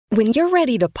When you're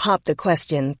ready to pop the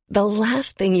question, the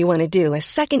last thing you want to do is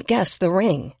second-guess the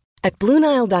ring. At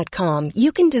BlueNile.com,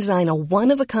 you can design a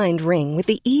one-of-a-kind ring with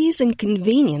the ease and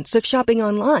convenience of shopping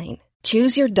online.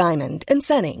 Choose your diamond and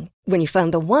setting. When you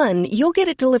find the one, you'll get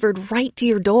it delivered right to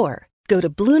your door. Go to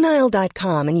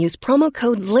BlueNile.com and use promo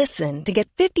code LISTEN to get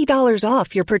 $50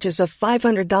 off your purchase of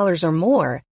 $500 or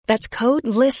more. That's code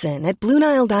LISTEN at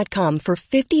BlueNile.com for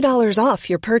 $50 off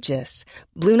your purchase.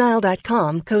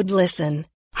 BlueNile.com, code LISTEN.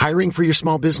 Hiring for your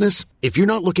small business? If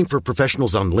you're not looking for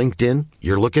professionals on LinkedIn,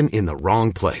 you're looking in the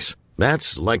wrong place.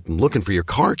 That's like looking for your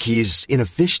car keys in a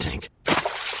fish tank.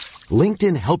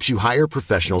 LinkedIn helps you hire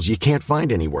professionals you can't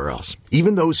find anywhere else,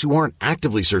 even those who aren't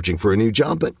actively searching for a new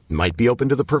job but might be open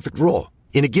to the perfect role.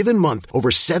 In a given month, over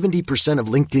 70%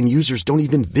 of LinkedIn users don't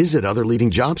even visit other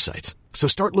leading job sites. So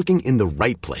start looking in the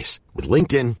right place. With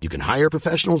LinkedIn, you can hire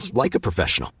professionals like a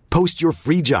professional. Post your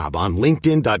free job on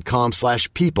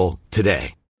linkedin.com/people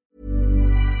today.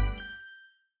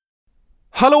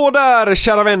 Hallå där,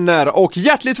 kära vänner, och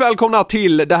hjärtligt välkomna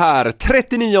till det här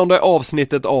 39:e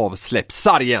avsnittet av Släpp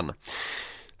sargen.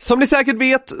 Som ni säkert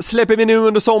vet släpper vi nu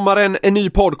under sommaren en ny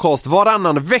podcast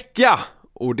varannan vecka,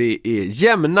 och det är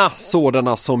jämna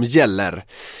sådana som gäller.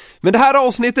 Men det här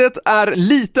avsnittet är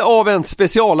lite av en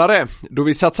specialare, då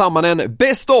vi satt samman en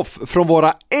best of från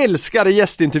våra älskade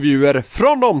gästintervjuer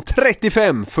från de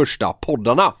 35 första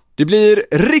poddarna. Det blir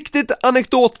riktigt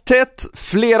anekdottätt,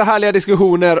 flera härliga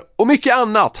diskussioner och mycket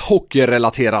annat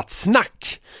hockeyrelaterat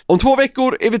snack. Om 2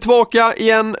 veckor är vi tillbaka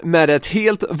igen med ett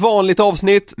helt vanligt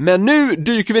avsnitt, men nu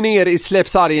dyker vi ner i Släpp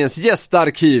sargens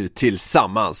gästarkiv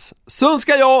tillsammans. Så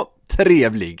önskar jag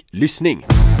trevlig lyssning.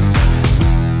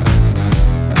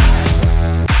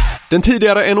 Den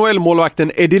tidigare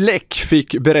NHL-målvakten Eddie Leck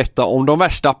fick berätta om de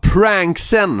värsta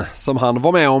pranksen som han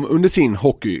var med om under sin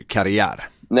hockeykarriär.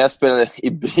 När jag spelade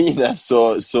i Brynäs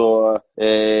så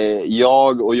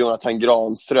jag och Jonathan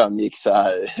Granström gick så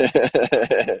här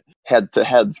head to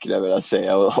head, skulle jag vilja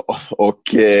säga, och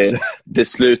det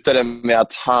slutade med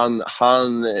att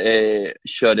han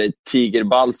körde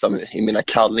tigerbalsam i mina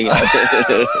kallingar.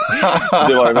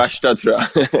 Det var det värsta, tror jag.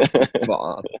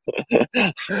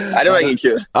 Nej, det var ingen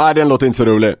kul. Nej, den låter inte så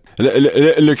rolig.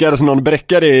 Lyckades någon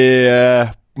bräcka det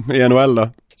i NHL då?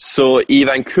 Så i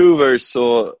Vancouver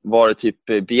så var det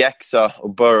typ Bieksa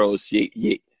och Burroughs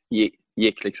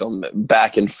gick liksom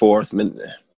back and forth med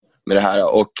det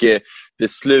här. Och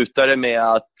det slutade med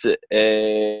att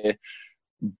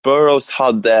Burroughs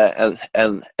hade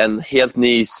en helt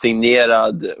ny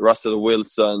signerad Russell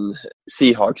Wilson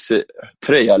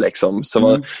Seahawks-tröja liksom, som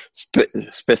var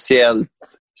speciellt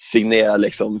signerad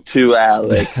liksom, to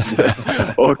Alex.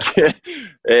 Och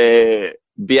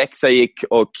Bieksa gick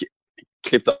och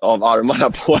klippte av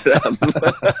armarna på den.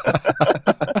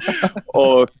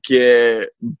 Och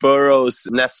Burroughs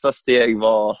nästa steg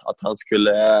var att han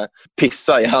skulle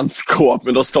pissa i hans skåp,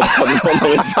 men då stoppade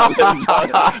honom istället.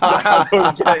 Det här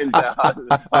funkar inte.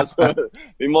 Alltså,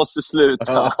 vi måste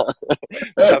sluta.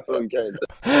 Det här funkar inte.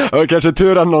 Och kanske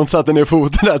tur att någon satte ner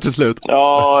foten där till slut.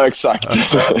 Ja, exakt.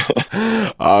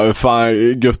 Ja,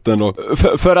 fan, gutten då.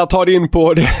 För att ta det in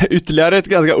på det, ytterligare ett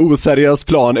ganska oseriöst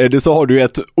plan, är det, så har du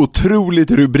ett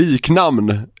otroligt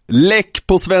rubriknamn. Läck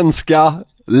på svenska,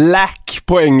 lack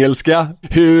på engelska.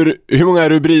 Hur många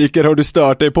rubriker har du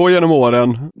stört dig på genom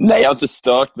åren? Nej, jag har inte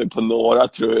stört mig på några,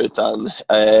 tror jag, utan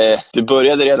det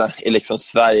började redan i liksom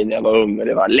Sverige när jag var ung, och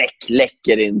det var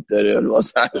läcker inte, det var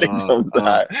så här, liksom så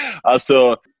här.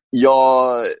 Alltså,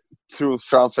 jag tror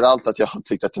framförallt att jag har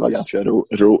tyckt att det var ganska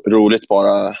roligt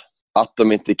bara att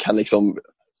de inte kan liksom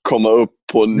komma upp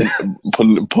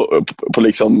på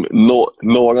liksom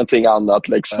någonting annat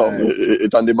liksom.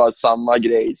 Utan det är bara samma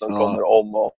grej som kommer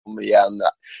om och om igen.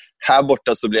 Här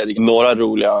borta så blev det några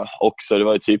roliga också. Det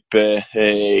var ju typ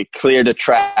clear the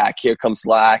track, here comes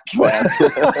Lack.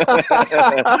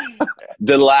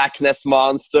 The Lackness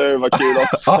Monster var kul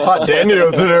också. Den är ju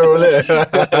otrolig.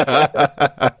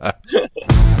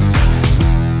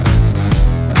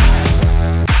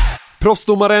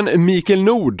 Proffsdomaren Mikael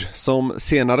Nord, som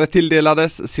senare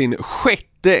tilldelades sin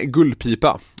 6:e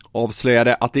guldpipa,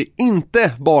 avslöjade att det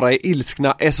inte bara är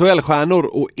ilskna SHL-stjärnor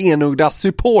och enögda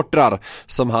supportrar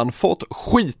som han fått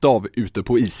skit av ute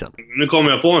på isen. Nu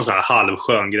kommer jag på en sån här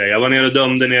halvskön grej. Jag var nere och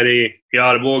dömde nere i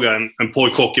Arboga en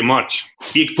pojkhockeymatch.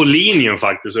 Gick på linjen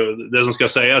faktiskt. Det som ska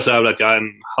sägas är väl att jag är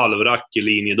en halvrackig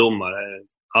linjedomare.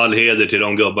 All heder till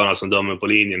de gubbarna som dömer på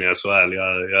linjen i SHL. Jag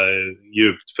är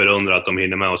djupt förundrad att de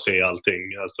hinner med att se allting.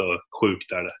 Alltså,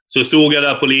 sjukt är det. Så stod jag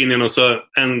där på linjen och så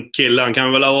en kille, han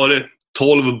kan väl ha varit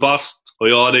 12 bast. Och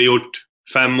jag hade gjort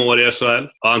 5 år i SHL.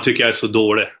 Och han tycker jag är så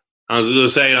dålig. Alltså, då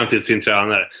säger han till sin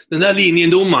tränare: den där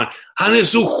linjedomaren, han är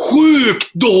så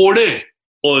sjukt dålig!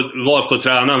 Och var på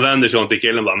tränaren vänder sig om till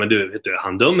killen och bara: men du, vet du,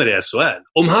 han dömer i SHL.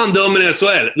 Om han dömer i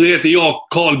SHL, då heter jag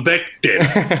Karl-Bertil.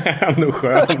 Han är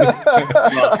skön.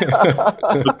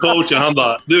 Och coachen, han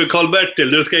bara: du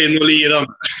Karl-Bertil, du ska in och lira.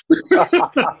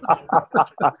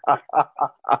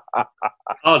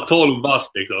 Ja, 12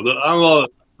 bast liksom.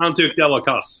 Han tyckte jag var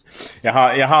kass.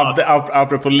 Jag hade,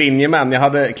 apropå linjemän, jag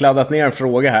hade kladdat ner en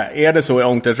fråga här. Är det så i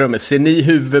omklädningsrummet? Ser ni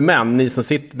huvudmän, ni som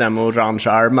sitter där med orange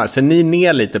armar, ser ni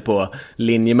ner lite på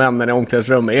linjemännen i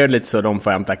omklädningsrummet? Är det lite så de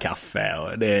får hämta kaffe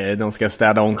och de ska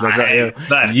städa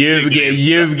omklädningsrummet?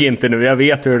 Ljug inte nu, jag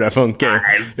vet hur det där funkar.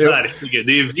 Nej, verkligen.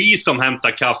 Det är vi som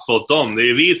hämtar kaffe åt dem. Det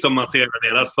är vi som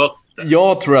masserar deras fötter.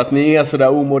 Jag tror att ni är så där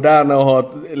omoderna och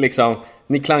har liksom,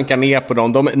 ni klankar ner på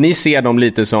dem. Ni ser dem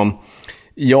lite som,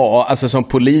 ja, alltså som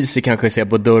poliser kanske ser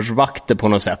på dörrvakter på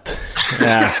något sätt.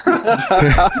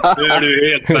 Nu är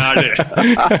du helt färdig.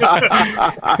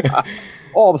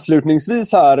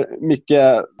 Avslutningsvis här, Micke,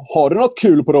 har du något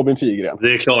kul på Robin Figren?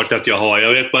 Det är klart att jag har.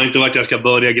 Jag vet bara inte vart jag ska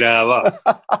börja gräva.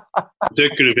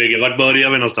 Tycker du, Figge? Vart börjar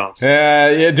vi någonstans?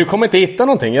 Du kommer inte hitta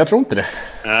någonting, jag tror inte det.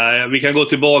 Vi kan gå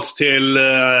tillbaks till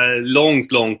långt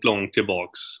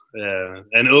tillbaks.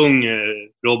 En ung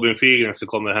Robin Figren som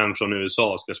kommer hem från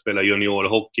USA ska spela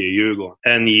juniorhockey i Djurgården.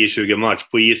 En J20-match.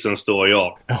 På isen står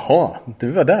jag. Jaha,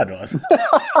 du var där då alltså.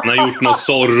 Han har gjort något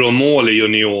Zorro-mål i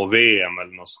junior-VM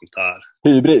eller något sånt där.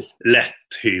 Hybris.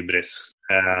 Lätt hybris.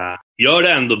 Gör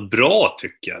det ändå bra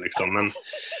tycker jag liksom. Men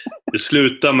det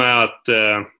slutar med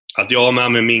att jag har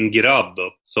med mig min grabb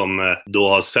som då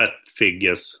har sett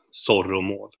Figges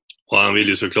Zorro-mål. Och han vill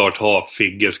ju såklart ha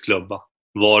Figges klubba.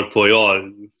 Varpå jag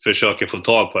försöker få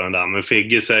tag på den där. Men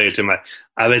Figge säger till mig: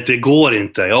 jag vet, det går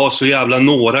inte. Jag har så jävla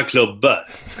några klubbor.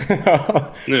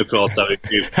 Nu pratar vi.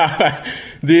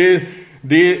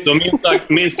 Så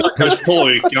min stackars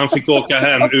pojk, han fick åka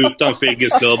hem utan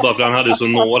Figges klubba. För han hade så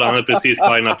några. Han hade precis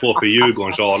signat på för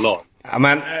Djurgårdens A-lag. Ja,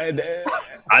 men...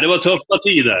 Ja, det var tuffa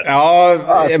tider.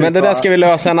 Ja, men det där ska vi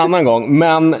lösa en annan gång.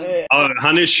 Men... Ja,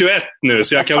 han är 21 nu,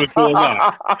 så jag kan väl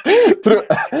fråga.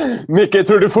 Micke,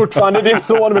 tror du fortfarande din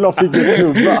son vill ha Figges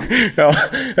klubba? Ja,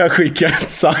 jag skickar en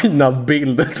signad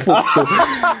bild, ett foto.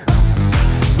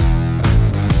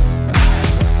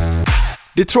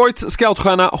 Detroits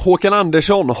scoutstjärna Håkan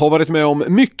Andersson har varit med om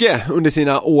mycket under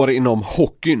sina år inom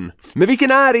hockeyn. Men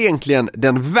vilken är egentligen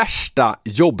den värsta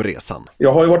jobbresan?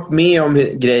 Jag har ju varit med om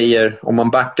grejer, om man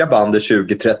backar bandet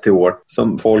 20-30 år,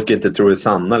 som folk inte tror är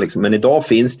sanna. Liksom. Men idag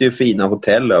finns det ju fina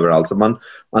hotell överallt, så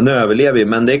man överlever ju.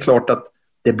 Men det är klart att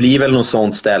det blir väl något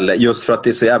sånt ställe, just för att det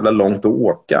är så jävla långt att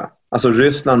åka. Alltså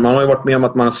Ryssland, man har ju varit med om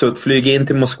att man har flugit in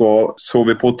till Moskva,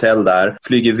 sovit på hotell där,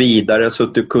 flyger vidare,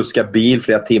 suttit och kuskat bil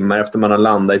flera timmar efter man har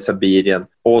landat i Sibirien.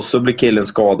 Och så blir killen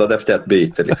skadad efter ett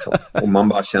byte liksom. Och man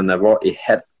bara känner, vad i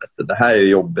helvete, det här är ju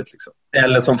jobbigt liksom.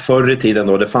 Eller som förr i tiden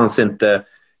då, det fanns inte...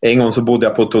 En gång så bodde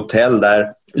jag på ett hotell där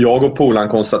jag och Polan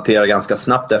konstaterade ganska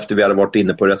snabbt efter vi hade varit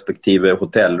inne på respektive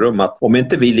hotellrum att om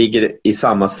inte vi ligger i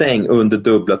samma säng under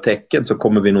dubbla täcken så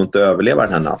kommer vi nog inte överleva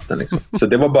den här natten. Liksom. Så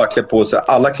det var bara att klä på sig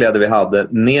alla kläder vi hade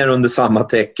ner under samma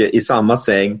täcke i samma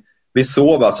säng. Vi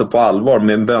sov alltså på allvar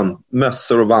med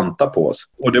mössor och vantar på oss.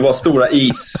 Och det var stora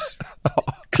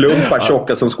isklumpar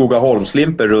tjocka som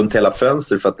Skogaholmslimper runt hela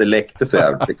fönstret för att det läckte så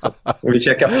jävligt. Liksom. Och vi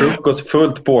käkade frukost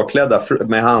fullt påklädda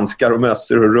med handskar och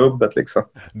mössor och rubbet. Liksom.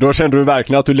 Då kände du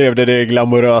verkligen att du levde det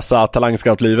glamorösa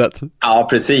talangscoutlivet? Ja,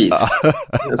 precis.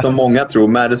 Som många tror,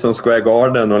 Madison Square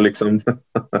Garden och liksom...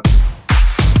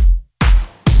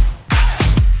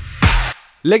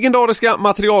 Legendariska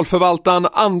materialförvaltaren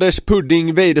Anders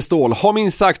Pudding Weidestål har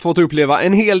minst sagt fått uppleva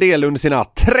en hel del under sina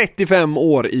 35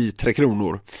 år i Tre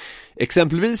Kronor.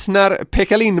 Exempelvis när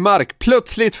Pekka Lindmark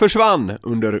plötsligt försvann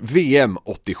under VM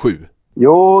 87.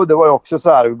 Jo, det var ju också så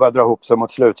här, vi började dra ihop sig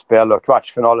mot slutspel och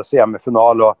kvartsfinal och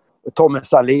semifinal och Tommy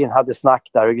Salin hade snack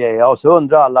där och grejer. Och så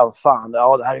undrar alla, fan,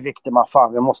 ja det här är viktigt, man,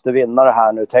 fan, vi måste vinna det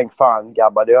här nu. Tänk fan,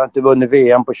 grabbar, jag har inte vunnit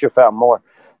VM på 25 år.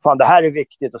 Fan, det här är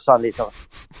viktigt. Och sen liksom,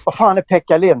 vad fan är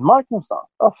Pekka Lindmark någonstans?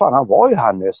 Ja, fan, han var ju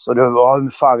här nyss. Och det var,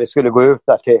 fan, vi skulle gå ut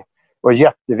där till, det var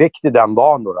jätteviktigt den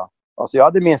dagen då. Alltså jag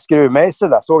hade min skruvmejsel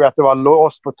där, såg att det var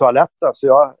låst på toaletten. Så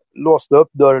jag låste upp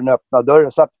dörren, öppnade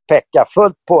dörren, satt Pekka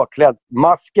fullt påklädd,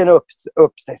 masken upp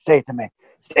säger till mig,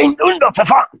 stäng undan för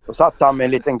fan! Och satt han med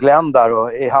en liten Glenn där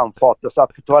och, i handfat och satt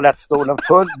på toalettstolen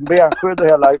full benskydd och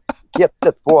hela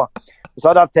kittet på. Och så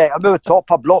hade han tänkt, jag behöver ta ett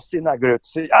par bloss innan jag går ut,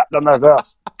 så jävla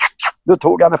nervös. Då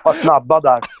tog han ett par snabba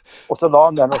där och så la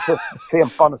han den och så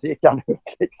fimpade han och så gick han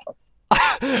ut liksom.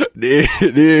 Det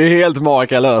är helt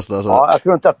makalöst alltså. Ja, jag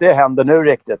tror inte att det händer nu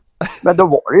riktigt. Men då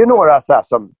var det ju några så här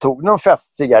som tog någon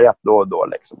festcigarett då och då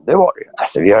liksom. Det var det ju.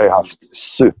 Alltså vi har ju haft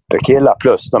superkillar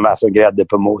plus de här som grädde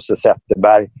på Moses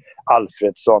Zetterberg,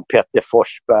 Alfredsson, Peter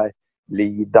Forsberg,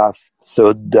 Lidas,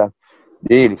 Sudden.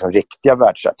 Det är liksom riktiga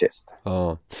världsartister.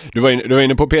 Ja. Du var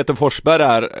inne på Peter Forsberg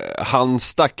där. Han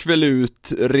stack väl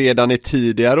ut redan i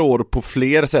tidigare år på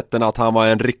fler sätt än att han var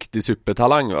en riktig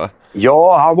supertalang, va?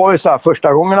 Ja, han var ju så här,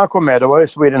 första gången han kom med, då var det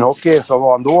Sweden Hockey, så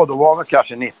var han då var han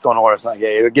kanske 19 år och såna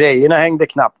grejer. Och grejerna hängde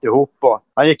knappt ihop och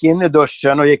han gick in i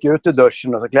duschen och gick ut i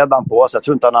duschen och så klädde han på sig. Jag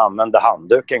tror inte han använde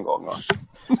handduk en gång.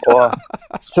 Och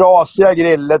trasiga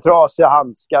griller, trasiga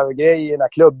handskar och grejerna.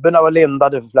 Klubborna var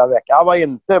lindade för flera veckor. Han var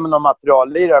inte med någon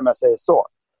materiallirare, om jag säger så.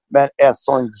 Men en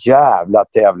sån jävla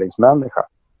tävlingsmänniska.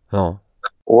 Ja.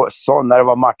 Och så när det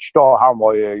var matchdag, han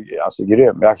var ju alltså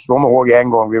grym. Jag kommer ihåg en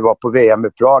gång vi var på VM i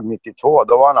Prag 92.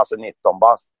 Då var han alltså 19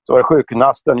 bast. Så var det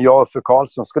sjukgymnasten, jag och Uffe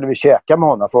Karlsson, skulle vi käka med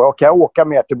honom. Frågade, kan jag åka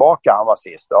mer tillbaka? Han var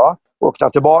sist. Ja, åkte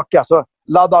han tillbaka så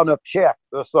laddade han upp käk.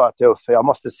 Då sa jag till Uffe, jag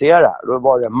måste se det här. Då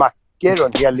var det mackor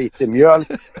och en hel liter mjölk.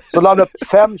 Så laddade han upp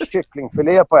 5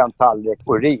 kycklingfilé på en tallrik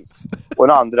och ris. Och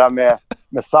en andra med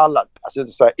sallad. Alltså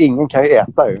så här, ingen kan ju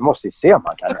äta det. Vi måste ju se om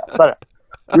man kan äta det.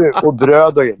 Och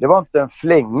bröd och det var inte en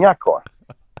flinga kvar.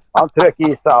 Han tryck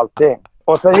i sig allting.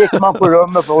 Och sen gick man på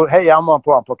rummet och hejade man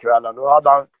på honom på kvällen. Då hade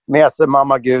han med sig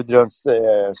mamma Gudruns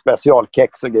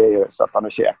specialkex och grejer, så att han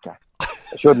och käkade.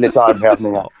 Jag körde lite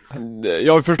armhävningar.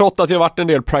 Jag har förstått att det har varit en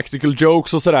del practical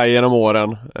jokes och sådär genom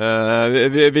åren.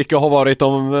 Vilka har varit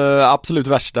de absolut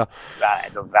värsta?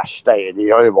 Nej, de värsta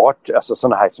det har ju varit alltså,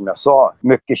 sådana här som jag sa.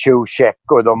 Mycket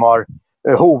tjocheck och de har...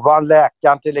 Hovan,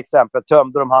 läkaren till exempel,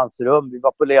 tömde de hans rum. Vi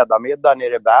var på ledarmiddag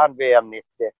nere i Bern VM 90.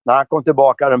 När han kom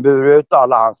tillbaka hade de burit ut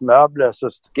alla hans möbler, så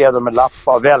skrev de en lapp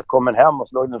av välkommen hem och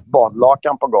så låg det ett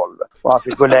badlakan på golvet. Och han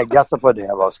fick gå och lägga sig på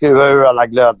det och skruva ur alla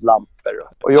glödlampor.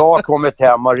 Och jag har kommit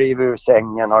hem och rivit ur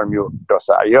sängen har de gjort och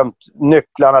så här. Gömt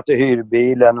nycklarna till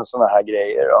hyrbilen och såna här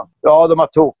grejer. Ja, de har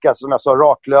tokat som jag sa,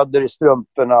 raklödder i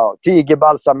strumporna och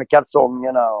tigerbalsam i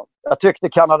kalsongerna. Och jag tyckte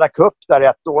Canada Cup där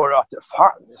ett år att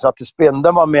fan, så att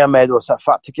spindeln var med mig då så här,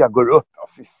 fan tycker jag går upp. Ja,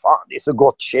 fy fan, det är så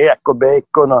gott käk och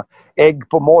bacon och ägg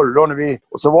på morgonen.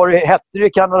 Och så var det, hette det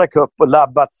Canada Cup och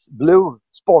Labatt's Blue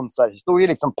sponsor. Det stod ju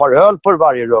liksom par öl på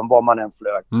varje rum var man än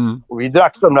flög. Och vi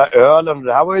drack de där ölen.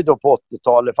 Det här var ju då på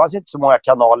 80-talet. Det fanns inte så många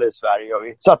kanaler i Sverige. Och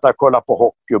vi satt där och kollade på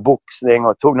hockey och boxning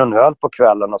och tog någon öl på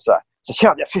kvällen och så här. Så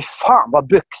kände jag, fy fan vad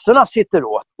byxorna sitter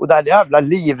åt. Och där jävla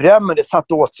livremmen, det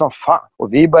satt åt som fan.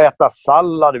 Och vi började äta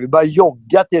sallad, vi började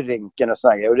jogga till rinken och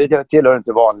sådär grejer. Och det tillhör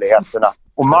inte vanligheterna.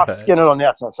 Och masken och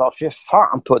de som sa, fy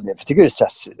fan Pudding, för tycker du så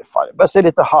fan, jag börjar se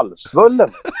lite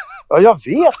halvsvullen. Ja, jag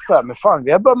vet så här, men fan,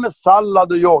 vi har börjat med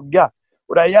sallad och jogga.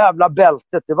 Och det här jävla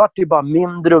bältet, det vart ju bara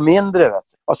mindre och mindre, vet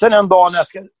du. Och sen en dag när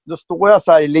då står jag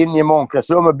så här i linje med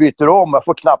omklädningsrum och byter om. Jag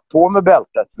får knappt på med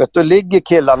bältet. Vet du, då ligger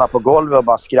killarna på golvet och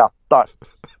bara skrattar.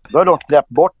 Då har de knäppt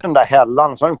bort den där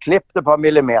hällan. Så har de klippt ett par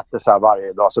millimeter så här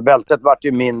varje dag. Så bältet vart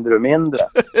ju mindre och mindre.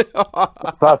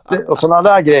 Så att, och sådana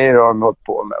där grejer har de hållit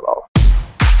på med, va.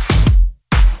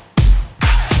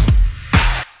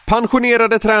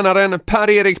 Pensionerade tränaren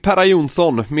Per-Erik Perra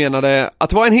Jonsson menade att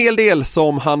det var en hel del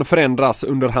som han förändras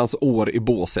under hans år i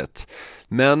båset.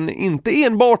 Men inte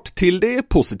enbart till det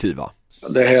positiva.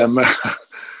 Det här med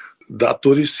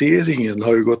datoriseringen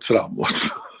har ju gått framåt.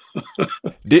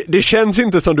 Det känns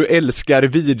inte som du älskar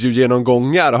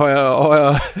videogenomgångar.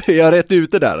 Har jag rätt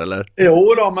ute där eller?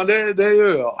 Jo då, men det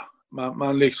gör jag.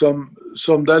 Man liksom,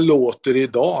 som det låter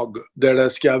idag, där det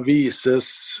ska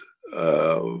visas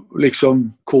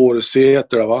liksom corsi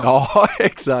heter det, va? Ja,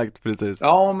 exakt, precis.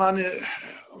 Ja,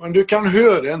 men du kan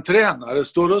höra en tränare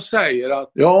står och säger att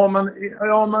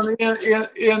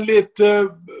enligt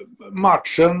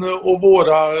matchen och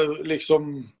våra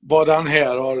liksom vad den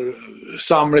här har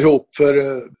samlat ihop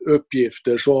för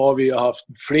uppgifter, så har vi haft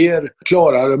fler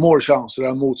klarare målchanser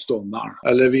än motståndaren.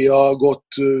 Eller vi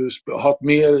har haft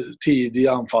mer tid i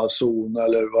anfallszon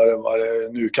eller vad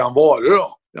det nu kan vara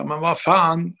då. Ja, men vad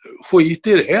fan, skit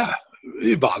i det.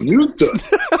 Vi vann ju inte.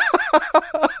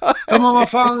 Ja, men vad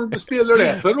fan spelar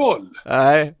det för roll?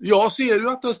 Nej. Jag ser ju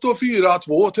att det står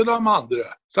 4-2 till de andra.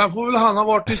 Sen får väl han ha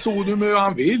varit i zon med hur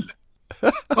han vill.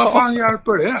 Vad fan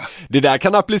hjälper det? Det där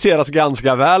kan appliceras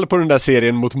ganska väl på den där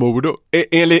serien mot Modo.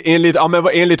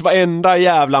 Enligt varenda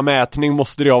jävla mätning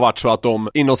måste det ha varit så att de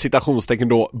inom citationstecken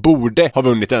då borde ha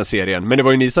vunnit den serien. Men det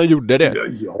var ju ni som gjorde det.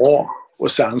 Ja,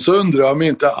 och sen så undrar jag om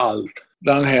inte allt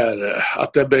den här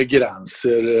att det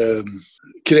begränsar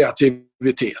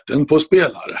kreativiteten på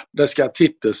spelare. Det ska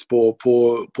tittas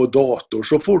på dator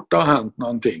så fort det har hänt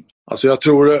någonting. Alltså jag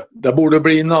tror det borde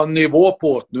bli någon nivå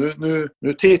på det.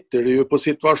 Nu tittar det ju på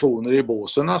situationer i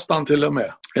båsen nästan till och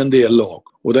med. En del lag.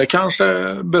 Och det kanske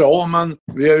är bra, men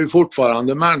vi är ju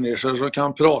fortfarande människor som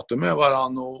kan prata med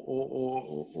varandra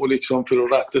och liksom för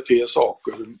att rätta till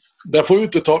saker. Det får ju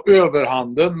inte ta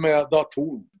överhanden med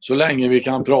datorn så länge vi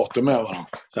kan prata med varandra.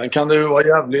 Sen kan det ju vara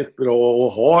jävligt bra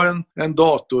att ha en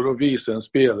dator och visa en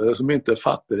spelare som inte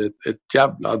fattar ett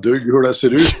jävla dugg hur det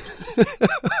ser ut.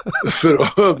 För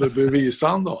att överbevisa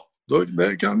han då.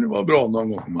 Det kan ju vara bra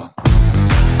någon gång, man.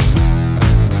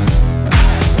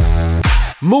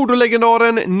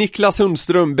 Modolegendaren Niklas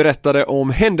Sundström berättade om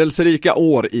händelserika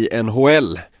år i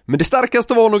NHL. Men det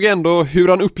starkaste var nog ändå hur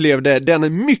han upplevde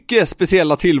den mycket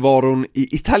speciella tillvaron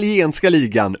i italienska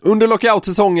ligan under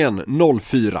lockout-säsongen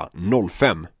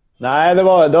 04-05. Nej, det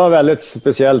var väldigt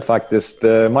speciellt faktiskt.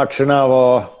 Matcherna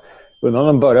var...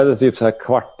 De började typ så här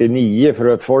 8:45 för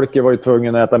att folk var ju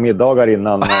tvungna att äta middagar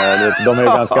innan. De är ju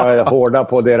ganska hårda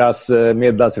på deras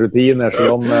middagsrutiner. Så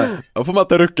de får man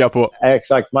inte rucka på.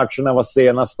 Exakt, matcherna var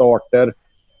sena starter.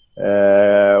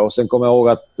 Och sen kommer jag ihåg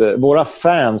att våra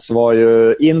fans var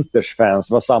ju Inters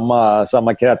fans, var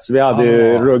samma krets. Vi hade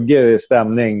ju ruggig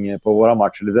stämning på våra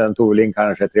matcher. Den tog väl in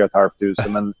kanske 3 500.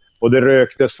 Men, och det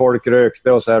röktes, folk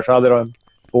rökte och så här. Så hade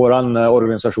våran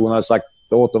organisation hade sagt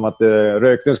åt dem att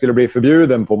rökning skulle bli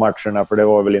förbjuden på matcherna, för det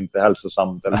var väl inte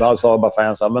hälsosamt. Eller då sa bara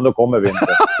fansen, men då kommer vi inte.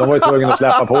 De var ju tvungna att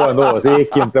släppa på ändå, så det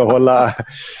gick inte att hålla.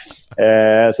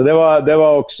 Så det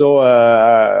var också,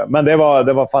 men det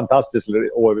var fantastiskt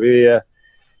år.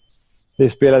 Vi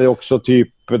spelade också typ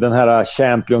den här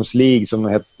Champions League som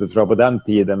hette, tror jag, på den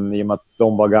tiden, i och med att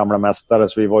de var gamla mästare,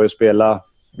 så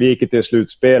vi gick till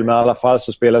slutspel, men i alla fall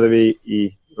så spelade vi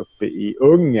uppe i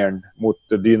Ungern mot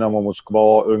Dynamo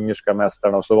Moskva, ungerska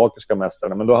mästarna och slovakiska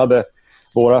mästarna. Men då hade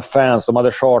våra fans, de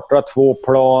hade chartrat 2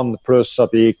 plan plus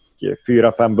att det gick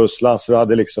 4-5 busslass. Så vi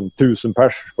hade liksom 1000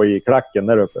 pers i klacken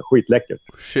där uppe. Skitläckert.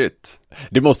 Shit.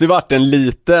 Det måste ju varit en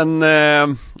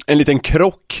liten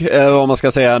krock, vad man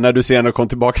ska säga, när du senare kom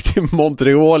tillbaka till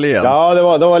Montreal igen. Ja,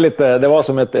 det var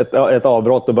som ett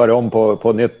avbrott att börja om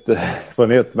på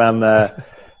nytt. Men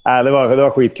det var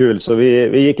skitkul. Så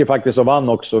vi gick ju faktiskt och vann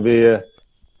också.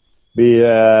 Vi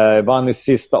vann i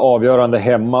sista avgörande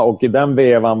hemma, och i den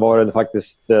vevan var det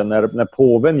faktiskt när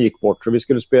påven gick bort. Så vi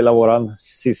skulle spela våran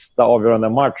sista avgörande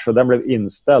match, och den blev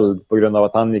inställd på grund av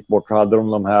att han gick bort. Så hade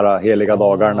de här heliga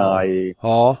dagarna i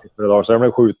dagar, så den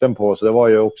blev skjuten på. Så det var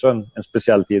ju också en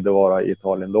speciell tid att vara i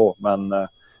Italien då. Men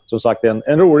som sagt,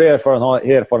 en rolig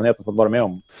erfarenhet att få vara med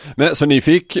om. Men, så ni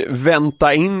fick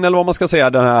vänta in, eller vad man ska säga,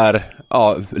 den här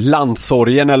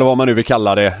landsorgen, eller vad man nu vill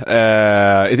kalla det,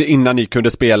 innan ni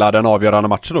kunde spela den avgörande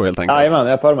matchen då, helt enkelt? Jajamän,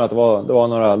 jag för mig att det var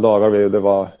några dagar det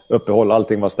var uppehåll,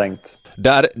 allting var stängt.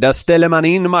 Där ställer man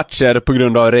in matcher på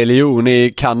grund av religion.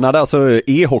 I Kanada så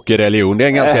är hockey religion. Det är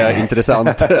en ganska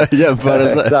intressant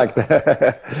jämförelse. Exakt.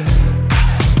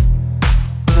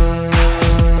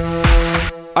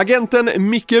 Agenten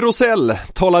Micke Rosell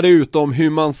talade ut om hur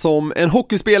man som en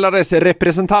hockeyspelares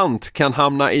representant kan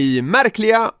hamna i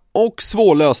märkliga och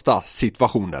svårlösta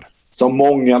situationer. Som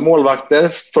många målvakter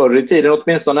förr i tiden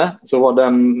åtminstone, så var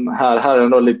den här herren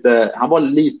då han var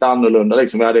lite annorlunda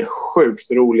liksom. Vi hade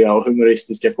sjukt roliga och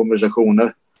humoristiska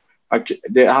konversationer.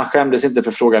 Han skämdes inte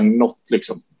för frågan något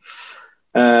liksom.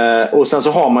 Och sen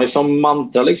så har man ju som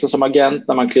mantra liksom, som agent,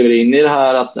 när man kliver in i det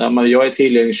här, att jag är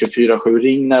tillgänglig 24/7,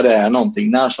 ring när det är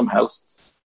någonting, när som helst.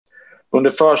 Under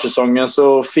försäsongen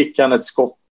så fick han ett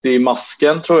skott i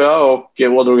masken, tror jag, och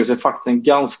ådrog sig faktiskt en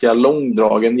ganska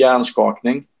långdragen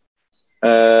hjärnskakning.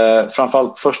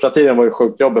 Framförallt första tiden var ju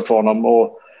sjukt jobbigt för honom,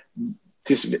 och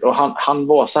han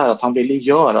var så här att han ville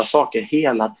göra saker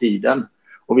hela tiden.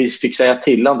 Och vi fick säga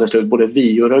till honom till slut, både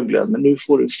vi och Rögle, men nu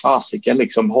får du fasiken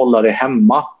liksom hålla dig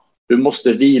hemma. Du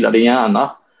måste vila din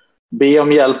hjärna. Be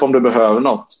om hjälp om du behöver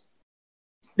något.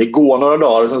 Det går några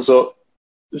dagar, och sen så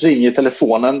ringer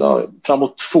telefonen då,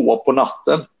 framåt 2 på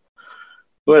natten.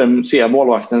 Då ser jag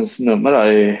målvaktens nummer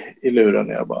där i luren.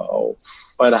 Jag bara,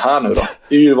 vad är det här nu då?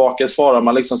 Yrvaken svarar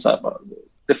man liksom så här. Bara,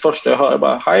 det första jag hör är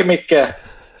bara, hej Micke,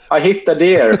 I hit a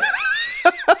deer.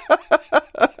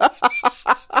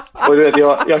 Och du vet,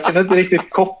 jag kunde inte riktigt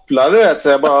koppla det, så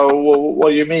jag bara, what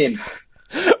do you mean?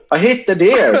 I hit a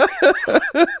deer.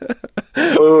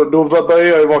 Och då börjar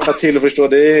jag ju vakna till och förstå,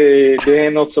 det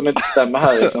är något som inte stämmer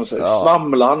här liksom.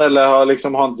 Svamlar han, eller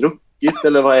har han druckit,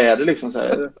 eller vad är det liksom så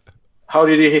här? How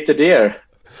did you hit a deer?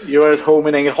 You were at home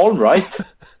in Ängelholm, right?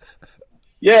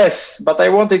 Yes, but I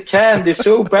wanted candy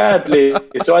so badly,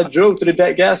 so I drove to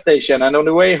the gas station, and on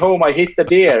the way home I hit a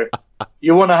deer.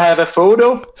 You wanna have a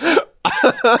photo?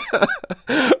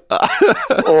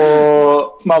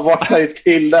 Och man vaknar ju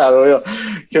till där och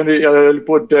jag höll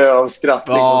på att dö av skratt.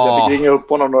 Liksom. Jag fick ringa upp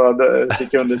honom några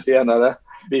sekunder senare.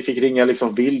 Vi fick ringa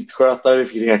liksom viltskötare, vi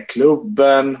fick ringa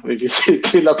klubben, vi fick se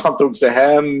till att han tog sig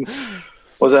hem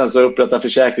och sen så upprätta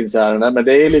försäkringsärenden. Men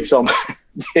det är liksom,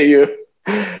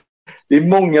 det är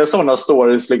många sådana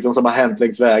stories liksom som har hänt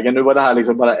längs vägen. Nu var det här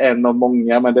liksom bara en av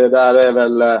många, men det där är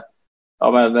väl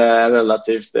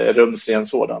relativt rumsig en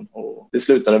sådan. Och det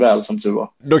slutade väl som tur var.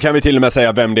 Då kan vi till och med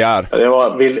säga vem det är. Det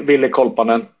var Ville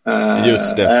Kolpanen.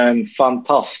 Just det. En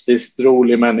fantastiskt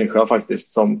rolig människa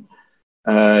faktiskt som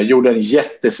gjorde en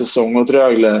jättesäsong åt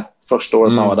Rögle första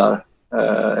året han var där.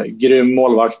 Grym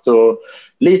målvakt och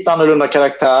lite annorlunda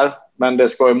karaktär, men det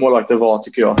ska ju målvakter vara,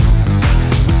 tycker jag.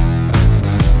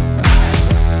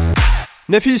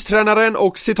 När fystränaren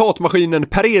och citatmaskinen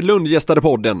Per Edlund gästade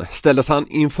podden ställdes han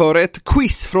inför ett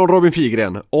quiz från Robin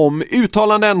Figren om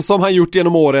uttalanden som han gjort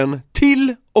genom åren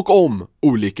till och om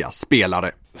olika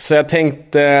spelare. Så jag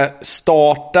tänkte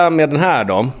starta med den här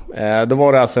då. Då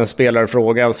var det alltså en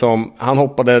spelarfråga som han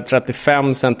hoppade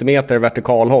 35 centimeter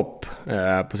vertikalhopp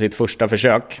på sitt första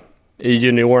försök i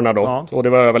juniorerna då. Ja. Och det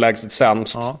var överlägset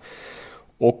sämst. Ja.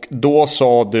 Och då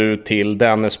sa du till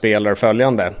den spelare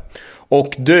följande: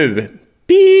 och du,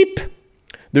 beep!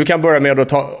 Du kan börja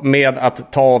med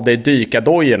att ta av dig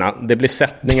dykadojorna. Det blir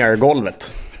sättningar i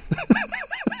golvet.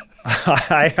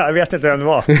 Nej, jag vet inte vem det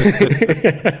var.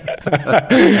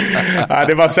 Nej,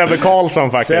 det var Sebbe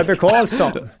Karlsson faktiskt. Sebbe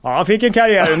Karlsson. Ja, han fick en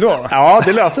karriär ändå. Ja,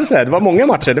 det löste sig. Det var många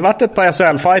matcher. Det var ett par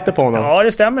SHL-fighter på honom. Ja,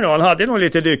 det stämmer nog. Han hade nog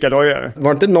lite dykadojor.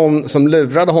 Var det inte någon som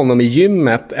lurade honom i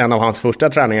gymmet en av hans första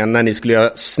träningar när ni skulle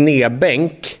göra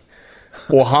snedbänk?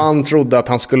 Och han trodde att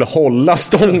han skulle hålla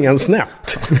stången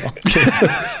snett.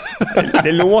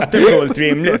 Det låter fullt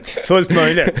rimligt. Fullt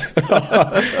möjligt.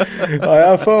 Ja,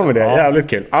 jag får med det. Jävligt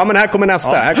kul. Ja, men här kommer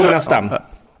nästa.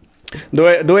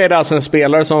 Då är det alltså en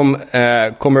spelare som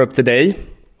kommer upp till dig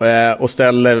och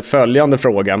ställer följande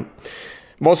fråga.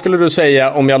 Vad skulle du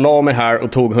säga om jag la mig här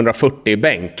och tog 140 i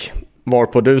bänk?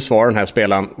 Varpå du svarar den här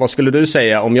spelaren: vad skulle du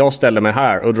säga om jag ställde mig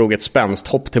här och drog ett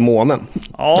spänsthopp till månen?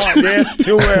 Ja, det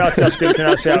tror jag att jag skulle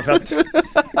kunna säga, för att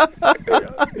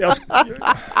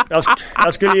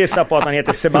jag skulle gissa på att han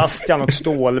heter Sebastian och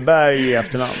Stålberg i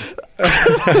efternamn.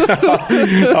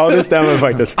 Ja, det stämmer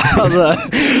faktiskt. Alltså,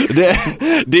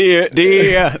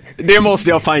 det måste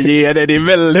jag fan ge det. Det är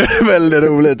väldigt, väldigt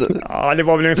roligt. Ja, det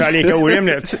var väl ungefär lika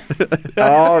orimligt.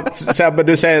 Ja, Sebbe,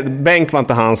 du säger bänk var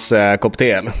inte hans kopp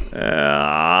te.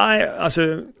 Nej, alltså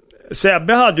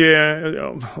Sebbe hade ju,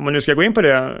 om man nu ska gå in på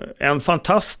det, en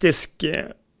fantastisk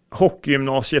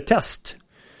hockeygymnasietest.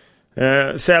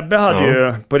 Sebbe hade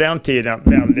ju på den tiden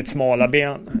väldigt smala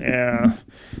ben.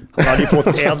 Han hade ju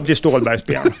fått Eddie Stålbergs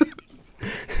ben.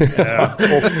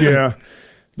 Och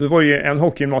då var det ju en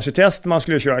hockeygymnasietest, man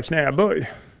skulle köra knäböj.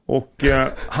 Och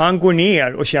han går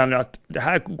ner och känner att det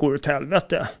här går åt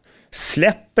helvete.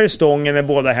 Släpper stången med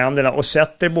båda händerna och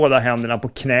sätter båda händerna på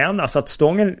knäna så att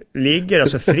stången ligger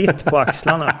alltså fritt på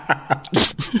axlarna.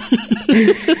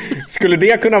 Skulle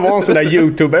det kunna vara en sån där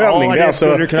YouTube-övning? Ja, det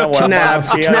skulle kunna vara.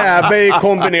 Knäböj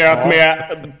kombinerat med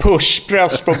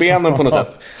pushpress på benen på något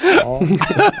sätt.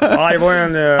 Ja, det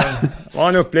var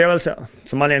en upplevelse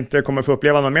som man inte kommer få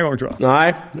uppleva någon mer gång, tror jag.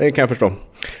 Nej, det kan jag förstå.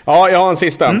 Ja, jag har en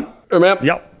sista.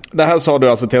 Ja. Det här sa du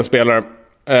alltså till en spelare.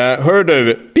 Hör du,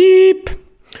 beep!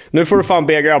 Nu får du fan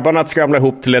be grabbarna att skramla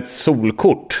ihop till ett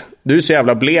solkort. Du är så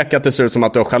jävla blek att det ser ut som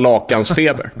att du har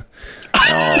scharlakansfeber.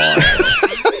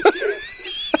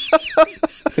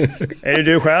 Är det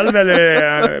du själv eller?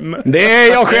 Det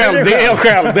är jag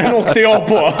själv. Den åkte jag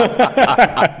på.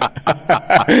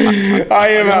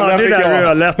 Jajamän, den fick jag. Det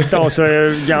där lätta och så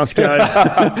är ganska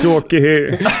tråkig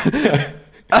hy.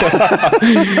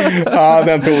 Ja,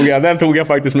 den tog jag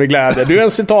faktiskt med glädje. Du är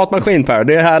en citatmaskin, Per.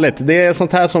 Det är härligt. Det är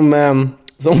sånt här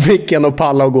som fick en att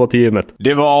palla och gå till gymmet.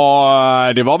 Det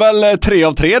var väl 3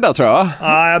 av 3 där, tror jag.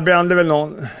 Ja, jag brände väl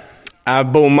någon. Jag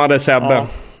bommade Sebbe.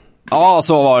 Ja,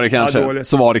 så var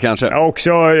det kanske.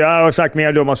 Jag har sagt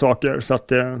mer dumma saker, så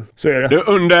att så är det. Du,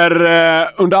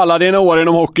 under alla dina år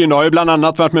inom hockeyn, då har ju bland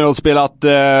annat varit med och spelat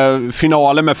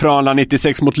finaler med Frölunda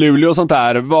 96 mot Luleå och sånt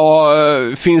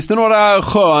där. Finns det några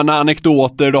sköna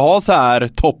anekdoter du har så här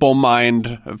top of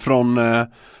mind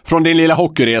från din lilla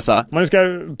hockeyresa? Man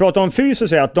ska prata om fys och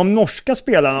säga att de norska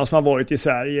spelarna som har varit i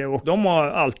Sverige, och de har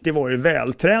alltid varit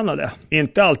vältränade.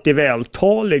 Inte alltid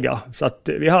vältaliga. Så att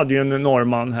vi hade ju en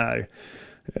norrman här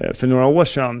för några år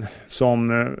sedan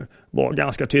som var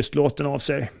ganska tystlåten av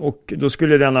sig. Och då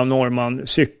skulle denna norrman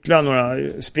cykla några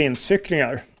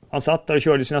sprintcyklingar. Han satt där och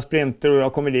körde sina sprinter och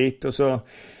jag kom dit och så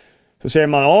Så säger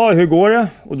man, ja hur går det?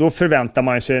 Och då förväntar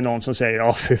man sig någon som säger,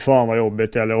 ja fy fan vad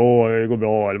jobbigt, eller det går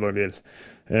bra, eller vad du vill.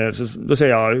 Så då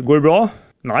säger jag, går det bra?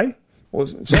 Nej. Och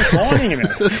sen sa han inget mer.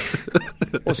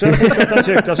 Och sen fortsatte han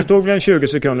cykla, så tog vi en 20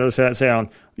 sekunder och säger han,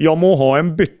 jag må ha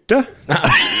en bytte.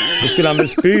 Då skulle han väl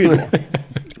spy då.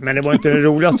 Men det var inte det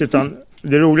roligaste, utan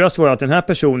det roligaste var att den här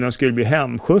personen skulle bli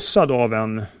hemskjutsad av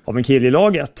en kille i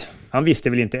laget. Han visste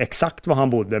väl inte exakt var han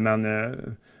bodde, men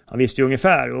han visste ju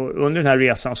ungefär. Och under den här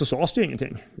resan så sades det ju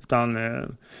ingenting. Utan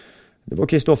det var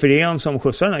Kristoffer En som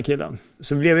skjutsade den här killen.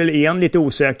 Så blev väl En lite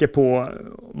osäker på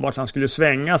vart han skulle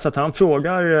svänga. Så att han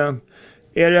frågar,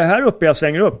 är det här uppe jag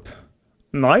svänger upp?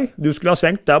 Nej, du skulle ha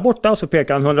svängt där borta. Så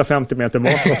pekar han 150 meter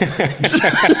bakåt.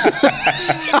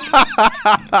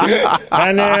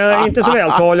 Men inte så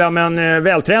vältaliga, men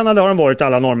vältränade har de varit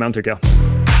alla norrmän tycker jag.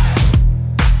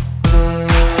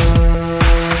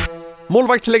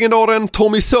 Målvaktslegendaren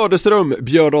Tommy Söderström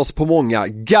bjöd oss på många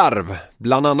garv.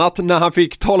 Bland annat när han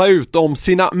fick tala ut om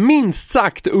sina minst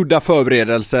sagt udda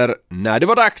förberedelser när det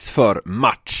var dags för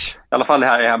match. I alla fall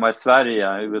här hemma i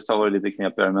Sverige. I USA var det lite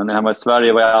knepigare, men hemma i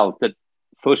Sverige var jag alltid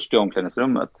först i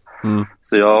omklädningsrummet.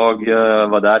 Så jag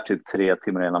var där typ 3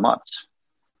 timmar innan match.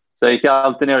 Så jag gick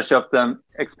alltid ner och köpte en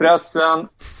Expressen,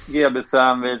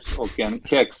 GB-sandwich och en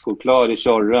kexchoklad i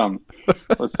Tjorren.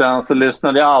 Och sen så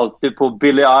lyssnade jag alltid på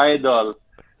Billy Idol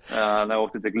när jag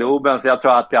åkte till Globen. Så jag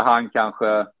tror att jag hann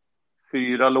kanske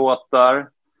 4 låtar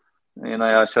innan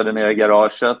jag körde ner i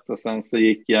garaget. Och sen så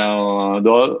gick jag och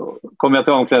då kom jag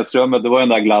till omklädningsrummet. Då var den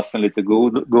där glassen lite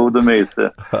god och mysig.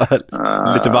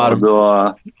 Lite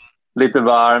varm. Lite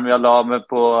varm. Jag la mig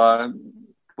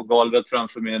på golvet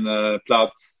framför min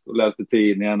plats och läste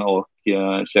tidningen och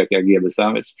käkade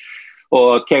GB-sandwich.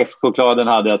 Och kexchokladen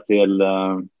hade jag till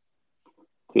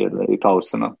i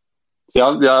pauserna.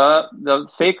 Så jag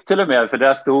fick till och med, för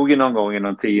det stod ju någon gång i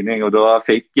någon tidning, och då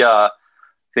fick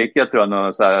jag tror jag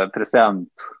någon så här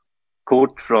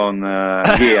presentkort från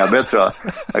GB tror jag.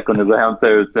 Jag kunde gå och hämta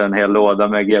ut en hel låda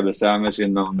med GB-sandwich i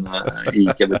någon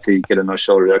ICA-butik eller någon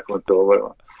Tjorre, jag kommer inte ihåg vad det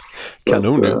var.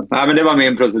 Kanon. Nej, men det var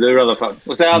min procedur i alla fall.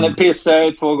 Och sen pissade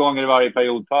jag 2 gånger i varje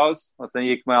periodpaus. Och sen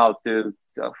gick man alltid ut.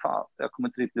 Jag kommer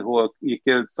inte riktigt ihåg. Gick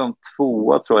ut som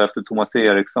 2 tror jag efter Thomas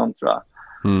Eriksson tror jag.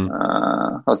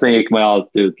 Och sen gick man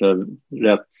alltid ut med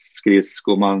rätt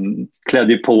skridsko. Man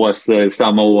klädde på sig i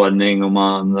samma ordning. Och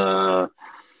man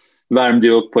värmde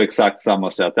upp på exakt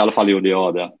samma sätt. I alla fall gjorde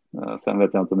jag det. Sen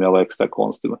vet jag inte om jag var extra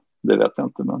konstig. Det vet jag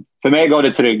inte. Men för mig gav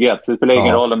det trygghet. Så det spelar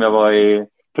ingen roll om jag var i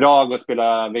Prag och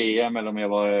spela VM eller om jag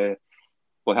var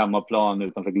på hemmaplan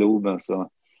utanför Globen, så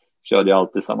körde jag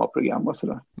alltid samma program och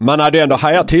sådär. Man hade ju ändå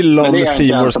hajat till om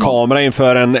Seymours kamera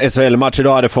inför en SHL-match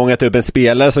idag hade fångat upp en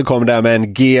spelare som kom där med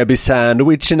en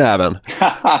GB-sandwich i näven.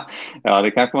 Ja,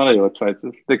 det kanske man har gjort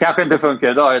faktiskt. Det kanske inte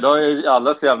funkar idag. Idag är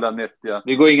alla så jävla nyttiga.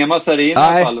 Det går inga massarin i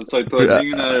alla fall, så i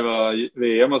puddingen när det var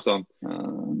VM och sånt.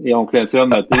 I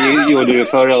omklädningsrummet. Det gjorde ju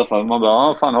förr i alla fall. Man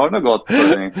bara, fan har du något gott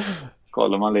pudding?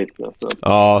 Kollar man lite. Så.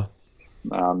 Ja.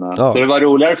 Men, så det var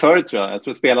roligare förr tror jag. Jag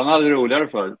tror spelarna hade roligare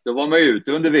förr. Då var man ju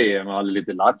ute under VM och hade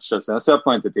lite latch. Sen söp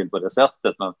man inte till på det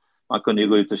sättet. Men man kunde ju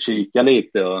gå ut och kika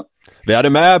lite. Och... Vi hade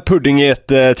med Pudding i ett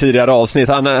tidigare avsnitt.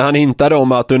 Han hintade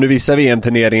om att under vissa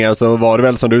VM-turneringar så var det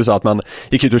väl som du sa att man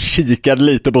gick ut och kikade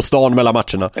lite på stan mellan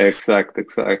matcherna. Exakt.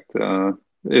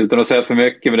 Utan att säga för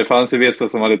mycket. Men det fanns ju vissa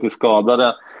som var lite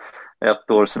skadade.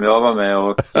 1 år som jag var med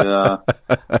och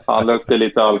han luktade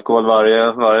lite alkohol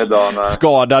varje dag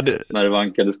när det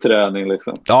vankades träning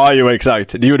liksom. Ja, jo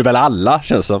exakt. Det gjorde väl alla,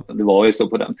 känns som. Det var ju så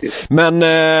på den tiden. Men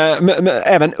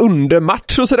även under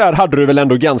match och sådär hade du väl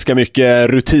ändå ganska mycket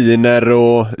rutiner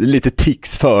och lite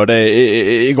tics för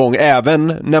dig igång, även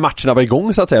när matcherna var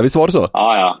igång så att säga. Visst var det så?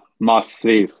 Ja,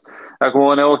 massvis. Jag kommer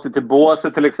ihåg när jag åkte till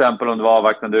Båse till exempel, om det var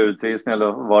avvaktande utvisning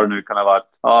eller vad det nu kan ha varit.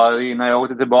 Ja, innan jag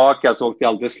åkte tillbaka så åkte jag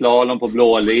alltid slalom på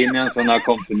blå linjen. Så när jag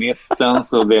kom till mitten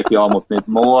så vek jag mot mitt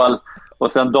mål.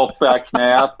 Och sen doppade jag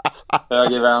knät,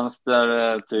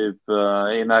 höger-vänster, typ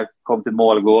innan jag kom till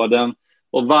målgården.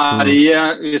 Och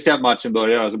vi ser att matchen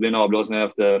börjar så blir en avblåsning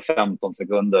efter 15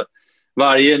 sekunder.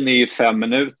 Varje ny 5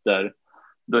 minuter.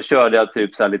 Då körde jag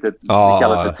typ så här lite, det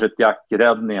kallas för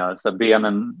tröttjackräddningar. Så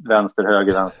benen vänster,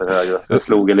 höger. Så jag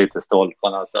slog lite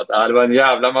stolparna. Så att, det var en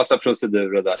jävla massa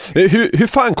procedurer där. Hur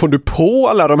fan kom du på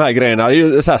alla de här grejerna? Det är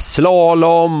ju så här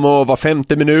slalom och var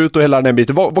 50 minut och hela den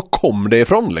biten. Var kom det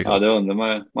ifrån liksom? Ja, det undrar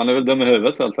man. Man är väl dum i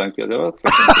huvudet helt enkelt.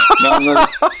 Men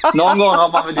någon gång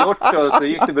har man väl gjort det, så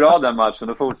gick det bra den matchen.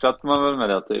 Då fortsatte man väl med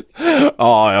det typ.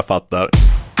 Ja, jag fattar.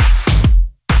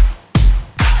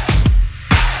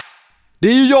 Det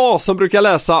är ju jag som brukar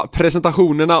läsa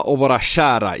presentationerna av våra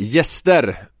kära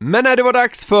gäster. Men när det var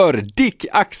dags för Dick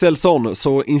Axelsson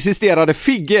så insisterade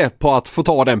Figge på att få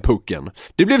ta den pucken.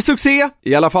 Det blev succé,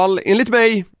 i alla fall enligt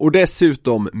mig, och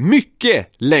dessutom mycket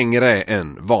längre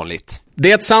än vanligt.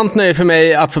 Det är ett sant nöje för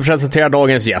mig att få presentera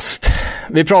dagens gäst.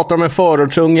 Vi pratar om en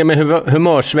förortsunge med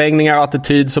humörsvängningar och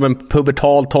attityd som en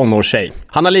pubertal tonårstjej.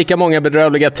 Han har lika många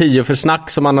bedrövliga 10 för snack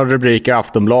som han har rubriker i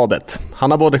Aftonbladet.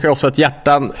 Han har både krossat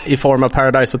hjärtan i form av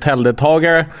Paradise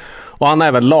Hotel-deltagare och han har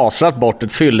även lasrat bort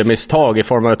ett fyllemisstag i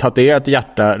form av ett tatuerat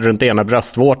hjärta runt ena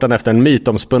bröstvårtan efter en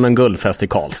mytomspunnen guldfest i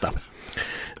Karlstad.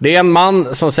 Det är en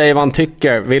man som säger vad han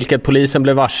tycker, vilket polisen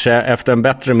blev varse efter en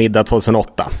bättre middag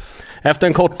 2008. Efter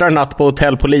en kortare natt på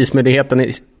hotellpolismyndigheten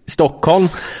i Stockholm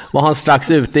var han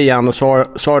strax ute igen och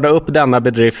svarade upp denna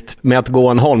bedrift med att gå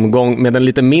en holmgång med den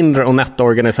lite mindre och nätta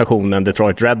organisationen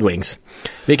Detroit Red Wings.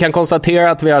 Vi kan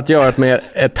konstatera att vi har att göra med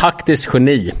ett taktiskt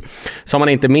geni som han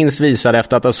inte minst visade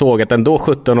efter att ha sågat den då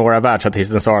 17-åriga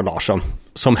världsartisten Sara Larsson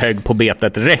som högg på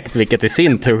betet direkt, vilket i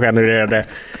sin tur genererade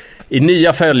i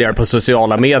nya följare på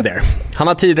sociala medier. Han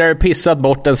har tidigare pissat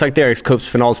bort en Sankt Eriks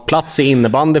cupsfinalsplats i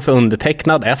innebandy för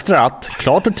undertecknad efter att,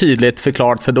 klart och tydligt,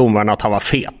 förklarat för domaren att han var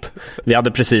fet. Vi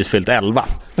hade precis fyllt 11.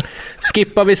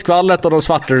 Skippar vi skvallret och de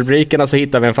svarta rubrikerna så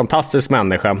hittar vi en fantastisk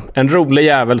människa. En rolig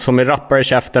jävel som är rappare i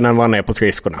käften än vad han är på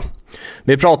skridskorna.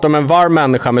 Vi pratar om en varm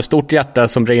människa med stort hjärta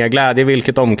som bringar glädje i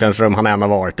vilket omklädningsrum han än har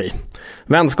varit i.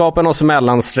 Vänskapen oss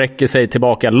emellan sträcker sig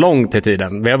tillbaka långt i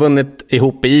tiden. Vi har vunnit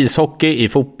ihop i ishockey, i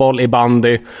fotboll, i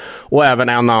bandy och även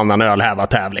en annan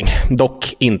ölhävartävling.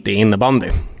 Dock inte i innebandy.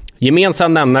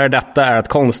 Gemensam nämnare detta är att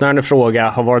konstnären i fråga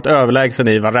har varit överlägsen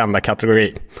i varenda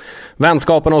kategori.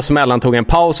 Vänskapen oss emellan tog en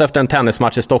paus efter en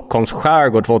tennismatch i Stockholms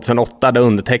skärgård 2008 där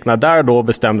undertecknad där då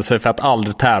bestämde sig för att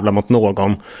aldrig tävla mot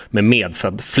någon med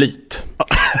medfödd flyt.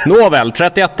 Nåväl,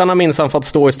 31an har minsann fått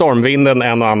stå i stormvinden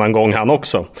en och annan gång han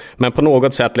också. Men på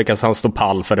något sätt lyckas han stå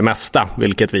pall för det mesta,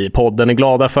 vilket vi i podden är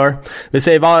glada för. Vi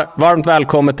säger varmt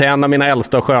välkommen till en av mina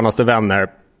äldsta och skönaste vänner,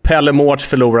 Pelle Mårts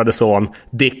förlorade son,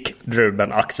 Dick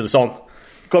Ruben Axelsson.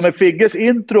 Kommer Figges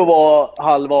intro vara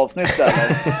halva avsnittet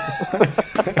eller?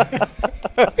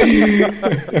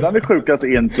 Det är det sjukaste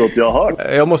introt jag har hört.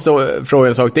 Jag måste fråga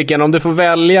en sak, Dicken, om du får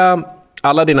välja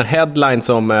alla dina headlines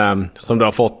som du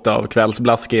har fått av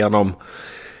Kvällsblask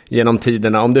genom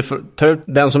tiderna. Om du tar ut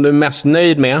den som du är mest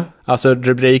nöjd med, alltså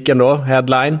rubriken då,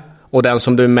 headline, och den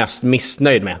som du är mest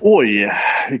missnöjd med. Oj,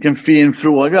 vilken fin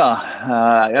fråga.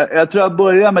 Jag tror jag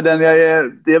börjar med den.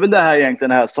 Det är väl det här egentligen,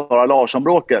 det här Sara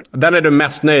Larsson-bråket. Den är du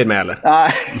mest nöjd med eller?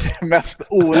 Nej, mest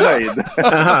onöjd.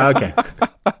 Aha, okej.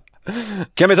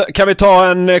 Kan vi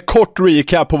ta en kort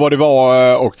recap på vad det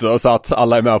var också så att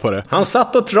alla är med på det? Han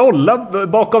satt och trollade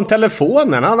bakom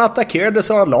telefonen. Han attackerade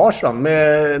Sara Larsson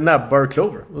med näbbar och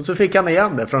klor. Och så fick han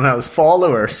igen det från hennes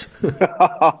followers.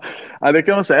 Ja, det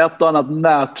kan man säga, ett och annat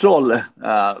nättroll.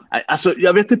 Alltså,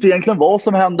 jag vet inte egentligen vad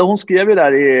som hände. Hon skrev ju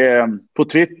där på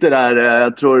Twitter där,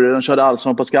 jag tror de körde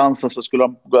Allsång på Skansen, så skulle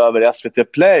de gå över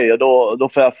SVT Play. Och då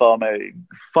får jag för mig,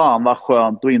 fan vad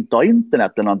skönt att inte ha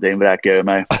internet eller någonting, bräker jag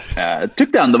mig.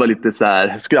 Tyckte ändå var lite så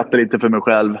här, skrattade lite för mig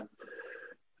själv.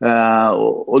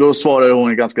 Och då svarade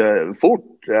hon ganska fort,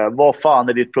 vad fan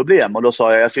är ditt problem? Och då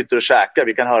sa jag sitter och käkar,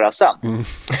 vi kan höra sen.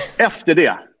 Efter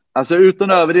det, alltså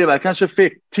utan överdriva, jag kanske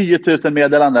fick 10 000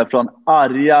 meddelanden från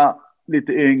arga,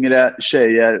 lite yngre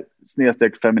tjejer,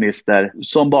 /feminister,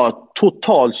 som bara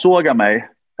totalsågar mig.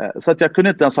 Så att jag kunde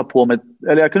inte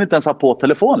ens ha på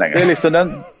telefon längre. Det är liksom,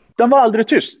 den var aldrig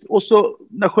tyst. Och så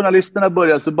när journalisterna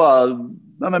började så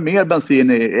bara mer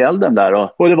bensin i elden där.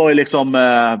 Och det var ju liksom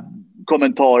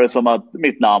kommentarer som att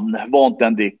mitt namn var inte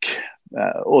en Dick.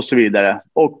 Och så vidare.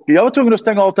 Och jag var tvungen att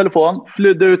stänga av telefon,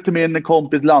 flydde ut till min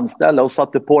kompis landställe och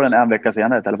satte på den en vecka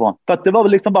senare i telefon. För att det var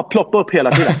väl liksom bara ploppa upp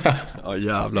hela tiden. Ja,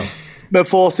 jävlar. Med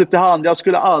facit i hand, jag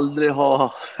skulle aldrig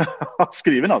ha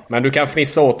skrivit något. Men du kan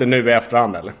fnissa åt det nu i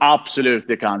efterhand eller? Absolut,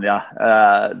 det kan jag.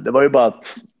 Det var ju bara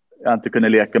att jag inte kunde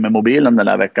leka med mobilen den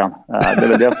här veckan. Det är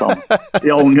väl det som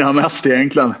jag ångrar mest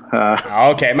egentligen.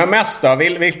 Okej, men mest då?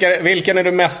 Vilken är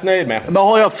du mest nöjd med? Men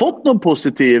har jag fått någon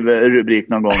positiv rubrik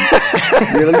någon gång?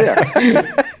 Det är väl det.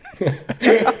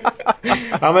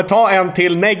 Ja, men ta en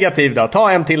till negativ då.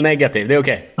 Ta en till negativ, det är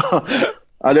okej.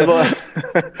 Ja, det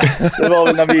var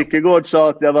väl när Wikegård sa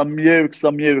att jag var mjuk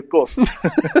som mjukost.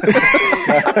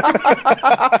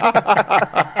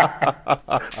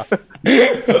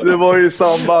 Det var ju i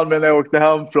samband med när jag åkte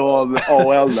hem från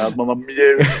AL att man var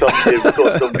mjuk som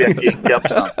mjukost och vek in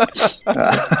kapsen.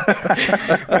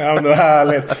 Ja, men det är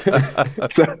härligt.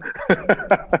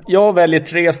 Jag väljer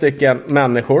 3 stycken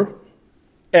människor.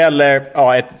 Eller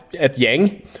ett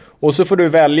gäng. Och så får du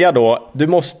välja då. Du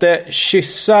måste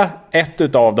kyssa ett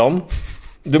utav dem.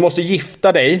 Du måste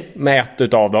gifta dig med ett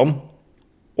utav dem.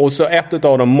 Och så ett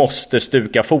utav dem måste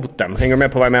stuka foten. Hänger du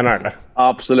med på vad jag menar eller?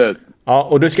 Absolut. Ja,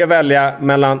 och du ska välja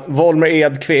mellan Volmer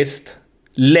Edqvist,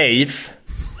 Leif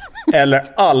eller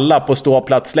alla på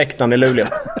ståplatsläktaren i Luleå.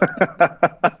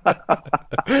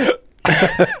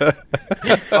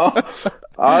 Ja,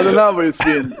 det där var ju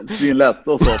svinlätt.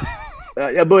 Och så.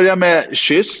 Jag börjar med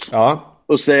kyss. Ja.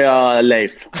 Och säga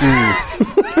Leif.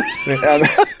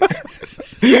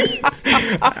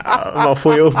 Man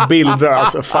får ju upp bilder,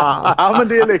 alltså fan. Ja, men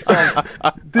det är liksom,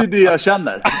 det är det jag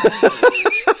känner.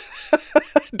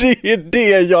 Det är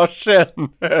det jag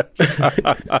känner.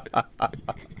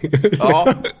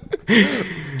 Ja.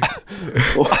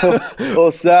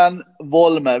 Och sen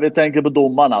Volmer, vi tänker på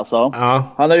domaren alltså.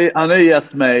 Ja. Han har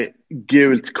gett mig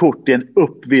gult kort i en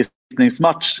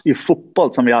uppvisningsmatch i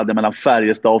fotboll som vi hade mellan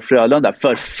Färjestad och Frölunda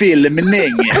för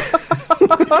filmning.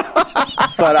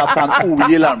 För att han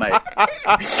ogillar mig.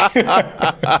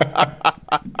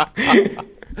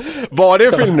 Var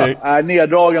det filmning?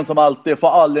 Neddragen som alltid, får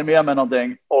aldrig med mig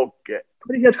någonting. Och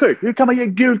det är helt sjukt. Hur kan man ge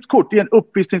gult kort i en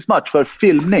uppvisningsmatch för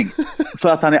filmning? För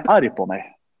att han är arg på mig.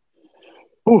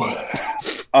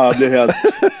 Det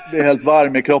är helt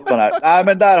varm i kroppen här. Nej,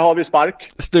 men där har vi spark.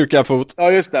 Stuka fot.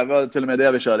 Ja, just det. Det var till och med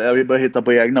det vi körde. Jag vill bara hitta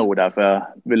på egna ord där, för jag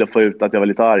ville få ut att jag var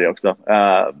lite arg också.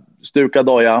 Stuka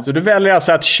doja. Så du väljer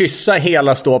alltså att kyssa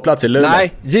hela ståplats i Luleå?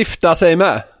 Nej, gifta sig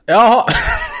med. Jaha.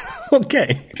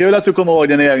 Okej. Kul att du kommer ihåg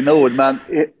dina egna ord, men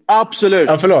absolut.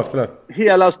 Ja, förlåt.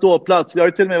 Hela ståplats. Jag har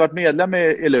ju till och med varit medlem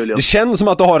i Luleå. Det känns som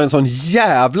att du har en sån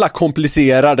jävla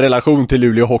komplicerad relation till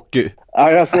Luleå Hockey.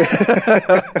 Ja,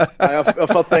 jag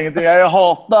fattar ingenting. Jag är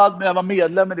hatad, men jag var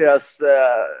medlem i deras...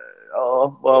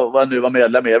 vad nu var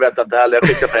medlem i. Jag vet inte heller. Jag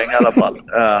fick pengar i alla fall.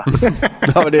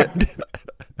 Ja, men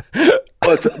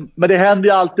Men det händer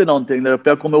ju alltid någonting där uppe.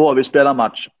 Jag kommer ihåg, vi spelar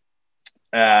match.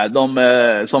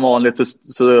 Som vanligt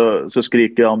så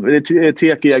skriker de. Det är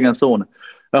tek i egen zon.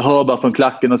 Jag hör bara från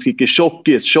klacken och skriker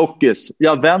tjockis.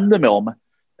 Jag vänder mig om.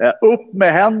 Upp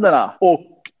med händerna. Och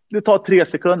det tar 3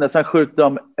 sekunder. Sen skjuter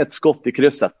de ett skott i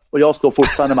krysset. Och jag står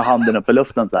fortfarande med handen upp i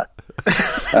luften så här.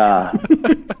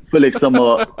 För liksom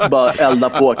att bara elda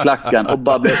på klacken. Och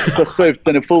bara bli så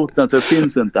skjuten i foten så det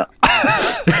finns inte.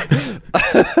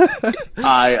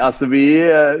 Nej, alltså vi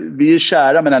är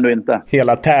kära men ändå inte.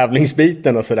 Hela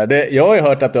tävlingsbiten och sådär. Jag har ju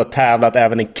hört att du har tävlat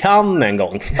även i Cannes en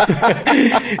gång.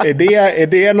 Är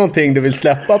det någonting du vill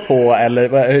släppa på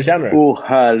eller hur känner du?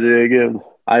 Herregud.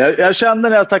 Jag kände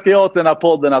när jag tackade ja till den här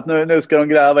podden att nu ska de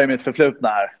gräva i mitt förflutna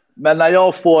här. Men när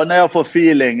jag får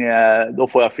feeling, då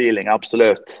får jag feeling,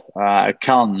 absolut.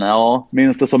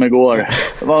 Minns det som igår.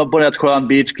 Jag var på ett skön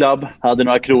beachclub, hade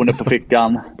några kronor på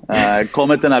fickan.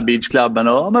 Kommer till den här beachclubben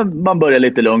och man börjar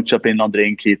lite lugnt, köpa in någon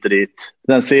drink hit och dit.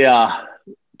 Sen ser jag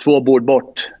 2 bord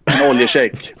bort, en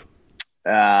oljeshake.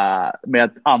 Med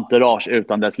ett entourage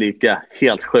utan dess like.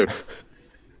 Helt sjukt.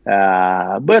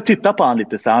 Börjar titta på han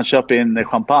lite så han köper in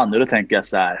champagne och då tänker jag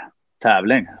så här,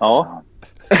 tävling, ja.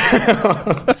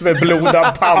 Med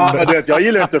blodad tand. Jag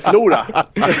gillar inte att förlora.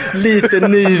 Lite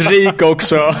nyrik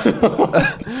också.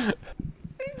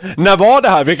 När var det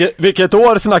här? Vilket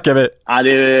år snackar vi?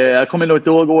 Jag kommer nog inte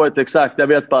ihåg året exakt. Jag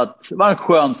vet bara att det var en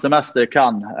skön semester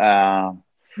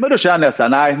men då kände jag så här,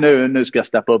 nej nu ska jag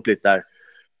steppa upp lite där.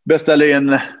 Beställde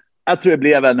in, jag tror det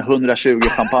blev en 120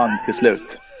 champagne till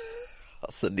slut.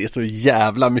 Alltså det är så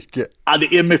jävla mycket. Ja,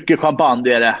 det är mycket champagne,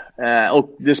 det är det.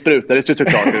 Och det sprutades ju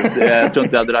såklart ut. Jag tror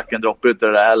inte jag drack en droppe ut av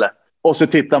det där heller. Och så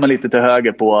tittar man lite till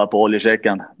höger på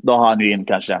oljechecken. Då har han ju in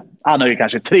han har ju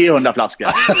kanske 300 flaskor.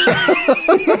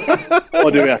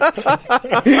 Och du vet.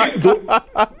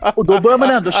 Då börjar man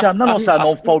ändå känna någon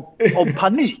form av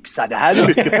panik. Så här, det här är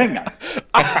mycket pengar.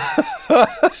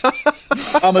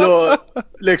 Ja, men då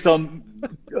liksom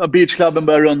beachklubben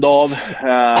börjar runda av.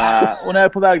 Och när jag är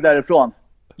på väg därifrån,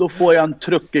 då får jag en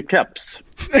truckig keps.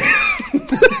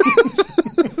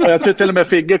 Och jag tror till och med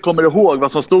Figge kommer ihåg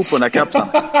vad som stod på den här kepsen.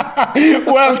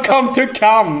 Welcome to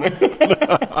Cannes.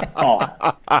 Ja,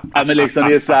 men liksom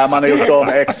det är så här, man har gjort av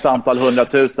med x antal 100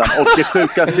 000. Och det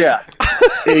sjukaste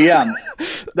är, igen,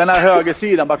 den här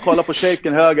högersidan, bara kolla på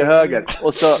shaken höger.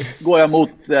 Och så går jag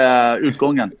mot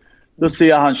utgången. Då ser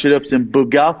jag han kör upp sin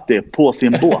Bugatti på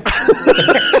sin båt.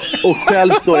 Och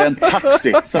själv står det en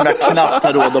taxi som jag knappt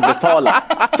har råd att betala,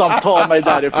 som tar mig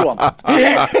därifrån.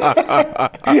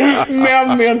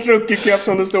 Men med en truckikepp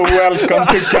som det står Welcome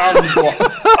to Cannes på.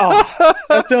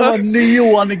 Jag tror det var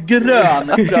neongrön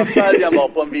för färgen var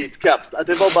på en vit keps.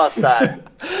 Det var bara så här.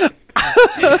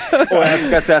 Och jag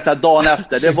ska säga så här, dagen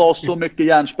efter, det var så mycket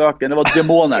hjärnspöken, det var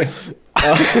demoner.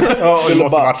 Ja, det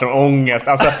måste varit sån ångest.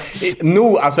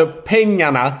 Alltså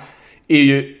pengarna är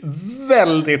ju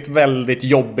väldigt, väldigt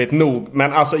jobbigt nog.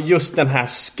 Men alltså just den här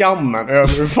skammen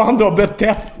över hur fan du har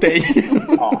betett dig.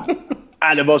 Ja.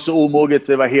 Nej, det var så omoget,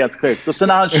 det var helt sjukt. Och sen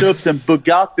när han köpte en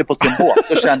Bugatti på sin båt,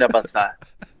 då kände jag bara så här.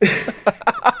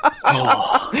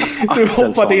 Du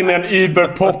hoppade in i en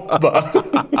Uber-pop bara.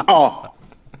 Ja,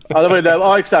 det var ju det.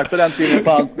 Ja, exakt. På den tiden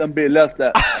fanns den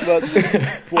billigaste. Det var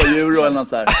 2 euro eller något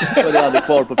så här. Och det hade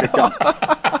kvar på fickan.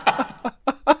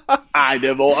 Nej,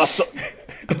 det var alltså...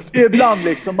 Ibland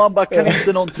liksom, man bara, kan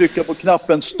inte någon trycka på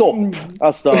knappen stopp?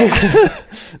 Alltså...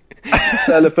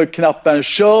 Eller för knappen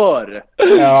kör.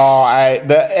 Ja, nej,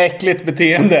 det är äckligt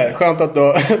beteende. Skönt att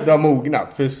du har mognat.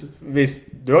 För visst,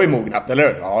 du har ju mognat, eller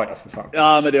hur? Ja, för fan.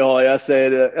 Ja, men det har jag.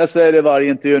 Jag säger det varje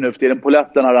intervju nu för tiden.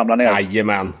 Poletten har ramlat ner.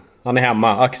 Jajamän. Han är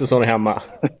hemma. Axelsson är hemma.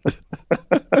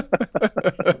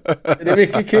 Det är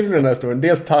mycket kul i den här storyn.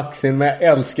 Dels taxin, men jag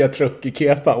älskar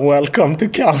truckikepan. Welcome to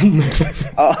Cannes.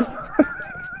 Ja.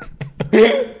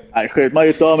 Nej, skit. Man har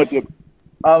ju av med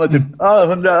typ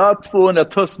 200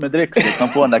 tuss med dricks liksom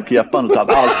på den där kepan och så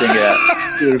att allting är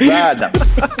ur världen.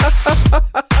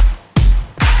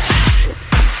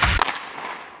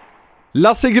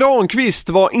 Lasse Granqvist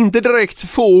var inte direkt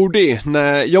fåordig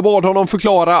när jag bad honom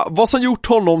förklara vad som gjort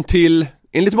honom till,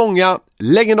 enligt många,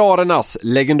 legendarernas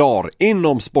legendar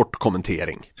inom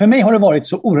sportkommentering. För mig har det varit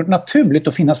så oerhört naturligt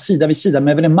att finnas sida vid sida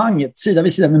med evenemanget, sida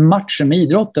vid sida med matchen, med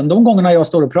idrotten. De gångerna jag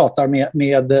står och pratar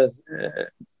med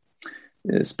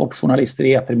sportjournalister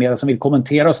i etermedia som vill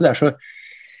kommentera och sådär, så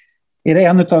är det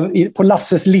en utav, på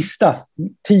Lasses lista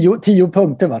 10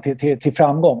 punkter va, till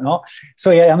framgång, ja,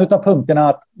 så är en utav punkterna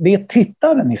att det är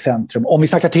tittaren i centrum, om vi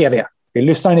snackar tv, det är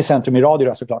lyssnaren i centrum i radio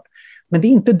då, såklart, men det är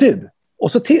inte du.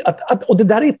 Och, och det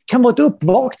där kan vara ett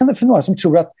uppvaknande för några som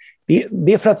tror att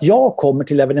det är för att jag kommer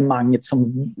till evenemanget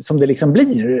som det liksom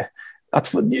blir.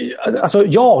 Alltså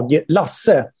jag,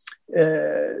 Lasse,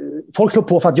 folk slår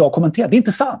på för att jag kommenterar. Det är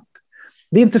inte sant.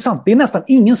 Det är inte sant. Det är nästan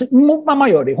ingen... Mamma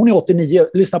gör det. Hon är 89,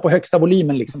 lyssnar på högsta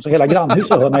volymen liksom, så hela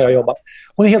grannhuset hör när jag jobbar.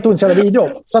 Hon är helt ointresserad av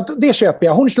idrott. Så att det köper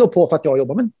jag. Hon slår på för att jag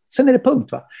jobbar. Men sen är det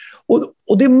punkt, va?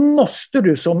 Och det måste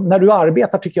du, som när du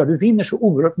arbetar, tycker jag, du vinner så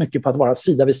oerhört mycket på att vara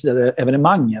sida vid sida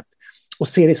evenemanget. Och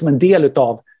se det som en del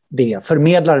av det,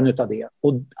 förmedlaren utav det.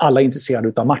 Och alla är intresserade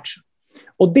utav matchen.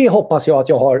 Och det hoppas jag att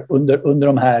jag har under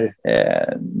de här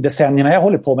decennierna jag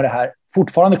håller på med det här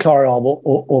fortfarande klarar av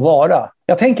att vara.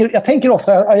 Jag tänker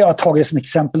ofta, jag har tagit det som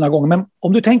exempel några gånger, men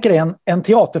om du tänker dig en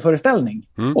teaterföreställning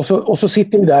och så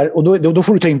sitter du där och då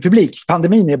får du ta in publik.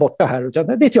 Pandemin är borta här. Det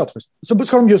är teaterföreställning. Så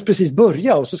ska de just precis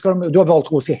börja och så ska du har valt att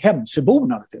gå och se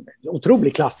Hemsöborna.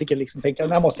 Otrolig klassiker liksom. Tänker,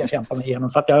 den här måste jag kämpa mig igenom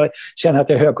så att jag känner att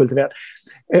jag är högkulturell.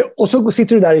 Och så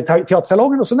sitter du där i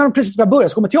teatersalongen och så när de precis ska börja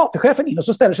så kommer teaterchefen in och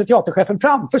så ställer sig teaterchefen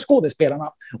framför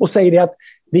skådespelarna och säger det att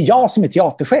det är jag som är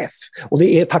teaterchef och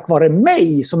det är tack vare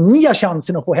mig som ni har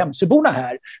chansen att få Hemsöborna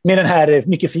här med den här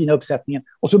mycket fina uppsättningen.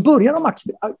 Och så börjar de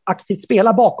aktivt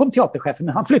spela bakom teaterchefen,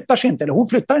 men han flyttar sig inte eller hon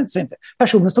flyttar sig inte.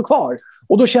 Personen står kvar.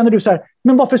 Och då känner du så här,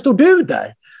 men varför står du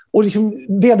där? Och liksom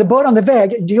vederbörande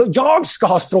väg, jag ska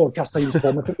ha strålkastarljus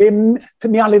på mig för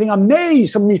med anledning av mig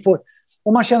som ni får.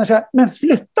 Och man känner så här, men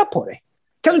flytta på dig.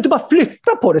 Kan du inte bara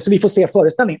flytta på det så vi får se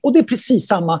föreställningen? Och det är precis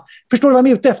samma, förstår du vad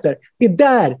jag är ute efter? Det är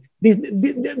där,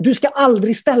 du ska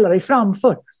aldrig ställa dig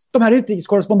framför de här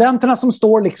utrikeskorrespondenterna som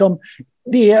står liksom,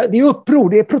 det är uppror,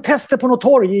 det är protester på något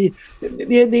torg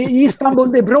i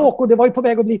Istanbul, det är bråk och det var ju på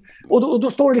väg att bli, och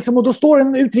då står det liksom, och då står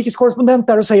en utrikeskorrespondent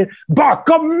där och säger,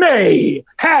 bakom mig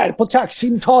här på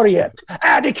Taksimtorget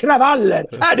är det kravaller,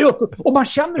 är det uppror, och man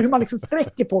känner hur man liksom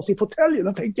sträcker på sig i fåtöljen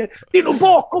och tänker, det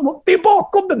är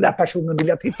bakom den där personen vill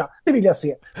jag titta, det vill jag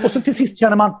se, och så till sist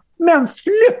känner man, men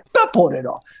flytta på det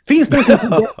då. Finns det inte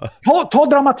ta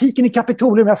dramatiken i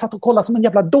Kapitolium. Jag satt och kollade som en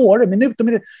jävla dåre minut och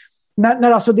minut.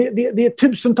 När alltså det är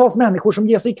tusentals människor som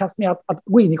ger sig i kast med att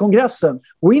gå in i kongressen.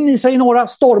 Gå in i, säger några,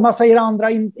 storma säger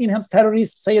andra, inhemsk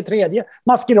terrorism säger tredje,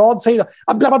 maskerad säger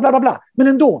bla bla bla bla. Men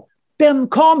ändå, den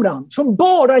kameran som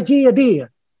bara ger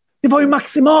det var ju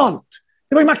maximalt.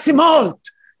 Det var ju maximalt.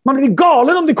 Man blir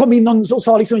galen om det kom in någon och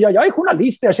sa liksom, jag är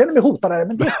journalist, jag känner mig hotad där,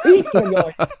 men det är skit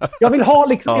jag vill ha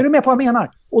liksom, är du med på vad jag menar?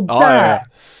 Och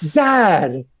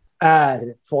där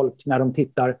är folk när de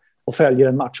tittar och följer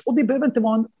en match. Och det behöver inte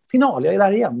vara en final, jag är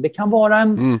där igen. Det kan vara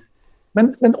en...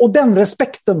 Men, och den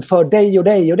respekten för dig och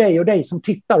dig och dig och dig som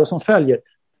tittar och som följer,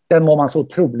 den må man så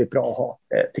otroligt bra ha,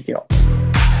 tycker jag.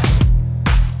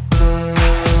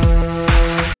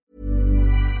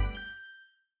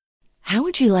 How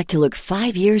would you like to look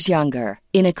 5 years younger?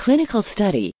 In a clinical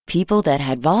study, people that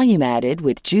had volume added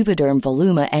with Juvederm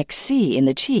Voluma XC in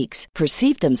the cheeks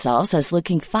perceived themselves as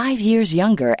looking 5 years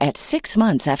younger at 6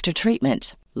 months after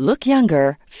treatment. Look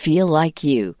younger, feel like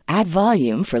you. Add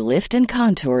volume for lift and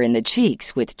contour in the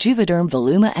cheeks with Juvederm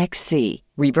Voluma XC.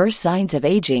 Reverse signs of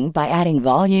aging by adding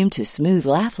volume to smooth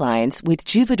laugh lines with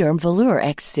Juvederm Volure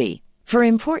XC. For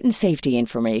important safety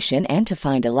information and to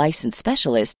find a licensed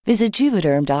specialist, visit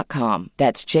Juvederm.com.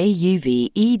 That's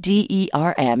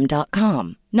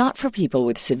JUVEDERM.com. Not for people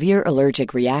with severe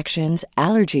allergic reactions,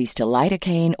 allergies to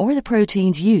lidocaine, or the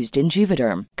proteins used in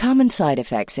Juvederm. Common side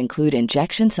effects include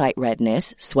injection site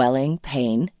redness, swelling,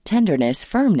 pain, tenderness,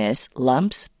 firmness,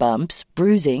 lumps, bumps,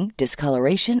 bruising,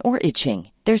 discoloration, or itching.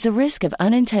 There's a risk of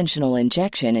unintentional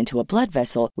injection into a blood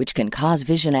vessel, which can cause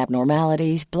vision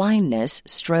abnormalities, blindness,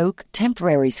 stroke,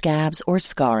 temporary scabs, or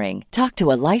scarring. Talk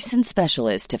to a licensed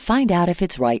specialist to find out if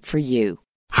it's right for you.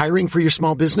 Hiring for your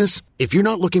small business? If you're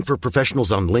not looking for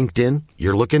professionals on LinkedIn,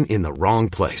 you're looking in the wrong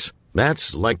place.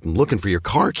 That's like looking for your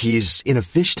car keys in a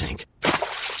fish tank.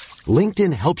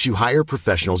 LinkedIn helps you hire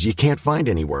professionals you can't find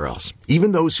anywhere else,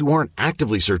 even those who aren't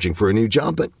actively searching for a new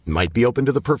job but might be open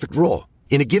to the perfect role.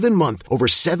 In a given month, over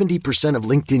 70% of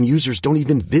LinkedIn users don't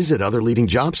even visit other leading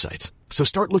job sites. So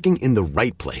start looking in the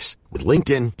right place. With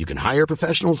LinkedIn, you can hire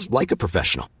professionals like a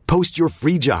professional. Post your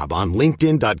free job on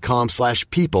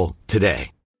linkedin.com/people today.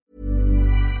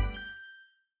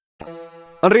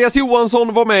 Andreas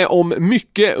Johansson var med om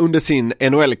mycket under sin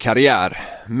NHL-karriär.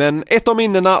 Men ett av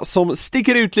minnena som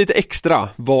sticker ut lite extra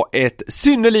var ett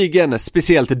synnerligen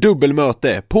speciellt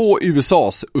dubbelmöte på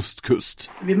USAs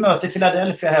östkust. Vi möter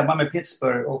Philadelphia hemma med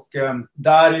Pittsburgh och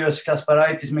Darius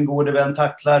Kasparaitis, min gode vän,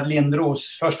 tacklar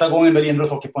Lindros. Första gången då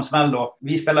Lindros åker på en smäll då.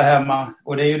 Vi spelar hemma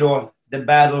och det är ju då The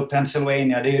Battle of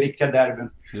Pennsylvania, det är ju riktiga derbyn.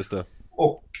 Just det.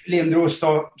 Och Lindros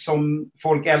då, som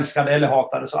folk älskade eller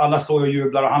hatade, så alla står och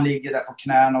jublar och han ligger där på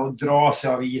knäna och drar sig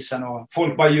av isen och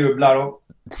folk bara jublar. Och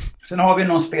sen har vi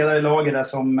någon spelare i laget där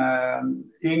som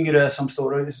yngre som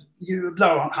står och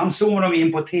jublar och han zoomar dem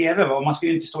in på tv, va? Och man ska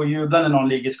ju inte stå och jubla när någon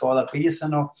ligger skadad på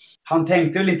isen. Och han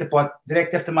tänkte väl inte på att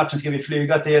direkt efter matchen ska vi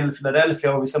flyga till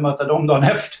Philadelphia och vi ska möta dem dagen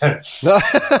efter.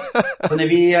 Så när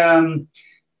vi...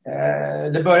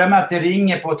 det börjar med att det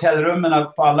ringer på hotellrummen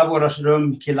på alla våra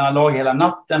rum, killarna lag hela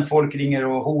natten, folk ringer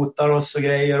och hotar oss och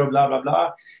grejer och bla bla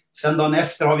bla. Sen dagen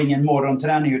efter har vi ingen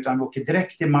morgonträning utan vi åker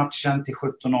direkt till matchen till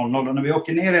 17:00 och när vi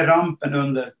åker ner i rampen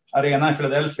under arenan i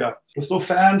Philadelphia, då står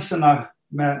fanserna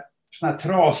med såna här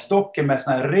trasdockor med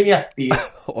såna här rep i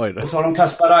och så har de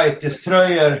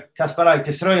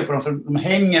Kasparaitis-tröjor på dem, så de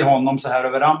hänger honom så här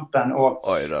över rampen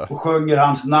och sjunger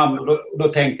hans namn och då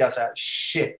tänkte jag så här,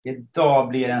 shit, idag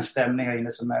blir det en stämning här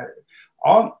inne som är,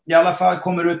 ja, i alla fall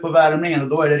kommer ut på värmningen och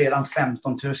då är det redan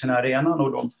 15 000 i arenan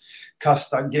och de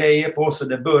kastar grejer på oss och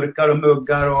det burkar och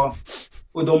muggar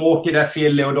och de åker där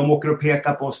Philly och de åker och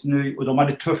pekar på oss nu och de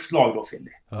hade tufft lag då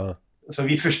Philly. Så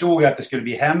vi förstod ju att det skulle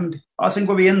bli hämnd. Ja, sen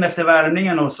går vi in efter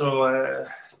värmningen och så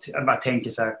jag bara tänker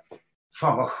så här,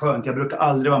 fan vad skönt, jag brukar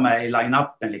aldrig vara med i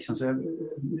line-upen liksom. Så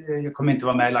jag kommer inte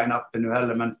vara med i line-upen nu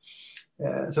heller, men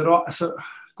så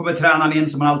kommer tränaren in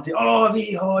som man alltid,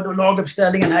 vi har då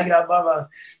laguppställningen här grabbar, va?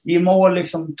 I mål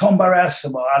liksom Tom Barrass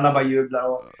och alla bara jublar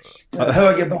och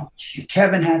högerback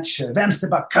Kevin Hatcher,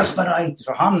 vänsterback Kasparaitis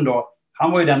och han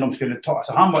var ju den de skulle ta.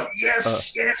 Så han var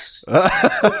yes.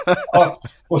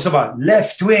 och så bara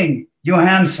left wing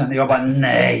Johansson. Och jag bara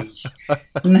nej,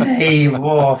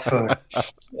 varför?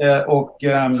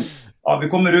 Vi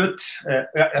kommer ut.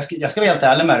 Jag ska vara helt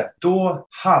ärlig med det. Då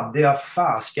hade jag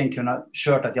fasken kunnat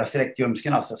kört att jag sträckte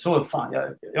ljumsken. Alltså. Så fan,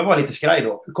 jag var lite skraj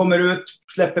då. Vi kommer ut,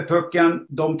 släpper pucken.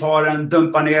 De tar den,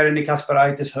 dumpar ner den i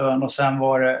Kasparaitis hörn. Och sen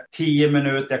var det 10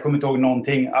 minuter. Jag kommer inte ihåg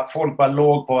någonting. Folk bara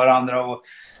låg på varandra och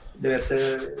du vet,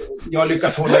 jag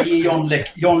lyckas hålla i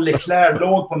John Leclerc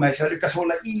låg på mig, så jag lyckas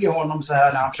hålla i honom så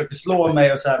här när han försöker slå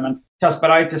mig och så här, men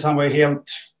Kasparaitis han var ju helt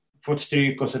fått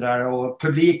stryk och så där och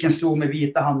publiken stod med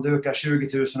vita handdukar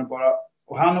 20 000 och bara,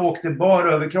 och han åkte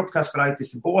bara överkropp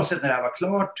Kasparaitis till båset när det var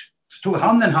klart. Så tog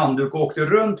han en handduk och åkte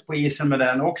runt på isen med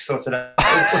den också så där.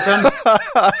 Och sen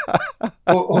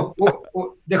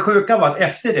och det sjuka var att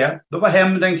efter det, då var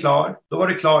hämnden klar, då var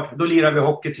det klart, då lirade vi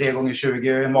hockey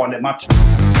 3x20 i en vanlig match.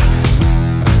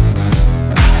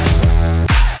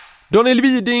 Daniel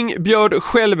Widing bjöd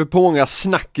själv på många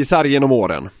snackisar genom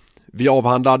åren. Vi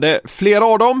avhandlade flera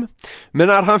av dem, men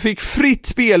när han fick fritt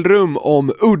spelrum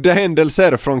om udda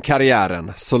händelser från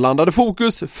karriären så landade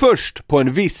fokus först på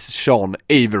en viss Sean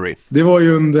Avery. Det var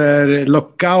ju under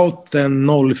lockouten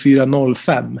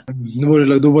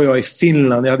 04-05. Då var jag i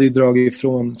Finland. Jag hade ju dragit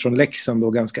från Leksand då,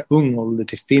 ganska ung ålder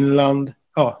till Finland.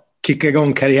 Ja, kicka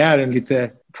igång karriären lite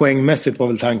poängmässigt var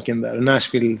väl tanken där.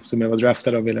 Nashville som jag var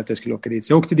draftad av ville att jag skulle åka dit.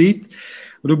 Så jag åkte dit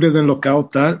och då blev det en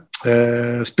lockout där.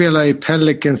 Spelade i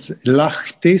Pelicans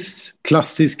Lahtis,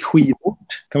 klassisk skidort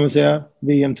kan man säga.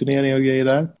 VM-turnering och grejer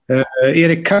där.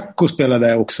 Erik Kakko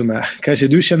spelade också med. Kanske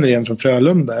du känner igen från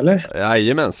Frölunda, eller?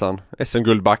 Jajamensan,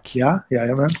 SM-guldback. Ja,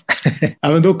 jajamän.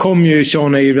 Ja, men då kom ju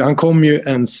Sean Avery, han kom ju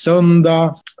en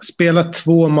söndag, spelade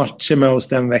 2 matcher med oss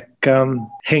den veckan,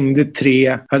 hängde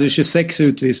 3, hade 26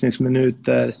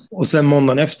 utvisningsminuter och sen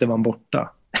måndagen efter var han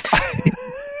borta.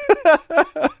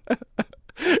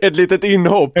 Ett litet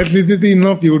inhopp. Ett litet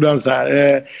inhopp gjorde han så här.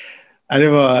 Det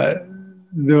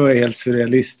var helt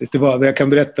surrealistiskt. Jag kan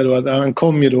berätta då att han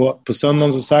kom ju då på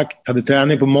söndagen som sagt, hade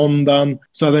träning på måndagen,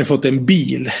 så hade han fått en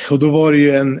bil och då var det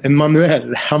ju en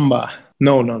manuell. Han bara,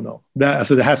 no.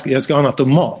 Jag ska ha en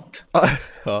automat.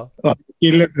 Ja.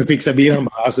 Killen som fixar bilen, han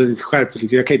bara, alltså skärpte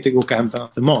lite, jag kan inte åka och hämta en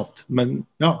automat. Men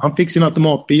ja, han fick sin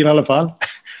automatbil i alla fall.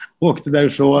 Åkte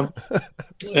därifrån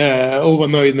och var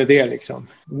nöjd med det liksom.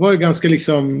 Det var ju ganska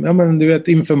liksom, ja men du vet,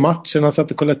 inför matchen, han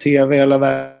satt och kollade tv hela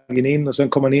vägen in och sen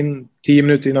kom han in 10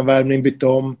 minuter innan värmning, bytte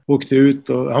om, åkte ut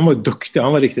och han var duktig,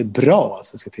 han var riktigt bra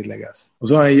alltså, ska tilläggas. Och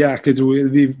så var han jäkligt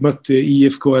rolig, vi mötte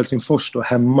IFK Helsingfors då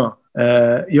hemma.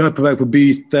 Jag är på väg på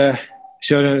byte,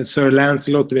 kör en Sir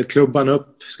Lancelot, du vet, klubban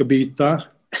upp, ska byta.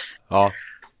 Ja.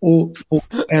 Och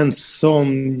en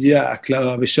sån jäkla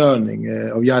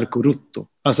överkörning av Jarkko Rutto.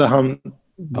 Alltså han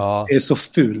är så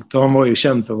fult. Och han var ju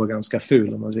känd för att vara ganska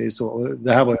ful om man säger så. Och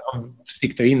det här var han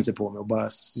siktade in sig på mig och bara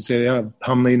så jag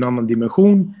hamnade i en annan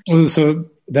dimension. Och så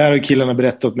där har killarna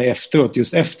berättat åt mig efteråt,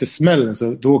 just efter smällen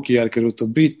så då åker Jarkko Rutto och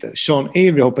byter. Sean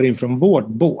Avery hoppar in från vårt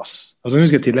bås. Alltså nu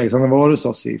ska jag tillägga, han har varit hos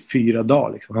oss i 4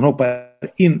 dagar liksom. Han hoppar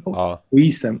in på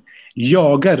isen,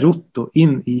 jagar Rutto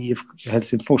in i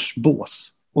Helsingfors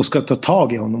bås och ska ta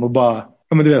tag i honom och bara,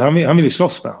 ja men du vet, han vill ju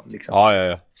slåss med honom liksom.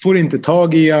 Ja. Får inte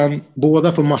tag i han,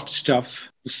 båda får matchstraff.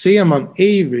 Då ser man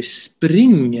Avery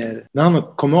springer, när han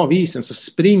har kommit av isen så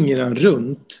springer han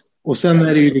runt. Och sen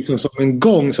är det ju liksom som en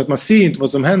gång så att man ser inte vad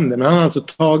som händer. Men han har alltså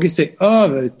tagit sig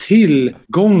över till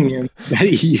gången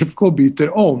där IFK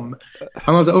byter om.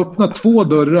 Han har alltså öppnat 2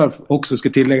 dörrar också, ska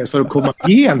tilläggas, för att komma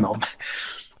igenom.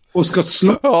 Och ska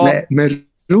slå med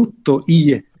Rutto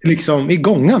i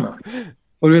gångarna.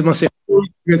 Och du vet, man ser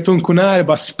att funktionärer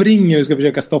bara springer och ska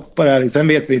försöka stoppa det här. Sen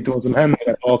vet vi inte vad som händer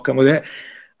där bakom. Och det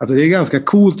är ganska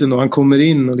coolt ändå. Han kommer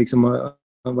in och liksom...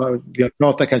 Vi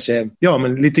pratar kanske,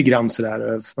 men lite grann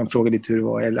sådär. Man frågade lite hur det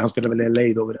var. Han spelade väl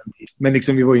LA då över den tiden. Men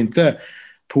liksom, vi var ju inte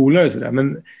polare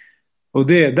sådär. Och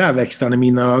det där växte han i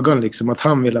mina ögon liksom, att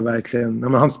han ville verkligen,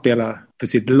 han spelar för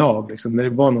sitt lag liksom, när det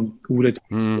var något orätt.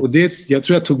 Och jag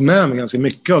tror jag tog med mig ganska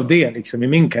mycket av det liksom, i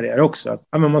min karriär också.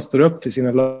 Att man står upp för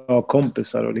sina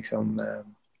lagkompisar och liksom,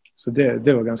 så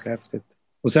det var ganska häftigt.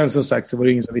 Och sen som sagt så var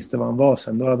det ingen som visste vad han var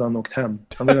sen. Då hade han åkt hem.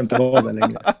 Han ville inte vara där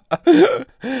längre.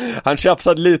 Han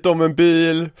tjafsade lite om en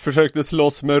bil, försökte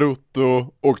slåss med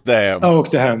Rutto, åkte hem. Ja,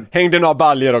 åkte hem. Hängde några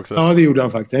baljer också. Ja, det gjorde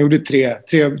han faktiskt. Han gjorde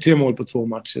tre mål på 2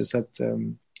 matcher. Så att,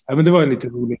 men det var en lite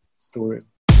rolig story.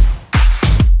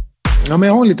 Ja, men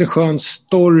jag har en lite skön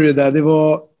story där. Det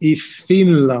var i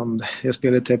Finland. Jag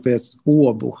spelade TPS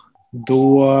Åbo.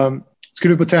 Då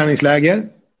skulle vi på träningsläger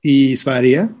i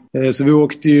Sverige. Så vi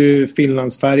åkte ju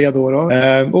Finlandsfärja då.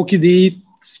 Åker dit,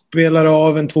 spelar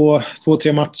av en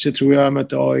 2-3 matcher tror jag.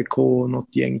 Mötte AIK och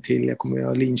något gäng till. Jag kommer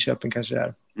ihåg Linköping kanske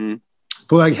där.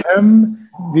 På väg hem,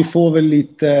 vi får väl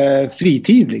lite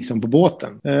fritid liksom på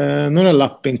båten. Några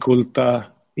lappinkulta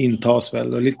intas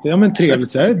väl. Och lite,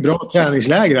 trevligt så här. Bra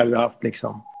träningsläger hade vi haft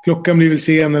liksom. Klockan blir väl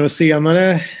senare och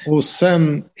senare. Och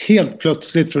sen helt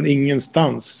plötsligt från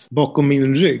ingenstans bakom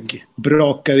min rygg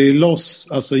brakar det loss,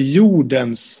 alltså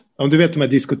jordens, om du vet de här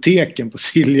diskoteken på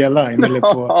Silja Line eller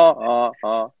på,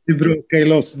 det brakar ju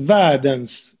loss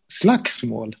världens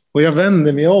slagsmål. Och jag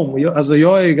vänder mig om och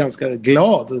jag är ganska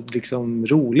glad och liksom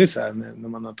rolig så här, när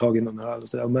man har tagit någon öl och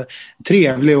så där. Men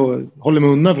trevlig och håller mig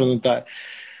undan från sånt där.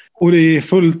 Och det är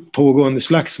fullt pågående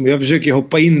slagsmål. Jag försöker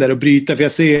hoppa in där och bryta. För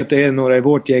jag ser att det är några i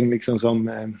vårt gäng liksom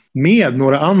som med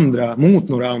några andra, mot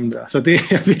några andra. Så att det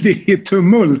är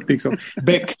tumult liksom.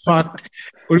 Becksvart.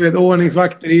 Och du vet,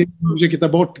 ordningsvakter in och försöker ta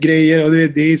bort grejer. Och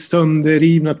det är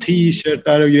sönderrivna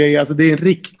t-shirtar och grejer. Alltså det är en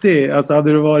riktig... Alltså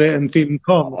hade det varit en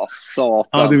filmkamera.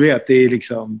 Ja, du vet, det är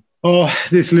liksom...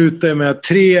 det slutar med att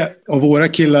 3 av våra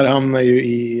killar hamnar ju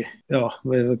i... Ja,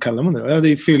 vad kallar man det då? Ja,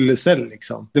 det är fyllecell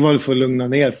liksom. Det var för att lugna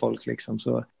ner folk liksom.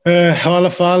 Så, i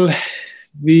alla fall,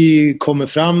 vi kommer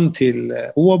fram till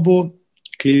Åbo,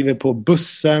 kliver på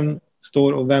bussen,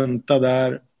 står och väntar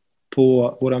där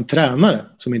på våran tränare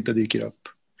som inte dyker upp.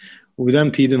 Och vid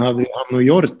den tiden hade vi Hanno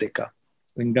Jortika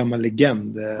En gammal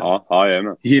legend. Ja,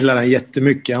 jajamän. Gillar han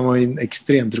jättemycket. Han var en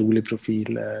extremt rolig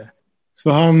profil. Så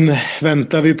han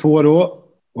väntar vi på då.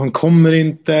 Och han kommer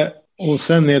inte. Och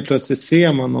sen helt plötsligt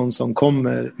ser man någon som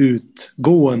kommer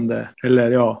utgående.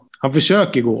 Eller ja, han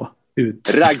försöker gå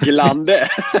ut. Raglande.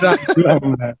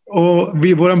 Och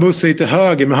våran buss är till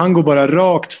höger, men han går bara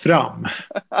rakt fram.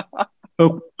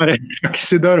 Öppnar en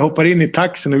taxidörr, hoppar in i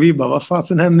taxin och vi bara, vad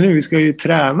fan händer nu? Vi ska ju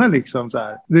träna liksom så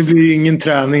här. Det blir ju ingen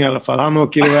träning i alla fall. Han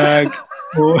åker iväg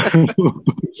och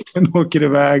bussen åker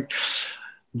iväg.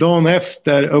 Dagen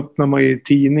efter öppnar man ju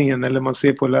tidningen eller man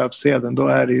ser på löpsedeln. Då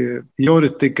är det ju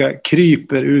Jortika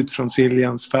kryper ut från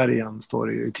Siljansfärjan, står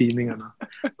det ju i tidningarna.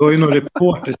 Då har ju någon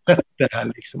reporter sett det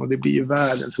här liksom, och det blir ju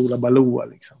världens Ola Baloo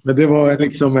liksom. Men det var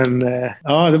liksom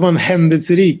det var ett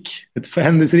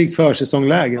händelserikt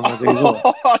försäsongläge om man säger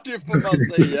så. Det får man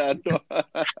säga ändå.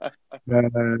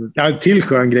 Till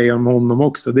skön grej om honom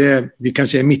också. Det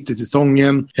kanske är mitt i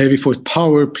säsongen. Vi får ett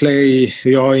powerplay.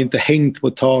 Jag har inte hängt på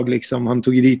ett tag liksom. Han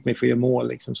tog dit mig för att göra mål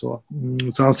liksom så.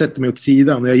 Så han sätter mig åt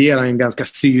sidan och jag ger han en ganska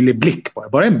syrlig blick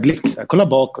bara en blick så här. Kolla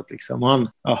bakåt liksom. Och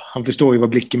han förstår ju vad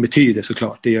blicken betyder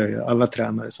såklart. Det gör ju alla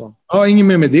tränare så. Ja, ingen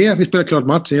mer med det. Vi spelar klart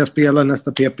matchen. Jag spelar,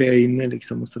 nästa PP är inne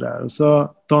liksom och sådär. Och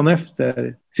så dagen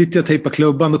efter sitter jag och tejpar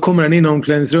klubban. Då kommer han in i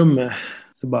omklädningsrummet.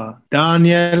 Så bara,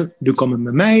 Daniel, du kommer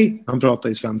med mig. Han pratar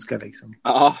ju svenska liksom.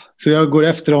 Så jag går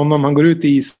efter honom. Han går ut i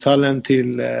ishallen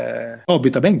till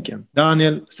avbytarbänken.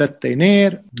 Daniel, sätt dig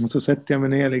ner. Och så sätter jag mig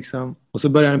ner liksom. Och så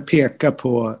börjar han peka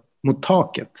mot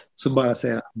taket. Så bara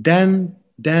säger han, den.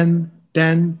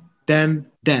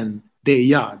 Det är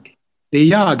jag. Det är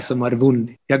jag som har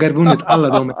vunnit. Jag har vunnit alla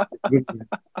de.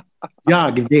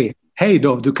 Jag vet. Hej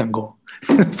då, du kan gå.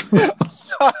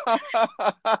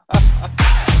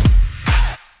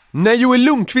 När Joel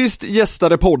Lundqvist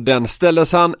gästade podden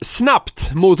ställdes han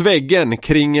snabbt mot väggen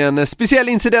kring en speciell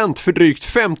incident för drygt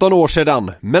 15 år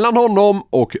sedan mellan honom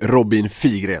och Robin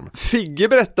Figren. Figge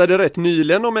berättade rätt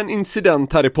nyligen om en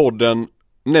incident här i podden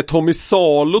när Tommy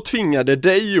Salo tvingade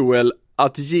dig, Joel,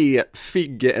 att ge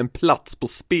Figge en plats på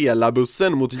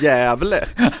spelarbussen mot Gävle.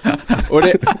 Och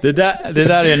det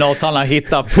där är något han har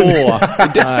hittat på.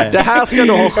 Det här ska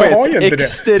då ha skett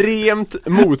extremt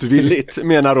motvilligt,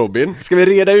 menar Robin. Ska vi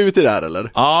reda ut det där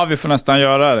eller? Ja, vi får nästan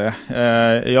göra det.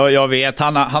 Jag vet,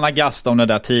 han har gastat om det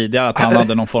där tidigare, att han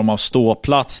hade någon form av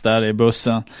ståplats där i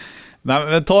bussen.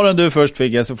 Men tar den du först,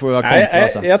 Figge, så får jag kontra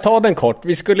sen. Jag tar den kort.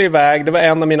 Vi skulle iväg, det var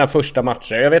en av mina första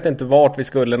matcher. Jag vet inte vart vi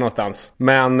skulle någonstans.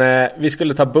 Men vi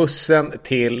skulle ta bussen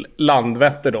till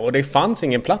Landvetter då. Och det fanns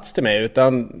ingen plats till mig.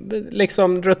 Utan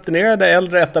liksom rutinerade,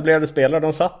 äldre, etablerade spelare,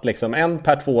 de satt liksom 1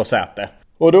 per 2 säte.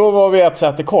 Och då var vi ett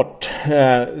säte kort.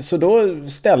 Så då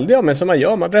ställde jag mig som man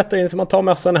gör. Man rättar in sig, man tar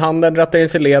mössan i handen, rättar in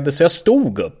sig i ledet. Så jag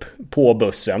stod upp på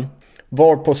bussen.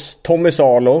 Var på Tommy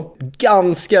Salo,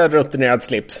 ganska rutinerad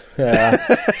slips,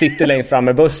 sitter längst fram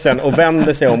med bussen och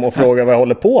vänder sig om och frågar vad jag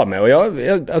håller på med. Och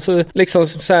jag alltså liksom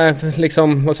så här,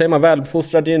 liksom, vad säger man,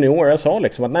 välfostrad junior. Jag sa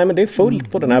liksom att nej, men det är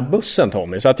fullt på den här bussen,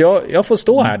 Tommy, så att jag får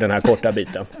stå här den här korta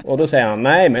biten. Och då säger han,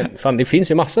 nej men fan, det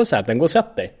finns ju massa säten, gå och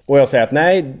sätt dig. Och jag säger att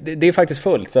nej, det är faktiskt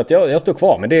fullt, så att jag står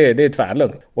kvar, men det är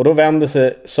tvärlugnt. Och då vänder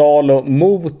sig Salo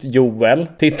mot Joel,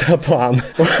 tittar på han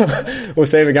och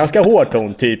säger med ganska hårt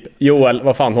ton typ, Joel,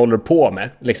 vad fan håller du på med?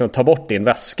 Liksom ta bort din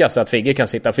väska så att Figge kan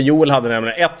sitta. För Joel hade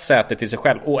nämligen 1 säte till sig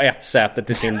själv och 1 säte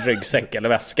till sin ryggsäck eller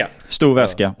väska. Stor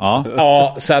väska, ja.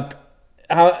 Ja, så att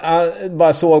han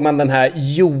bara såg man den här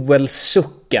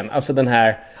Joel-sucken. Alltså den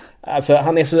här, alltså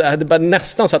han är så, det bara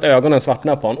nästan så att ögonen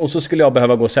svartnar på honom. Och så skulle jag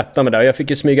behöva gå och sätta mig där. Jag fick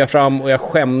ju smyga fram och jag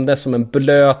skämdes som en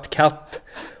blöt katt.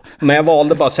 Men jag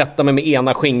valde bara att sätta mig med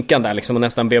ena skinkan där liksom, och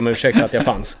nästan be om ursäkt att jag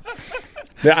fanns.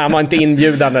 Han var inte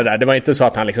inbjudande där. Det var inte så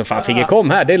att han liksom, fan Figge, kom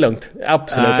här, det är lugnt.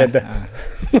 Absolut inte.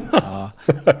 Ja.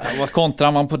 Vad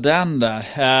kontrar man på den där?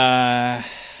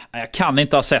 Jag kan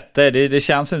inte ha sett det. Det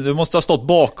känns inte. Du måste ha stått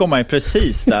bakom mig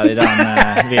precis där i den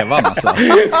vevan alltså.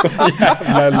 Så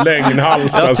jävla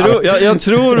lögnhals alltså. Jag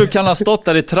tror du kan ha stått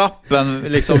där i trappen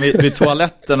liksom vid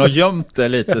toaletten och gömt det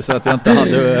lite så att jag inte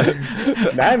hade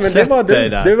nej, men det var du.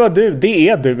 Det var du. Det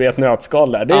är du i ett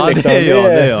nötskal där. Det är ja, liksom, det är jag.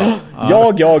 Det är jag.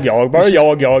 Ja. Bara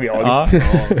jag.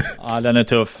 Ja, den är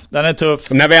tuff. Den är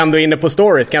tuff. När vi ändå är inne på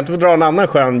stories, kan jag inte få dra en annan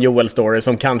skön Joel-story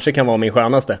som kanske kan vara min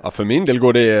skönaste? Ja, för min del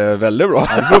går det väldigt bra.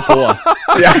 Det beror på.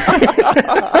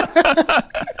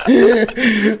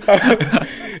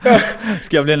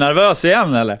 Ska jag bli nervös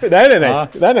igen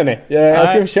eller? Nej. Jag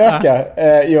ska försöka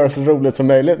göra så roligt som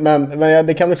möjligt. Men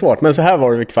det kan bli svårt. Men så här var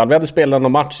det i vilket fall. Vi hade spelat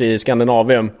någon match i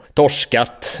Skandinavien.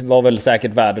 Torskat, var väl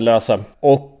säkert värdelösa.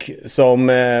 Och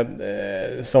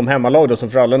som hemmalag då, som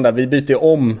Frölunda,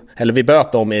 vi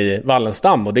böt om i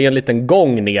Wallenstam. Och det är en liten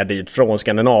gång ner dit från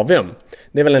Skandinavien.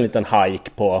 Det är väl en liten hike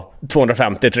på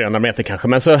 250-300 meter kanske.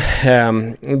 Men så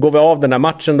går vi av den här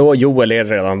matchen då. Joel är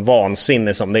redan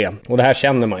vansinnig som det är. Och det här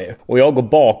känner man ju. Och jag går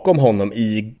bakom honom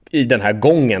i den här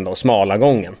gången då, smala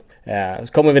gången.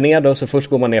 Så kommer vi ner då, så först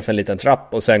går man ner för en liten trapp.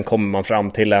 Och sen kommer man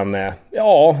fram till en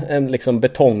liksom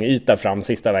betongyta fram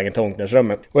sista vägen till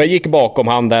omklädningsrummet. Och jag gick bakom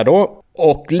han där då.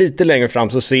 Och lite längre fram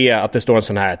så ser jag att det står en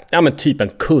sån här, typ en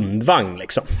kundvagn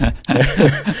liksom.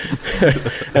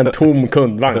 En tom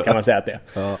kundvagn kan man säga att det är.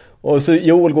 Ja. Och så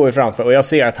Joel går ju framför och jag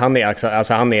ser att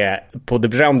han är på det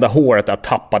berömda håret att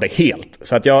tappa det helt.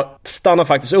 Så att jag stannar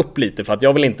faktiskt upp lite för att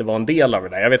jag vill inte vara en del av det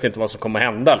där. Jag vet inte vad som kommer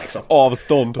hända liksom.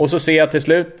 Avstånd. Och så ser jag till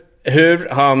slut hur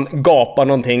han gapar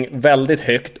någonting väldigt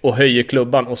högt och höjer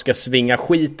klubban och ska svinga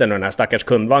skiten ur den här stackars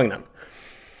kundvagnen.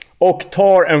 Och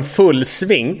tar en full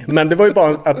sving. Men det var ju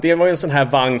bara att det var en sån här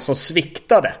vagn som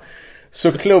sviktade.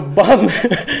 Så klubban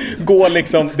går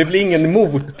liksom, det blir ingen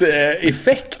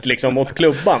moteffekt liksom mot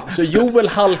klubban. Så Joel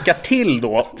halkar till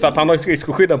då, för att han har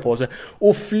skridskoskydden på sig,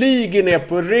 och flyger ner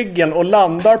på ryggen och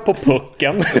landar på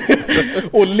pucken.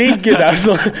 Och ligger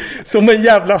där som en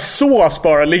jävla sås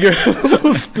bara, ligger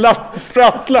och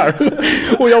sprattlar.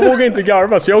 Och jag vågar inte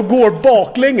garva, så jag går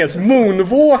baklänges,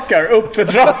 moonwalkar upp för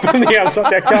trappen igen så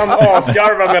att jag kan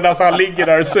asgarva medan han ligger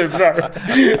där och surar.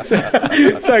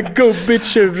 Så här gubbigt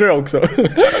tjurar också.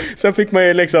 Sen fick man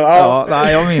ju liksom... Ja,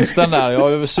 nej, jag minns den där. Jag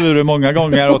har svurit många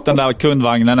gånger åt den där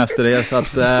kundvagnen efter det. Så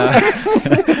att,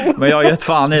 men jag har gett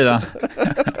fan i den.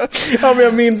 Ja, men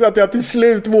jag minns att jag till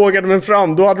slut vågade mig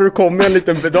fram. Då hade du kommit en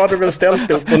liten... Då hade du väl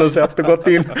ställt upp på något sätt och gått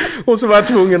in. Och så var jag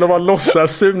tvungen att vara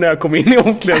låtsasur när jag kom in i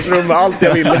omklädningsrummet. Allt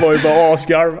jag ville var ju bara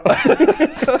asgarva.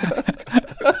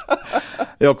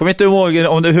 Jag kommer inte ihåg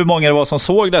hur många det var som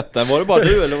såg detta. Var det bara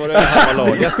du eller var det hela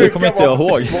laget? Det kommer inte jag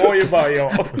ihåg. Det var ju bara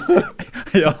jag.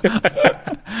 Ja.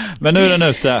 Men nu är den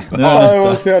ute. Det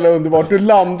var så jävla underbart. Du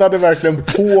landade verkligen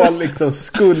på liksom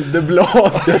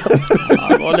skulderbladen. Ja,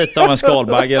 det var lite av en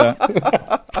skalbagge.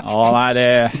 Ja, nej, det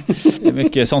är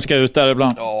mycket som ska ut där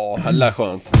ibland. Ja, det är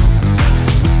skönt.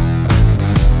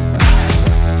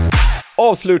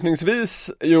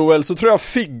 Avslutningsvis, Joel, så tror jag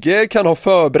Figge kan ha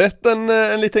förberett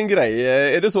en liten grej.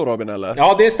 Är det så, Robin, eller?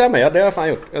 Ja, det stämmer. Ja, det har jag fan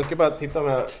gjort. Jag ska bara titta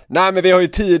med... Nej, men vi har ju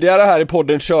tidigare här i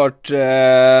podden kört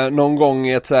någon gång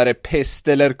ett så här pest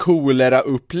eller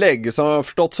kolera-upplägg. Så om jag har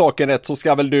förstått saken rätt så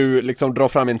ska väl du liksom dra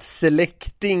fram en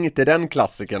släkting till den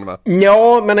klassiken, va?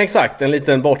 Ja, men exakt. En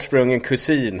liten bortsprungen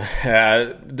kusin.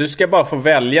 Du ska bara få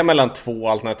välja mellan 2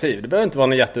 alternativ. Det behöver inte vara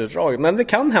något jätteutdrag, men det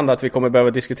kan hända att vi kommer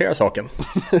behöva diskutera saken.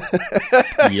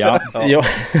 Ja.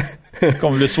 Det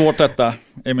kommer bli svårt detta,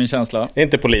 är min känsla.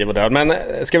 Inte på liv och död, men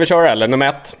ska vi köra eller? Nummer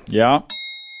 1. Ja.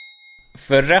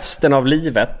 För resten av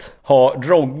livet har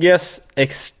Drogges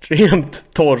extremt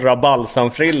torra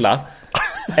balsamfrilla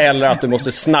eller att du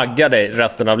måste snagga dig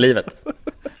resten av livet.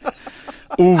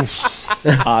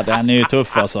 Ja, den är ju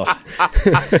tuff alltså.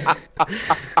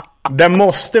 Den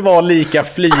måste vara lika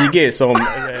flygig som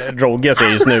Drogge ser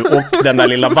just nu. Och den där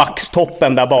lilla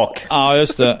vaxtoppen där bak. Ja,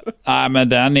 just det. Nej, men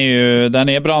den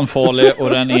är brandfarlig och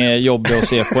den är jobbig att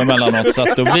se på emellanåt. Så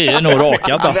att då blir det nog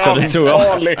rakad alltså, det tror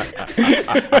jag.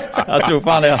 Jag tror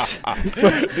fan det alltså.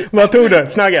 Vad tog du?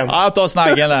 Snaggen? Ja, jag tar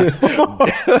snaggen där.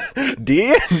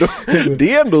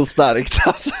 Det är ändå starkt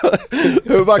alltså.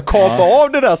 Hur man kapar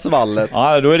av det där svallet.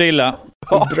 Ja, då är det illa.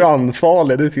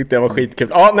 Brandfarlig, det tyckte jag var skitkul.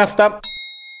 Ja, nästa.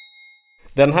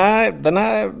 Den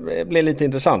här blir lite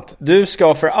intressant. Du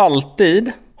ska för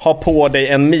alltid ha på dig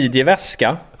en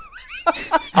midjeväska.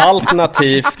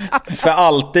 Alternativt för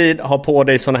alltid ha på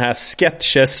dig såna här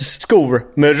Skechers-skor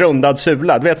med rundad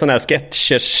sula. Du vet såna här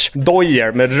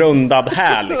Skechers-dojer med rundad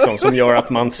häl liksom, som gör att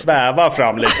man svävar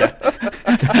fram lite.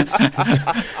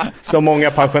 Som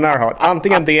många pensionärer har.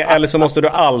 Antingen det eller så måste du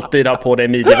alltid ha på dig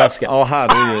midjeväska. Ja,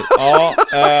 herregud. Ja,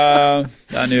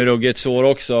 den är ju ruggigt svår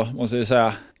också, måste jag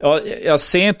säga. Ja, jag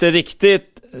ser inte riktigt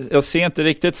jag ser inte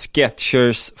riktigt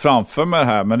Skechers framför mig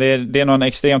här, men det är någon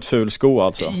extremt ful sko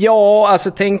alltså. Ja,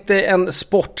 alltså tänk dig en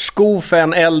sportsko för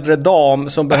en äldre dam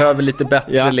som behöver lite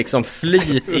bättre liksom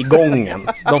flyt i gången.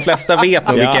 De flesta vet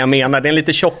nog vilka jag menar. Det är en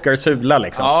lite tjockare sula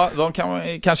liksom. Ja, de kan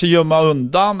man kanske gömma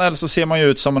undan, eller så ser man ju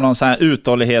ut som någon sån här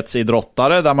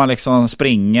uthållighetsidrottare där man liksom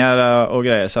springer och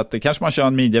grejer. Så att det kanske man kör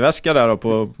en midjeväska där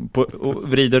och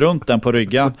vrider runt den på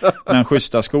ryggen med en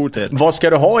schyssta skor till. Vad ska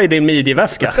du ha i din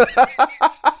midjeväska?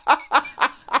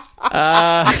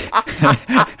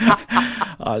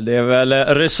 Ja, det är väl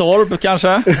Resorb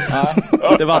kanske.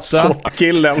 Det vatten.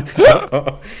 Killen.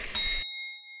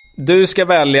 Du ska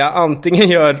välja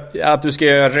antingen att du ska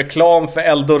göra reklam för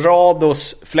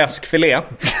Eldorados fläskfilé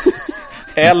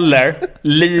eller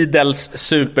Lidls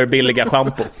superbilliga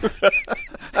shampoo.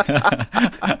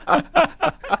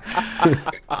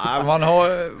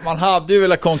 Man hade ju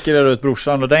velat konkurrera ut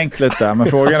brorsan ordentligt där, men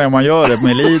frågan är om man gör det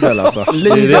med Lidl alltså.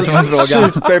 Lidls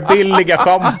superbilliga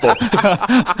shampoo.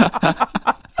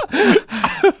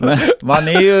 Men man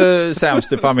är ju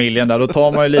sämst i familjen där, då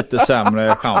tar man ju lite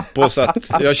sämre shampoo, så att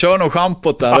jag kör nog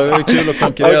schampot där, det är kul att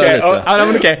konkurrera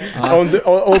lite.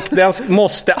 Och den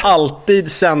måste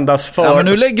alltid sändas för... Ja, men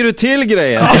nu lägger du till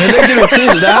grejer.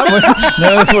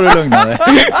 Nu får du lugna dig.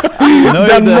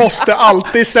 Den måste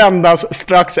alltid sändas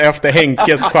strax efter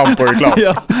Henkes schamporeklam.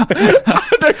 Ja.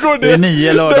 Det är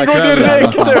 9 lördagkvällar. Det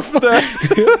går direkt efter.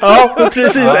 Ja,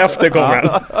 precis efter kommer den.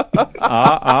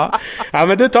 Ja,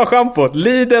 men du tar schampot.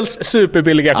 Lidls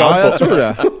superbilliga schampo. Ja, jag tror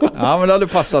det. Ja, men det hade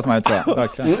passat mig, tror jag.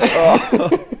 Verkligen.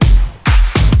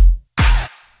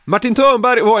 Martin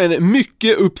Törnberg var en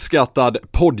mycket uppskattad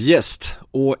poddgäst,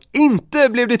 och inte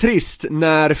blev det trist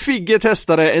när Figge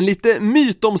testade en lite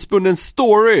mytomspunnen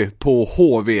story på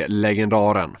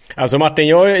HV-legendaren. Alltså Martin,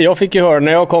 jag fick ju höra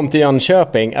när jag kom till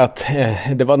Jönköping att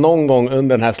det var någon gång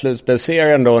under den här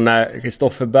slutspelserien då när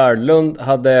Kristoffer Berglund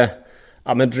hade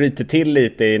dritit till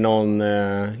lite i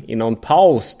någon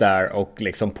paus där och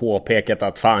liksom påpekat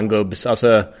att fan gubbs,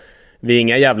 alltså vi är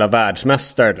inga jävla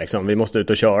världsmästare liksom. Vi måste ut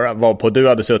och köra. Varpå du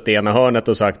hade suttit i ena hörnet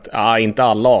och sagt inte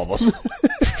alla av oss.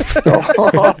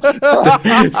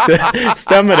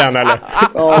 Stämmer den eller?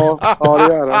 Ja,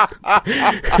 det gör det.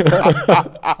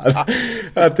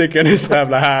 Jag tycker ni är så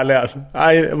jävla härliga alltså.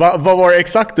 Vad var det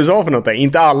exakt du sa för någonting?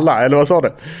 Inte alla, eller vad sa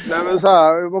du? Nej, men så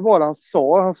här, vad var det han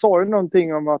sa? Han sa ju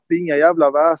någonting om att vi är inga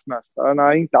jävla världsmästare.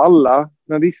 Nej, inte alla.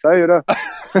 Men vissa är ju det.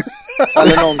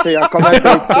 Eller någonting, jag kommer inte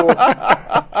ut på.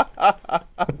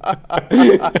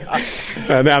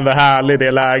 Det är ändå härligt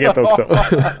det läget också.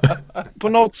 På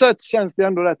något sätt känns det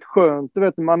ändå rätt skönt. Du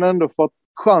vet, man har ändå fått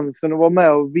chansen att vara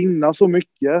med och vinna så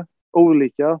mycket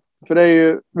olika. För det är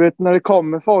ju, vet, när det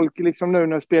kommer folk liksom nu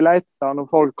när jag spelar ettan och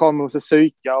folk kommer och så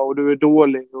psyka och du är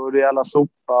dålig och det är alla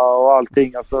sopa och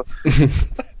allting. Alltså,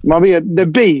 man vet, det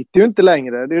biter ju inte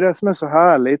längre. Det är det som är så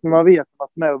härligt. Man vet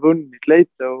att man har vunnit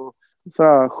lite och så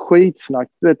här skitsnack,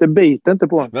 du vet, det biter inte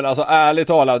på. Men alltså ärligt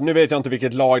talat, nu vet jag inte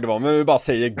vilket lag det var, men vi bara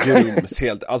säger Grums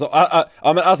helt. Alltså,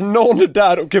 men att någon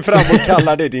där åker fram och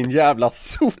kallar det din jävla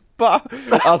sopa.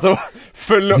 Alltså,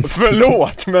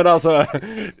 förlåt, men alltså,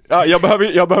 jag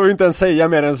behöver inte ens säga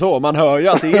mer än så. Man hör ju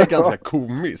att det är ganska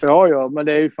komiskt. Ja, men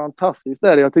det är ju fantastiskt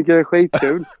det. Jag tycker det är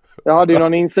skitkul. Jag hade ju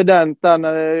någon incident där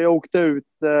när jag åkte ut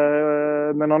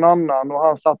med någon annan och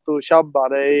han satt och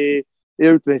tjabbade i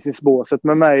utvisningsbåset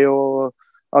med mig och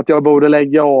att jag borde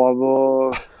lägga av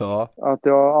och att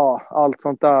allt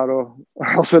sånt där och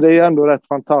alltså det är ändå rätt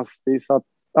fantastiskt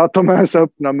att de ens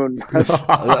öppnar munnen.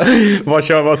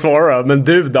 Vad svarar? Men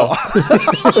du då?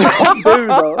 Du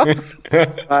då?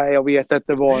 Nej, jag vet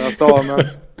inte vad jag sa, men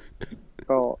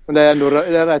men det är ändå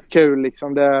rätt kul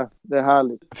liksom. Det är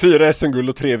härligt. 4 SM-guld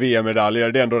och 3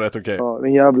 VM-medaljer, det är ändå rätt okej. Ja,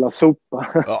 en jävla sopa.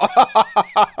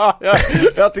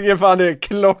 jag tycker fan det är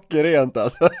klockrent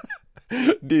alltså.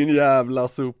 Din jävla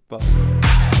sopa.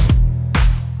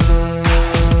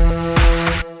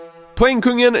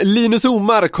 Poängkungen Linus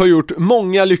Omark har gjort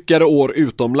många lyckade år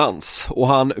utomlands och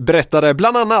han berättade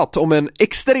bland annat om en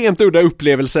extremt udda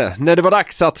upplevelse när det var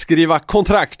dags att skriva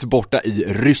kontrakt borta i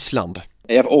Ryssland.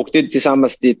 Jag åkte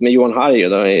tillsammans dit med Johan Harju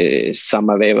då, i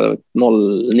samma veva,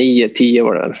 09-10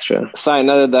 var det, tror jag.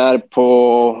 Signade där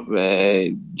på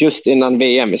just innan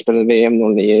VM, vi spelade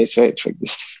VM 09 i Schweiz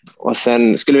faktiskt. Och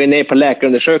sen skulle vi ner på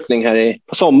läkarundersökning här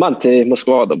på sommaren till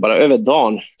Moskva då, bara över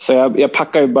dagen. Så jag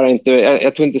packade ju bara inte,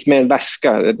 jag tog inte med en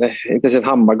väska, inte ens en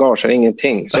handbagage eller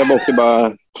ingenting. Så jag åkte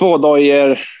bara 2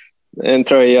 dagar, en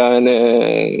tröja,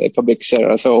 ett par byxor,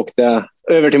 och så åkte jag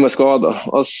över till Moskva då.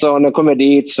 Och så när jag kommer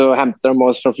dit så hämtar de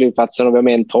oss från flygplatsen och vi har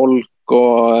med en tolk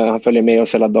och han följer med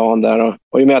oss hela dagen där.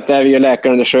 Och i och med att det är vi gör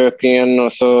läkarundersökningen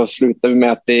och så slutar vi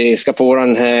med att vi ska få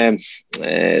en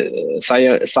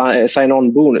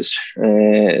sign-on-bonus,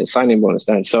 sign-in-bonus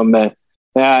där, som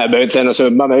jag behöver inte säga någon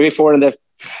summa, men vi får den där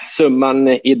summan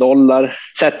i dollar,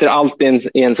 sätter allt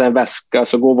i en sån väska,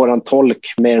 så går våran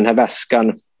tolk med den här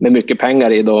väskan med mycket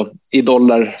pengar i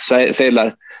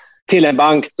dollarsedlar till en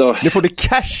bank då. Nu får du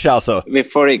cash alltså? Vi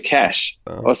får det cash.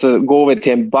 Och så går vi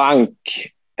till en bank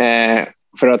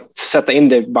för att sätta in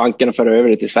det i banken och föra över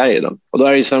det till Sverige då. Och då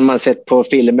är det ju som man sett på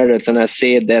filmer, ett sån här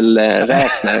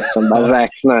sedelräknare som bara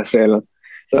räknar sedeln.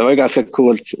 Så det var ju ganska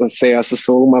coolt att se, så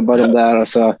såg man bara de där. Och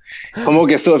så kom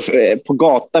ihåg, jag stod på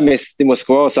gatan mitt i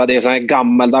Moskva och så hade jag en sån här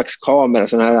gammaldags kamera,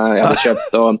 sån här jag hade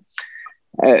köpt, och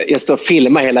jag stod och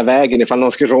filmade hela vägen ifall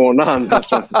någon skulle råna han.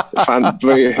 Alltså, fan,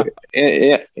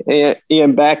 i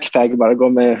en backpack bara gå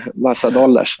med massa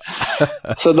dollars.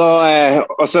 Så då,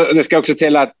 och så det ska också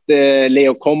till att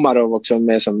Leo Komarov också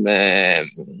med, som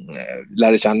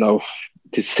lärde känna och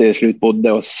till slut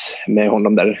bodde oss med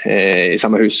honom där i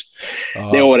samma hus.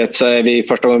 Det året så är vi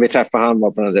första gången vi träffade han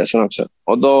var på den resan också.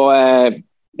 Och då,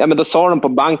 men då sa de på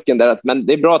banken där att men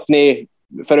det är bra att ni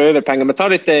för över pengar, men ta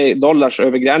lite dollars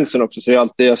över gränsen också, så är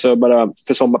alltid alltså bara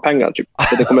för sommarpengar typ.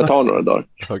 Så det kommer ta några dagar.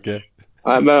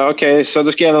 Okej, så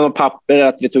då skrev jag någon papper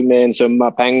att vi tog med en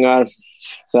summa pengar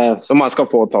som man ska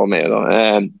få ta med då.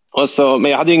 Och så,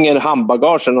 men jag hade ju ingen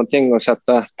handbagage eller någonting att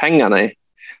sätta pengarna i.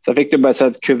 Så jag fick bara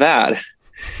sätta ett kuvert.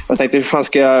 Jag tänkte, var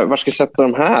ska jag sätta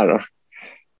de här då?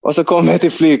 Och så kom jag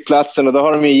till flygplatsen och då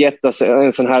har de ju gett oss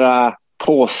en sån här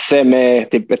påse med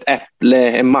typ ett äpple,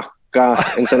 en macka,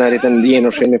 en sån här liten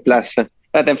genomskinlig plast.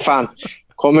 Jag tänkte, fan,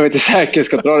 kommer vi till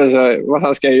säkerhetskontrollen så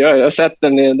vad ska jag göra? Jag sätter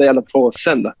den i den där jävla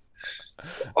påsen då.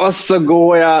 Och så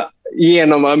går jag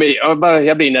igenom,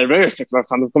 jag blir nervös.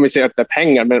 Fan, de kommer se att det är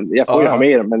pengar, men jag får ju ha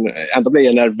med dem, men ändå blir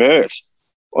jag nervös.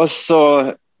 Och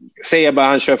så ser jag bara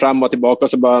han kör fram och tillbaka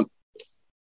och så bara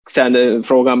sen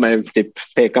frågar mig, typ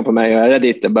pekar på mig, är det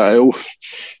ditt? Jag bara, jo.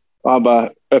 Och han bara,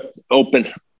 open.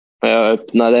 Och jag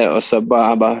öppnade och så bara,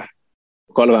 han bara,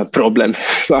 kolla vad problem.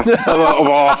 Så jag bara,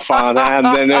 vad fan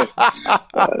händer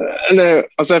nu?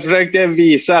 Och så försökte jag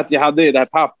visa att jag hade ju det här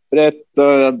pappret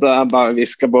och han bara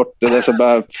viskade bort det, så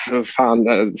bara,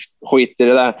 fan, skit i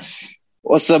det där.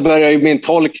 Och så började min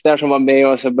tolk där som var med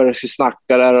och så började vi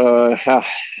snacka där och jag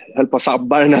höll på att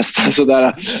sabba det nästan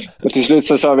sådär. Och till slut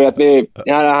så sa vi att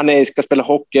han ska spela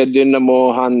hockey,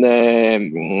 Dynamo, han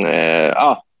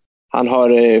har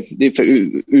det är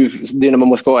för Dynamo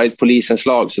Moskva är ett polisens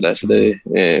lag så där, så det,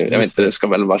 jag vet inte, det ska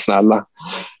väl vara snälla.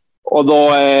 Och då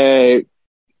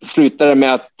slutade det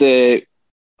med att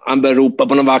han började ropa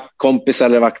på någon kompis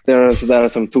eller vakter och så där,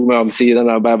 som tog mig om sidan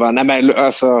och bara, nej men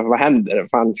alltså, vad händer?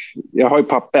 Fan, jag har ju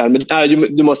papper, men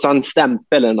du måste ha en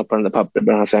stämpel eller något på den där pappret,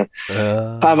 började han säga.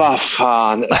 Vad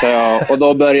fan, så jag. Och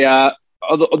då började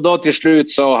och då till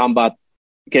slut så han bara,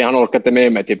 okej, han orkade inte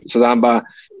med mig typ, så han bara,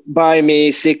 buy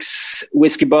me 6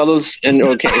 whiskey bottles and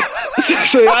okay.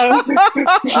 så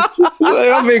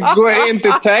jag fick gå in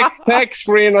till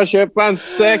tax-free och köpa en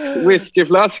 6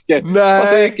 whiskyflaskor. Och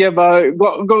så gick jag bara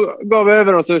gav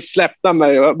över och så släppte han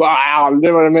mig och jag bara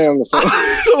aldrig varit med om det.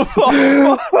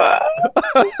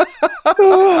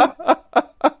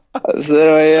 Så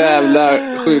det var jävla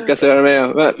sjuka så jag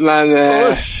med. Men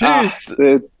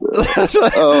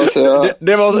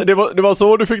det var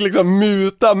så du fick liksom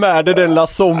muta med den la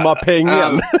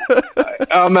sommarpengen.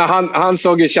 Ja, men han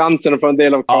såg ju chansen att få en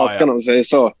del av kakan om sig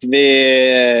så.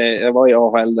 Jag var i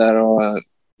AHL där och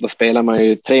då spelar man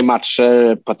ju 3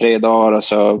 matcher på 3 dagar och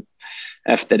så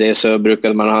efter det så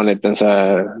brukade man ha en liten så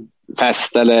här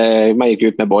fest eller man gick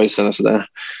ut med boysen och sådär.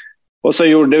 Och så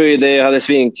gjorde vi det, hade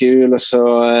svinkul och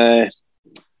så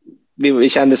vi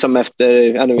kände som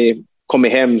efter när vi kom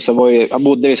hem så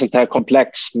bodde vi i sånt här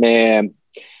komplex med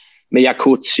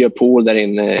jacuzzi och pool där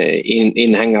inne,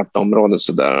 inhängat område och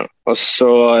sådär. Och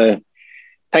så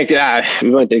tänkte jag, vi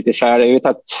var inte riktigt färdiga, vi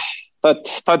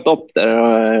ta ett dopp där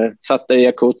och satt i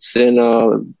jacuzzin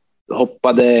och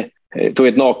hoppade, tog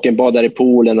ett nakenbad där i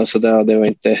poolen och sådär. Det var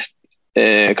inte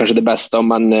kanske det bästa om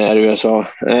man är i USA.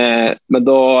 Men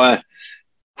då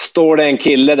står det en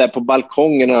kille där på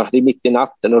balkongerna, det är mitt i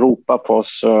natten, och ropar på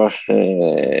oss. Och,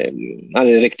 han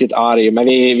är riktigt arg, men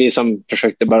vi som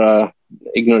försökte bara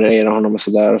ignorera honom och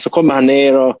sådär. Och så kommer han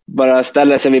ner och bara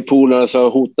ställer sig vid poolen och så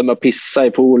hotar med att pissa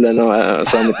i poolen och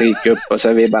så han gick upp och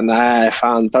så vi bara, nej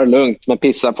fan, ta det lugnt, men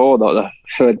pissa på då.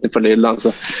 Jag vet inte på lillan.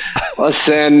 Så. Och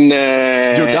sen...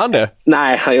 gjorde han det?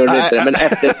 Nej, han gjorde inte det, men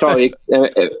efter ett tag gick...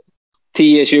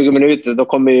 10-20 minuter, då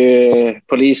kommer ju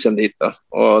polisen dit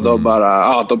då. Och då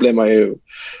då blir man ju,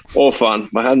 fan,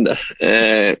 vad händer?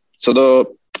 Så då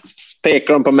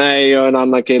pekar de på mig och en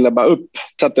annan kille bara upp.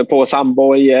 Satte på oss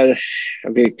handbojor.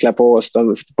 Vi klär på oss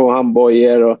på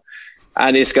handbojor och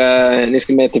ni ska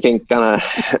med till finkan här.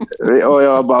 Och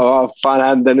jag bara, vad fan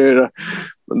händer nu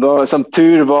då? Som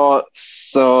tur var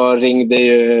så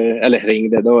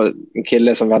ringde då en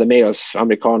kille som vi hade med oss,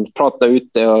 amerikan, pratade ut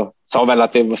det och sa väl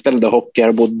att vi spelade hockey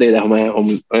och bodde i det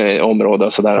här området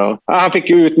och sådär. Han fick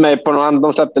ut mig på någon annan,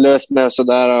 de släppte lös mig och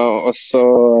sådär och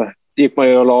så gick man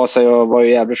ju och la sig och var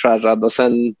ju jävligt skärrad. Och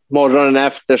sen morgonen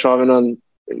efter så har vi någon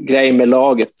grej med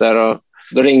laget där och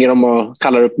då ringer de och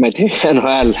kallar upp mig till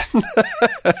NHL.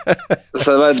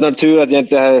 Så det var en tur att jag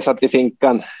inte satt i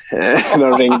finkan när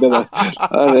de ringde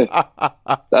mig.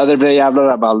 Det blev jävla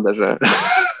rabalder.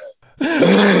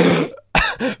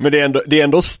 Men det är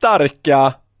ändå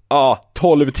starka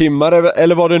 12 timmar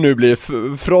eller vad det nu blir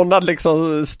från att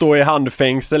liksom stå i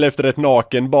handfängsel efter ett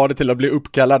nakenbad till att bli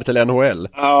uppkallad till NHL.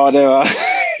 Ja, det var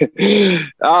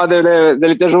det är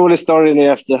lite rolig story i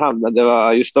efterhand, men det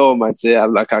var just då man inte så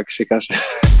jävla kaxig kanske.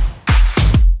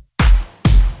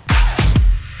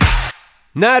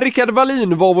 När Rickard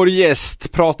Wallin var vår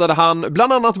gäst pratade han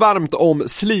bland annat varmt om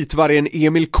slitvargen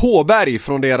Emil Kåberg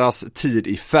från deras tid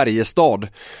i Färjestad.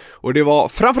 Och det var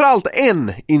framförallt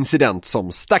en incident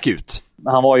som stack ut.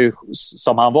 Han var ju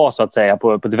som han var så att säga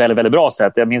på ett väldigt, väldigt bra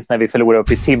sätt. Jag minns när vi förlorade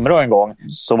upp i Timrå en gång,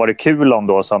 så var det Kulon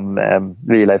då som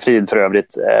vila i frid för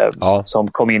övrigt, som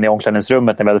kom in i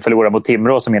omklädningsrummet när vi hade förlorat mot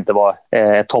Timrå som inte var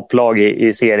ett topplag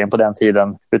i serien på den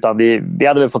tiden. Utan vi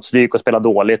hade väl fått stryk och spela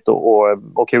dåligt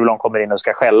och Kulon kommer in och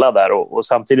ska skälla där och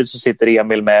samtidigt så sitter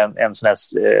Emil med en sån här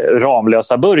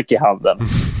Ramlösa burk i handen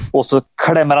och så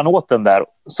klämmer han åt den där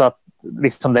så att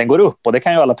liksom den går upp, och det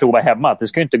kan ju alla prova hemma att det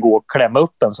ska ju inte gå att klämma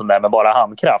upp en sån där med bara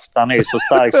handkraft. Han är ju så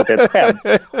stark så det är ett skämt.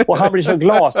 Och han blir så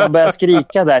glad så han börjar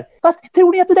skrika där. Vad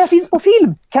tror ni att det där finns på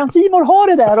film? Kan Simon ha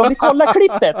det där om vi kollar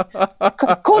klippet?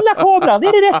 Kolla kameran,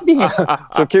 är det rätt vinkel?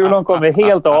 Så Kulon kommer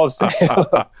helt av sig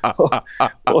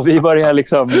och vi börjar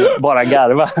liksom bara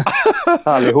garva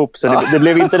allihop. Så det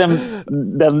blev inte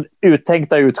den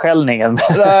uttänkta utskällningen.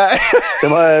 Det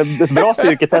var ett bra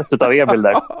styrketest av Emil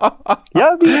där.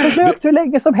 Ja, vi försökt hur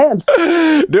länge som helst.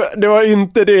 Det var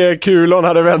inte det Kulon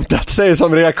hade väntat sig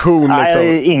som reaktion. Nej,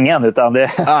 liksom. Ingen, utan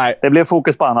det blev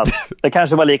fokus på annat. Det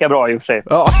kanske var lika bra i och för sig.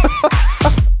 Ja.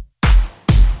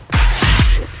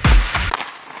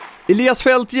 Elias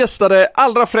Fält gästade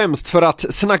allra främst för att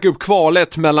snacka upp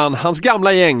kvalet mellan hans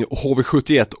gamla gäng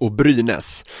HV71 och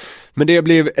Brynäs. Men det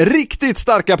blev riktigt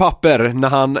starka papper när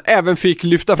han även fick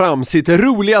lyfta fram sitt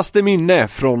roligaste minne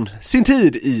från sin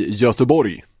tid i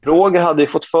Göteborg. Roger hade ju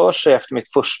fått för sig efter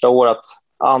mitt första år att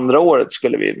andra året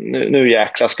skulle nu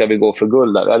jäkla ska vi gå för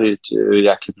guld där. Vi hade ju ett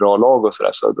jäkligt bra lag och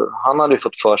sådär. Så han hade ju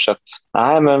fått för sig att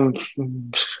nej, men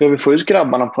ska vi få ut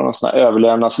grabbarna på någon sån här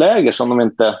överlevnadsläger som de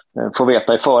inte får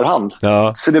veta i förhand.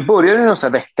 Ja. Så det började ju en sån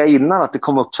här vecka innan att det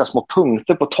kom upp så här små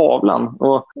punkter på tavlan.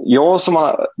 Och jag som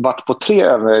har varit på 3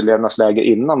 överlevnadsläger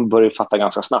innan började fatta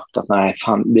ganska snabbt att nej,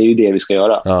 fan, det är ju det vi ska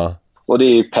göra. Ja. Och det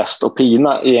är ju pest och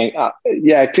pina.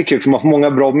 Jäkligt kul, för man får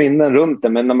många bra minnen runt det.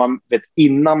 Men när man vet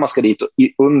innan man ska dit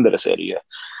och under det så är det ju...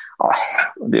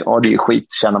 Ja, det är ju skit,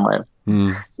 känner man ju.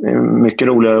 Mm. Det är mycket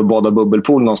roligare att bada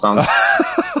bubbelpool någonstans.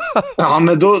 Ja,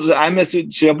 men då,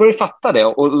 så jag började fatta det.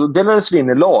 Och då delades vi in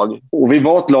i lag. Och vi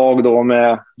var ett lag då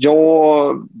med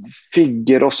jag,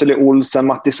 Figge, Rosseli Olsen,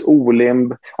 Mattis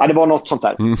Olimb. Ja, det var något sånt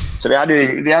där. Mm. Så vi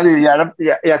hade ju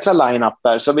jäkla line-up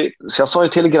där. Så jag sa ju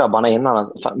till grabbarna innan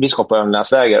att vi ska på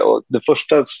övningsläger. Och det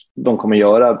första de kommer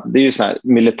göra, det är ju såna här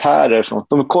militärer.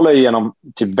 De kollar igenom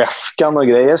typ väskan och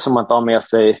grejer som man inte har med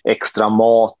sig extra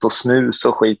mat och snus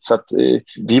och skit. Så att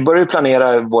vi började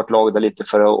planera vårt lag där lite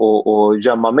för att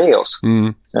gömma med oss.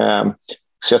 Mm.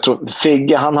 Så jag tror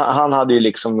Figge, han hade ju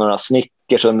liksom några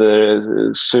Snickers under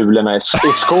sulorna i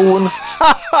skon.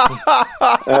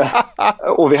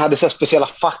 Och vi hade så speciella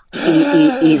fack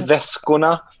i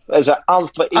väskorna. Alltså,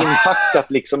 allt var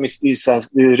inpackat liksom i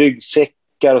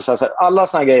ryggsäckar och så här, alla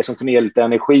såna grejer som kunde ge lite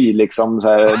energi liksom så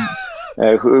här,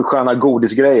 sköna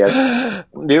godisgrejer.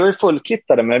 Vi var ju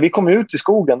fullkittade, men vi kom ut i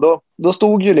skogen då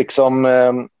stod ju liksom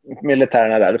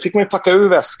militärerna där. Då fick man ju packa ur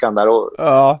väskan där och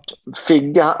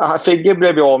Figge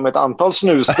blev ju av med ett antal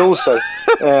snusdosor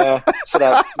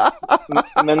sådär.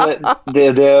 Men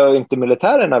det inte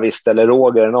militärerna visste, eller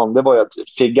Roger eller någon, det var ju att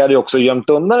Figge hade ju också gömt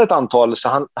undan ett antal, så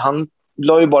han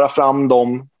la ju bara fram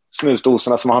de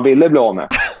snusdosorna som han ville bli av med.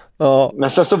 Ja. Men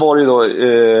sen så var det ju då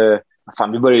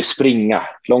vi började ju springa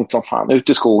långt som fan ut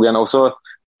i skogen, och så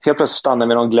helt plötsligt stannade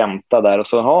vi någon glänta där och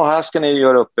så, här ska ni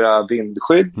göra upp era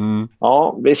vindskydd.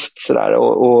 Ja, visst sådär.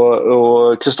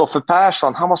 Och Kristoffer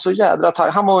Persson, han var så jädra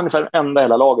taggad. Han var ungefär den enda i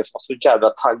hela laget som var så jädra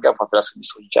taggad på att det skulle bli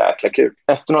så jäkla kul.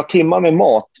 Efter några timmar med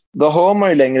mat, då hör man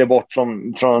ju längre bort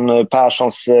från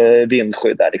Perssons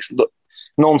vindskydd där liksom.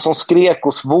 Någon som skrek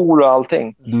och svor och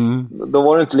allting. Då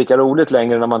var det inte lika roligt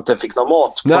längre när man inte fick någon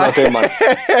mat på några timmar.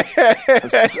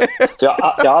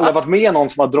 Jag har aldrig varit med någon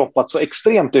som har droppat så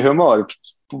extremt i humör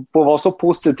på att vara så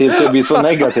positivt till att bli så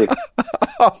negativt.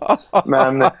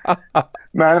 Men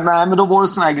då var det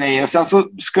såna här grejer. Sen så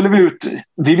skulle vi ut.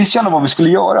 Vi visste gärna vad vi skulle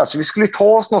göra. Så vi skulle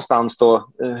ta oss någonstans då,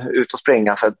 ut och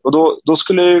springa. Och då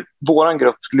skulle våran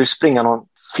grupp springa någon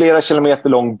flera kilometer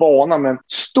lång bana med en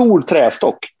stor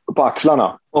trästock på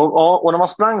axlarna. Och när man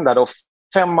sprang där då,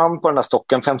 5 man på den där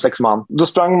stocken, 5-6 man, då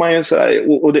sprang man ju så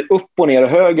här, och det är upp och ner,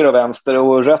 höger och vänster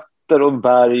och rötter och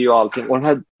berg och allting. Och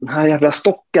den här jävla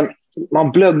stocken,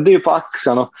 man blödde ju på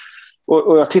axeln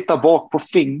och jag tittar bak på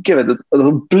Figge, vet du, och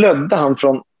då blödde han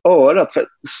från örat, för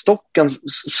stocken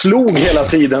slog hela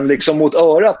tiden liksom mot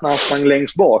örat när han sprang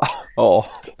längst bak.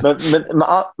 Men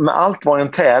med allt var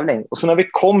en tävling. Och så när vi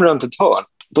kom runt ett hörn,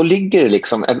 då ligger det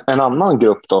liksom en annan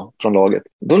grupp då från laget.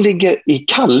 De ligger i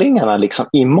kallingarna liksom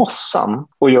i mossan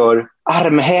och gör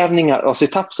armhävningar och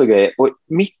sit-ups och grejer. Och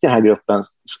mitt i den här gruppen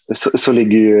så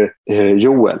ligger ju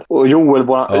Joel. Och Joel,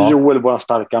 vår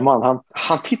starka man,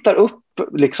 han tittar upp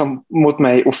liksom mot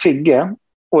mig och Figge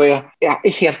och är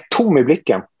helt tom i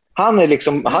blicken. Han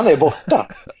är borta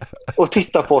och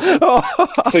tittar på oss.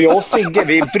 Så jag och Figge,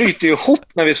 vi bryter ju ihop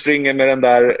när vi springer med den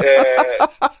där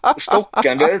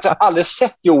stocken. Vi har aldrig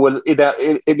sett Joel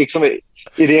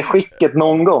i det skicket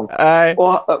någon gång.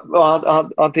 Och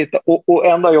han tittar. Och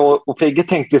enda jag och Figge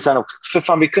tänkte sen också, för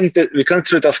fan, vi kunde inte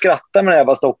sluta skratta med den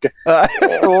jävla stocken.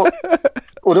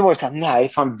 Och det var ju så här, nej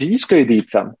fan, vi ska ju dit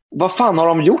sen. Vad fan har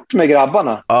de gjort med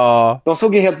grabbarna? De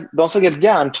såg helt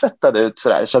hjärntvättade ut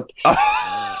sådär. Så att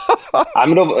ja,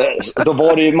 men då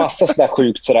var det ju massa sådär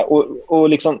sjukt sådär. Och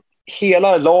liksom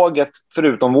hela laget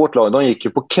förutom vårt lag, de gick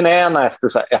ju på knäna efter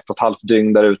så här 1,5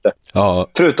 dygn där ute.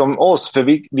 Förutom oss, för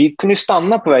vi kunde ju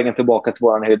stanna på vägen tillbaka till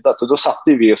våran hydda. Så då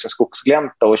satte vi oss en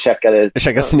skogsglänta och käkade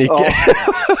snicker.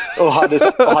 Och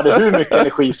hade hur mycket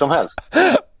energi som helst.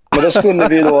 Men då skulle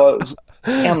vi då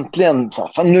äntligen så här,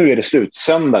 fan, nu är det slut,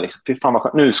 söndag liksom. Fy fan vad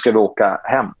skönt, nu ska vi åka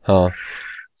hem.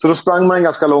 Så då sprang man en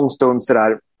ganska lång stund så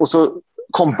där, och så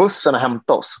kom bussen och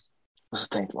hämtade oss. Och så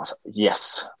tänkte man så här,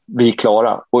 yes, vi är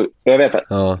klara. Och jag vet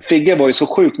att Figge var ju så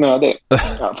sjukt nödig.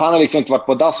 För han har liksom inte varit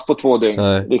på dass på 2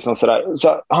 dygn. Liksom så där.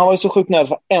 Så han var ju så sjukt nödig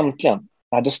för äntligen,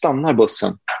 då stannar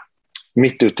bussen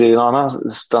mitt ute i en annan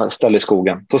ställe i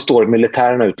skogen. Så står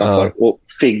militärerna utanför. Och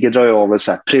Figge drar ju av ett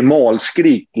så här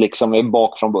primalskrik liksom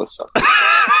bak från bussen.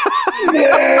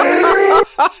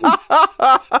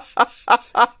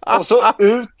 Och så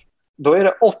ut. Då är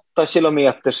det 8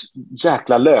 kilometers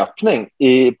jäkla löpning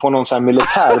på någon sån här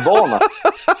militärbana.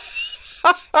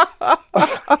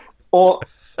 Och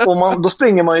då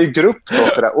springer man ju i grupp då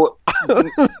sådär. Och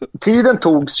tiden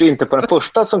togs ju inte på den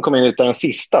första som kom in utan den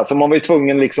sista. Så man var ju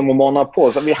tvungen liksom att mana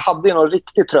på. Så vi hade ju någon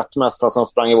riktigt trött mössa som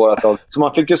sprang i vårat lag. Så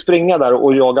man fick ju springa där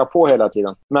och jaga på hela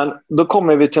tiden. Men då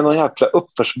kommer vi till någon jäkla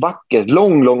uppförsbacke.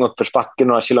 Lång uppförsbacke,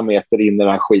 några kilometer in i den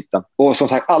här skiten. Och som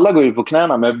sagt, alla går ju på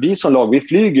knäna. Men vi som lag, vi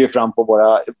flyger ju fram på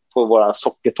våra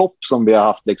sockertopp som vi har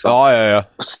haft liksom.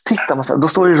 Och så tittar man så här, då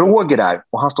står ju Roger där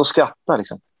och han står och skrattar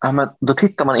liksom. Ja, men då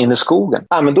tittar man in i skogen.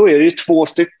 Ja, men då är det ju 2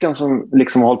 stycken som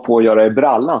liksom håller på att göra i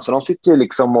brallan. Så de sitter ju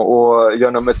liksom och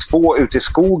gör nummer 2 ute i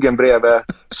skogen bredvid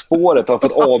spåret och har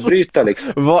fått avbryta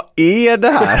liksom. Vad är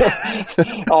det här?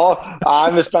 Ja,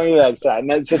 vi sprang iväg så här.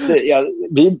 Men så att,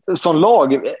 vi som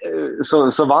lag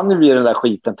så vann vi den där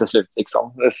skiten till slut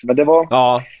liksom. Men det var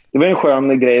en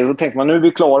skön grej. Då tänkte man, nu är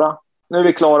vi klara. Nu är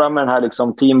vi klara med den här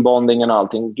liksom teambondingen och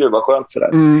allting. Gud vad skönt sådär.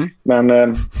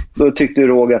 Men då tyckte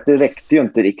Roger att det räckte ju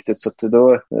inte riktigt. Så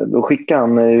då skickade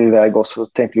han iväg oss.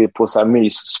 Och tänkte vi på så här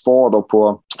mysspa då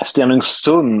på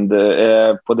Stenungsund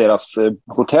på deras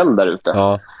hotell där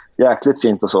ute. Jäkligt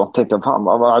fint och så. Tänkte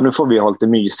fan, nu får vi ha lite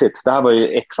mysigt. Det här var ju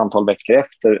x antal veckor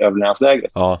efter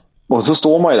överlevnadslägret. Och så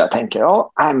står man ju där och tänker,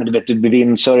 men du vet, det blir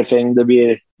windsurfing, det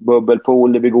blir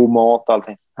bubbelpool, det blir god mat och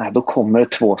allting. Nej, då kommer det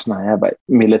 2 såna här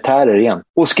militärer igen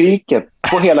och skriker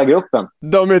på hela gruppen.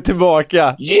 De är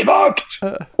tillbaka. Ge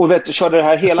vakt! Och vet du, körde det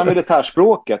här hela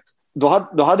militärspråket.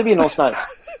 Då hade vi någon sån här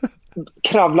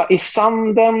kravla i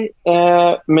sanden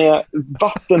med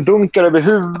vattendunkar över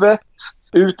huvudet.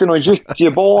 ut i någon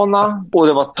gyttjebana och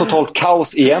det var totalt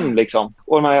kaos igen liksom.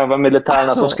 Och de här jävla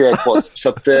militärerna som skrek på oss. Så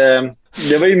att,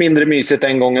 det var ju mindre mysigt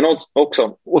en gången också.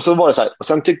 Och så var det så här.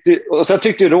 Och sen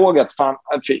tyckte Roger att fan,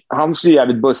 han är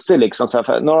jävligt bussig liksom. Så här,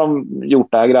 för när de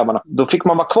gjort det här grabbarna, då fick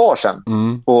man vara kvar sen.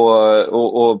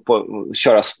 Och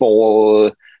köra spa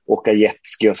och åka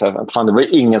jetski och så här. Fan, det var ju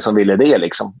ingen som ville det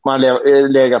liksom. Man har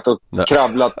legat och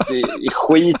kravlat i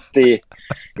skit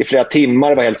i flera timmar.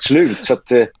 Det var helt slut. Så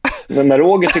att, men när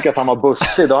Roger tycker att han var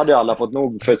bussig, då hade ju alla fått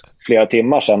nog för flera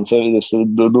timmar sedan. Så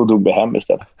då drog vi hem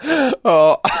istället.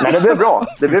 Ja. Men det blev bra.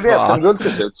 Det blev SM-guld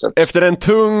till slut. Så.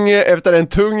 Efter en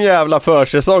tung jävla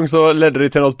försäsong så ledde det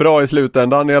till något bra i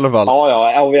slutändan i alla fall.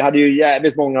 Ja, och vi hade ju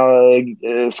jävligt många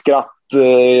skratt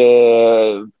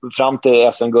fram till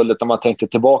SM-guldet när man tänkte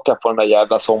tillbaka på den där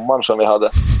jävla sommaren som vi hade.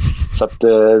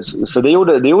 Så det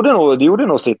gjorde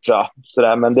nog sitt, tror jag.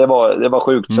 Sådär, men det var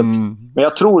sjukt. Så att, men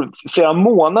jag tror flera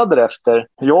månader efter,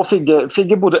 jag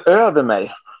fick bodde över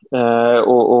mig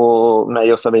och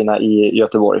mig och Sabina i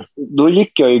Göteborg. Då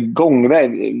gick jag ju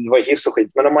gångväg, det var hiss och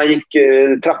skit, men om man gick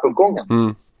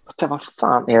trappuppgången. Vad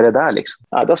fan är det där liksom?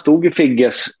 Ja, där stod ju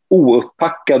Figges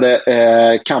ouppackade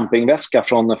campingväska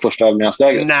från första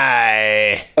övningslägret.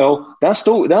 Nej! Jo, den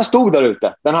stod där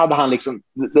ute. Den hade han liksom,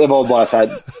 det var bara så här,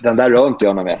 den där rör inte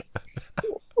jag någon mer.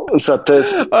 Så att,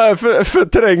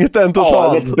 förträngt den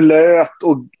totalt. Ja, det blöt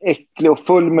och äcklig och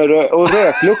full med och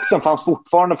röklukten fanns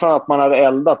fortfarande från att man hade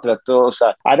eldat, vet du, och så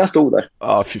här. Nej, den stod där.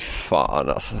 Ja, fy fan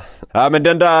alltså. Ja, men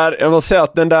jag måste säga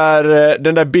att den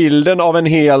där bilden av en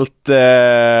helt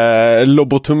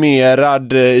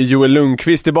lobotomerad Joel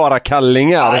Lundqvist i bara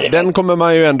kallingar, den kommer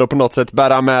man ju ändå på något sätt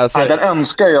bära med sig. Ja, den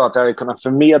önskar jag att jag hade kunnat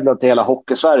förmedla till hela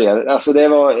Hockey-Sverige. Alltså det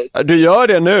var... Du gör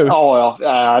det nu? Ja, jag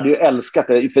hade ju älskat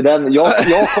det. För den, jag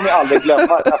kommer aldrig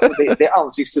glömma alltså det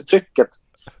ansiktsuttrycket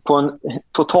på en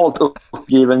totalt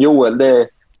uppgiven Joel. Det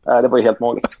var ju helt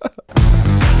magiskt.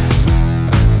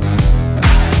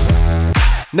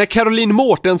 När Caroline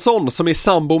Mårtensson, som är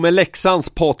sambo med Leksands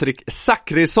Patrik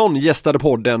Zackrisson, gästade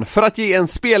podden för att ge en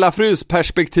spelarfrus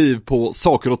perspektiv på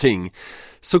saker och ting,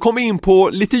 så kom vi in på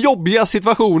lite jobbiga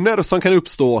situationer som kan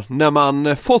uppstå när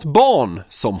man fått barn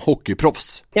som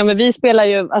hockeyproffs. Ja, men vi spelar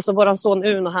ju, alltså våran son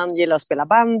Uno, han gillar att spela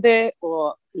bandy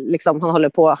och liksom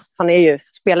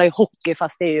spelar ju hockey,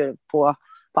 fast det är ju på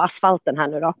asfalten här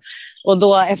nu då. Och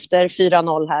då efter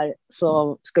 4-0 här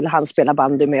så skulle han spela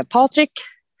bandy med Patrik.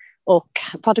 Och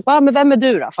Patrik bara, men vem är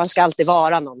du då? För han ska alltid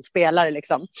vara någon spelare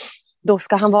liksom. Då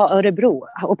ska han vara Örebro.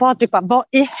 Och Patrik bara, vad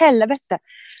i helvete?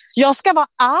 Jag ska vara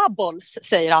Abols,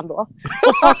 säger han då.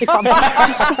 Och Patrik bara,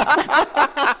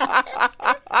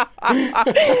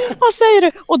 vad säger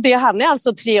du? Och han är alltså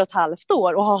 3,5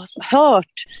 år och har hört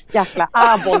jäkla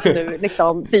Abols nu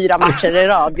liksom 4 matcher i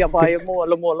rad. Jag bara gör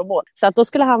mål. Så att då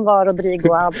skulle han vara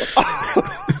Rodrigo Abols.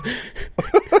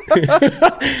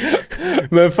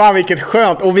 Men fan, vilket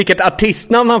skönt. Och vilket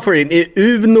artistnamn han får in. I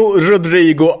Uno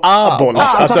Rodrigo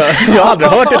Abols. Alltså, jag har aldrig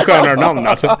hört ett skönare namn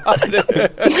alltså.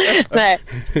 Nej.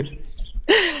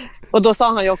 Och då sa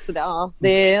han ju också det. Ja,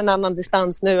 det är en annan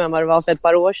distans nu än vad det var för ett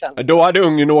par år sedan. Då hade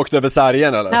ungen åkt över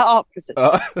sargen, eller? Ja, precis.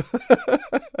 Ja.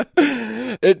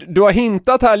 Du har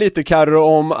hintat här lite, Karo,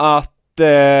 om att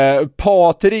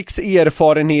Patriks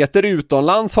erfarenheter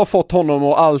utomlands har fått honom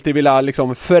att alltid vilja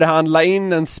liksom förhandla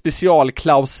in en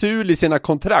specialklausul i sina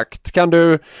kontrakt.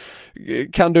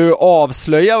 Kan du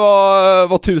avslöja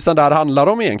vad tusan det här handlar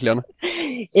om egentligen?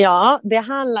 Ja, det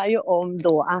handlar ju om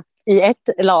då att i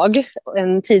ett lag,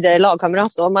 en tidigare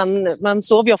lagkamrat då, man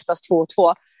sov ju oftast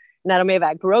 2-2 när de är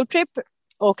iväg på roadtrip,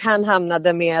 och han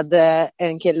hamnade med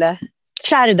en kille,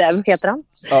 Kärdev heter han.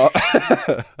 Ja.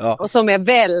 Ja. Och som är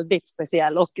väldigt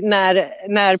speciell. Och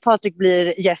när Patrik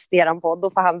blir gäst i eran podd,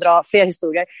 då får han dra fler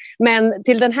historier. Men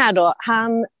till den här då,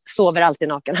 han sover alltid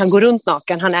naken. Han går runt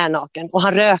naken, han är naken. Och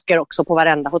han röker också på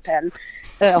varenda hotell.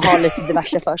 Och har lite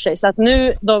diverse för sig. Så att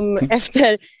nu,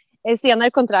 efter senare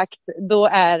kontrakt, då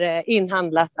är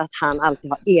inhandlat att han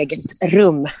alltid har eget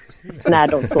rum när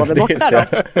de sover borta då.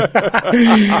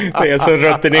 Det är så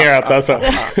rutinerat alltså.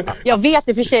 Jag vet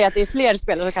i och för sig att det är fler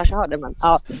spelare som kanske har det, men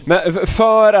ja. Men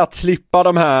för att slippa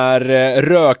de här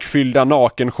rökfyllda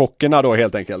nakenchockerna då,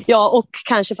 helt enkelt. Ja, och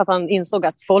kanske för att han insåg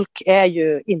att folk är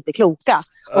ju inte kloka.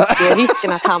 Och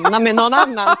risken att hamna med någon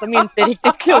annan som inte är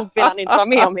riktigt klok vill han inte vara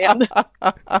med om igen.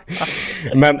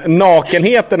 Men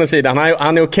nakenheten och sidan,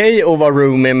 han är okej okej att vara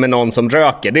roomie med någon som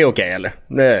röker? Det är okej, eller?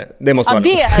 Det måste vara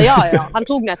ja. Han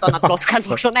tog med ett annat glas själv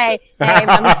också. Nej,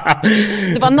 men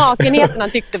det var nakenheten han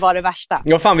tyckte var det värsta.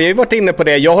 Ja, fan, vi har ju varit inne på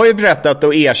det. Jag har ju berättat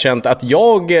och erkänt att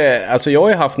jag har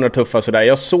ju haft några tuffa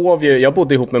sådär. Jag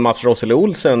bodde ihop med Mats Rossele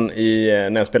Olsen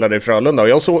när jag spelade i Frölunda, och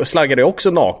jag slaggade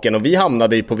också naken, och vi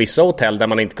hamnade ju på vissa hotell där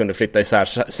man inte kunde flytta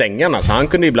isär sängarna, så han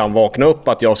kunde ibland vakna upp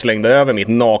att jag slängde över mitt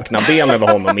nakna ben över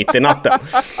honom mitt i natten.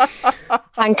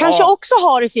 Han kanske också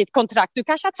har i sitt kontrakt. Du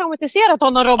kanske har traumatiserat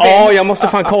honom, Robin. Ja, jag måste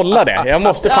fan kolla det.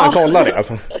 Kolla det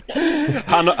alltså.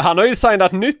 Han har ju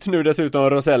signat nytt nu dessutom,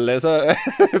 Roselle, så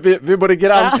vi borde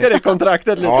granska det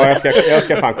kontraktet lite. Ja, jag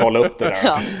ska fan kolla upp det där.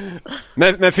 Ja.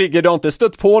 Men Figge, du har inte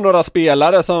stött på några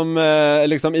spelare som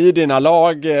liksom i dina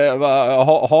lag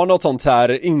har något sånt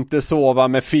här, inte sova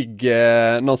med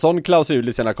Figge, någon sån klausul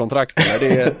i sina kontrakt?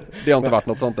 Det har inte varit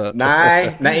något sånt där.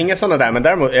 Nej, inga sådana där. Men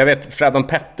däremot, jag vet, Fredan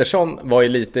Pettersson var ju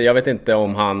lite, jag vet inte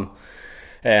om han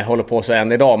håller på så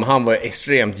än idag, men han var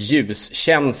extremt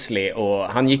ljuskänslig, och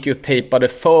han gick ju och tejpade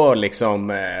för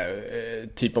liksom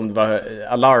typ om det var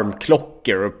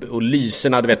alarmklockor och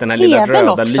lyserna, du vet, den här lilla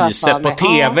röda lyset på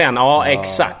tvn. Ja,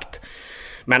 exakt.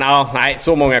 Men nej,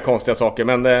 så många konstiga saker.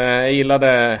 Men jag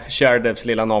gillade Sherdevs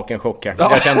lilla nakenchock här.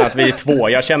 Jag känner att vi är två.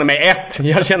 Jag känner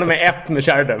mig ett med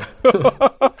Sherdev.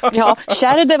 Ja,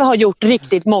 Sherdev har gjort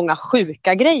riktigt många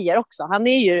sjuka grejer också. Han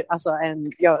är ju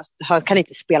han kan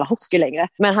inte spela hockey längre.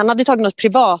 Men han hade tagit något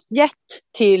privatjet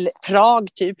till Prag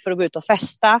typ för att gå ut och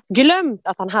festa. Glömt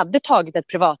att han hade tagit ett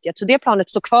privatjet. Så det planet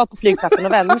står kvar på flygplatsen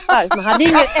och väntar. Men han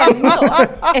ringer ändå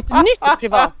ett nytt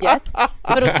privatjet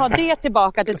för att ta det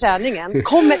tillbaka till träningen.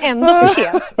 Kommer ändå för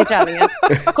sent till träningen.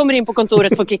 Kommer in på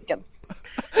kontoret för kicken.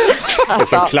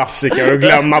 Alltså. Det är så klassiker att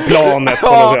glömma planet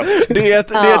på något sätt. Det är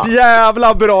ett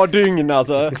jävla bra dygn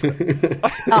alltså.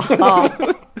 Ja,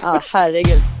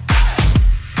 herregud.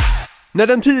 När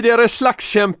den tidigare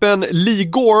slagskämpen Lee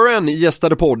Goren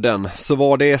gästade podden så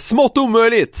var det smått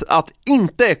omöjligt att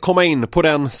inte komma in på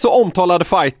den så omtalade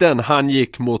fighten han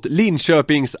gick mot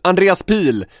Linköpings Andreas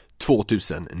Pihl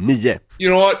 2009. You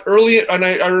know what? Early, and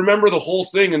I remember the whole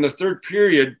thing. In the third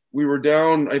period, we were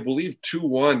down, I believe,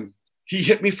 2-1. He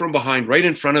hit me from behind, right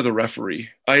in front of the referee.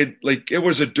 It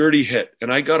was a dirty hit.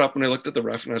 And I got up and I looked at the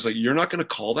ref and I was like, "You're not going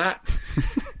to call that?"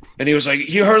 And he was like,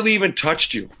 "He hardly even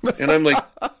touched you." And I'm like,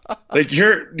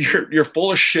 you're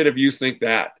full of shit if you think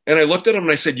that. And I looked at him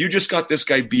and I said, "You just got this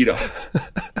guy beat up."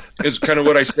 Is kind of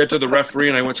what I said to the referee,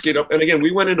 and I went skate up. And again,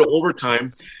 we went into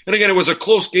overtime. And again, it was a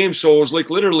close game, so it was like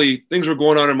literally things were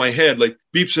going on in my head, like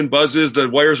beeps and buzzes, the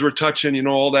wires were touching,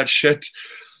 all that shit.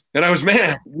 And I was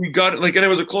mad. We got it, and it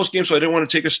was a close game, so I didn't want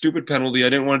to take a stupid penalty. I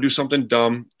didn't want to do something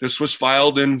dumb. This was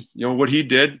filed in, what he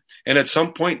did. And at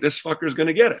some point, this fucker's going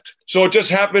to get it. So it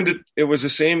just happened. It was the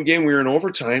same game. We were in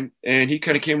overtime, and he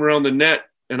kind of came around the net,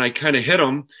 and I kind of hit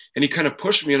him, and he kind of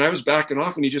pushed me, and I was backing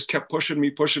off, and he just kept pushing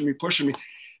me.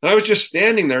 And I was just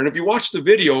standing there. And if you watch the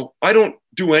video, I don't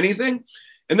do anything.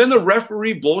 And then the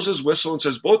referee blows his whistle and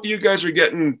says, "Both of you guys are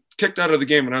getting kicked out of the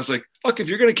game." And I was like, fuck, if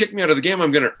you're going to kick me out of the game,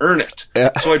 I'm going to earn it.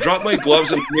 Yeah. So I dropped my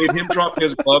gloves and made him drop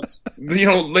his gloves.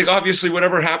 Obviously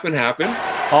whatever happened.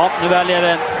 Ja, nu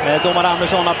väljer domare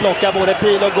Andersson att plocka både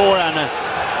Pihl och Goren.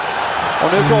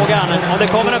 Och nu frågan om det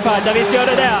kommer en fight. Ja, visst gör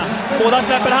det. Båda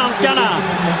släpper handskarna.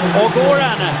 Och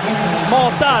Goren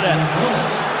matar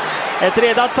ett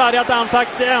redan sargat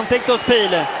ansikte hos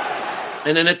Pihl.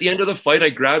 And then at the end of the fight, I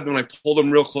grabbed him and I pulled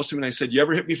him real close to me and I said, "You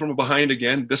ever hit me from behind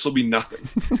again, this will be nothing."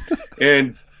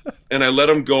 and I let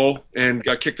him go and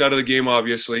got kicked out of the game,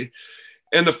 obviously.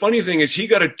 And the funny thing is he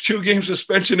got a 2-game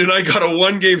suspension and I got a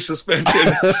 1-game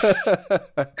suspension.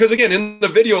 Because again, in the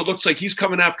video, it looks like he's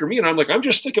coming after me and I'm like, I'm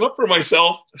just sticking up for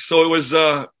myself. So it was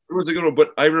a good one. But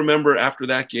I remember after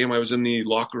that game, I was in the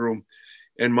locker room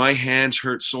and my hands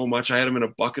hurt so much. I had him in a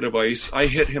bucket of ice. I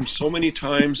hit him so many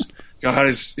times. God,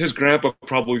 his grandpa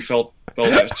probably felt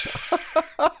it.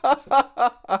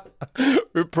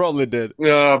 We probably did.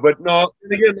 But no,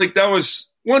 again, that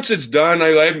was, once it's done,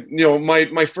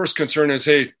 my first concern is,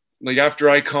 hey,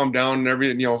 after I calm down and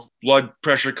everything, blood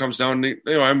pressure comes down,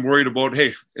 I'm worried about,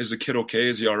 hey, is the kid okay?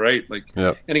 Is he all right?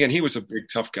 Yeah. And again, he was a big,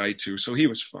 tough guy too, so he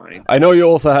was fine. I know you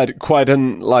also had quite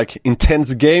an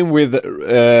intense game with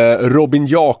Robin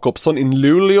Jakobsson in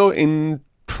Luleå in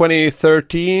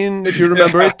 2013, if you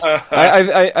remember it.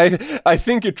 I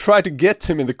think you tried to get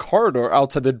him in the corridor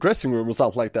outside the dressing room or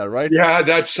something like that, right? Yeah,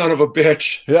 that son of a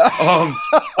bitch. Yeah.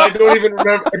 I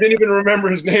didn't even remember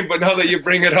his name, but now that you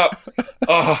bring it up,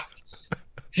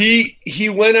 he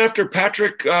went after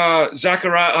Patrick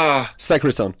Zacharyson.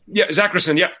 Zacharyson. Yeah,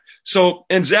 Zacharyson. Yeah. So,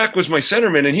 and Zach was my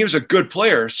centerman, and he was a good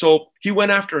player. So he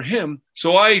went after him.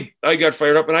 So I got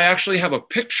fired up, and I actually have a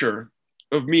picture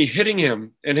of me hitting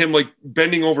him and him like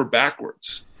bending over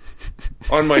backwards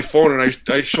on my phone. And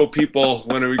I show people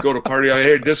when we go to party,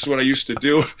 hey, this is what I used to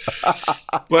do.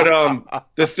 But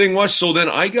the thing was, so then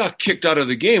I got kicked out of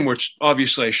the game, which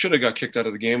obviously I should have got kicked out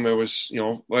of the game. I was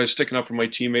sticking up for my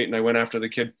teammate, and I went after the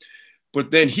kid.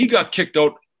 But then he got kicked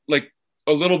out like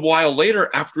a little while later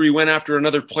after he went after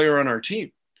another player on our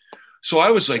team. So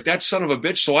I was like, that son of a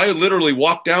bitch. So I literally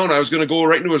walked down. I was going to go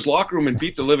right into his locker room and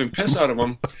beat the living piss out of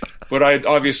him. But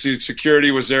obviously security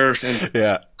was there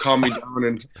and calmed me down.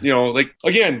 And, like,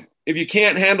 again, if you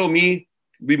can't handle me,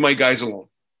 leave my guys alone.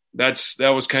 That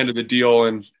was kind of the deal.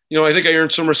 And, I think I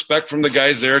earned some respect from the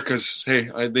guys there because, hey,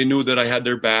 they knew that I had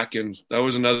their back, and that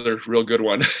was another real good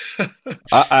one.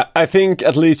 I think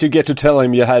at least you get to tell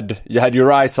him you had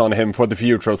your eyes on him for the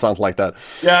future or something like that.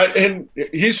 Yeah, and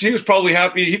he was probably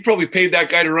happy. He probably paid that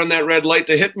guy to run that red light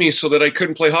to hit me so that I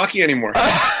couldn't play hockey anymore.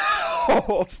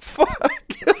 Oh, fuck.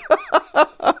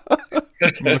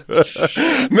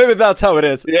 Maybe that's how it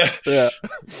is. Yeah.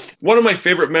 One of my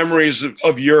favorite memories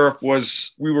of Europe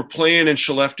was we were playing in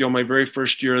Skellefteå my very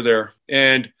first year there,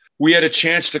 and we had a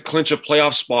chance to clinch a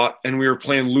playoff spot, and we were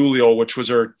playing Luleå, which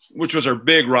was our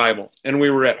big rival, and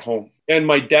we were at home. And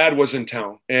my dad was in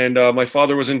town, and my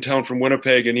father was in town from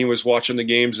Winnipeg, and he was watching the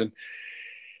games. And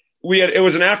it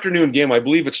was an afternoon game. I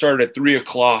believe it started at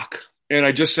 3:00. And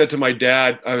I just said to my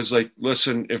dad, I was like,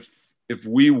 listen, if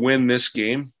we win this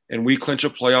game and we clinch a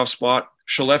playoff spot,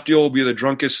 Skellefteå will be the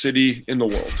drunkest city in the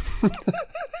world.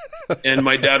 And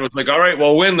my dad was like, all right,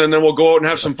 well, win, and then we'll go out and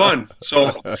have some fun.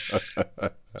 So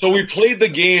we played the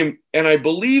game, and I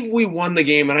believe we won the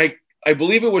game. And I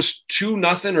believe it was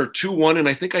 2-0 or 2-1, and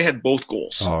I think I had both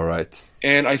goals. All right.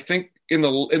 And I think in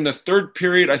the third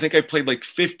period, I think I played like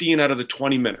 15 out of the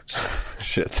 20 minutes.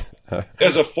 Shit.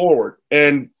 As a forward.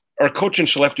 And our coach in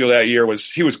Skellefteå that year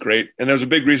was great. And there was a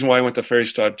big reason why I went to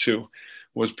Färjestad too,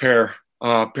 was Per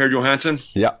Johansson.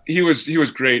 Yeah. He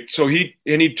was great. So he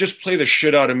just played the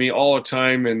shit out of me all the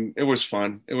time, and it was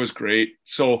fun. It was great.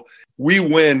 So we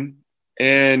win,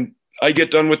 and I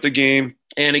get done with the game.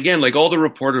 And again, like, all the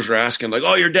reporters are asking, like,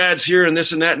 oh, your dad's here and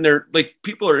this and that. And they're like,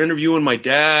 people are interviewing my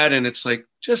dad, and it's like,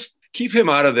 just keep him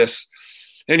out of this.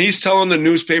 And he's telling the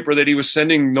newspaper that he was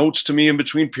sending notes to me in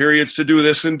between periods to do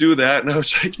this and do that. And I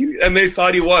was like, and they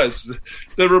thought he was.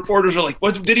 The reporters are like,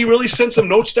 what, did he really send some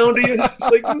notes down to you? And I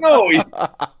was like, no.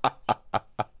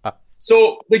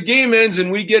 So the game ends,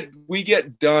 and we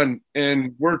get done,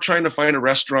 and we're trying to find a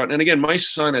restaurant. And again, my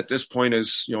son at this point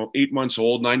is, 8 months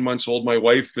old, 9 months old. My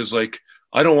wife is like,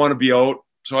 I don't want to be out.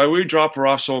 So we drop her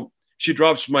off. So she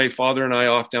drops my father and I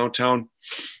off downtown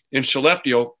in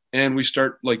Skellefteå, and we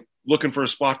start like looking for a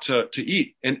spot to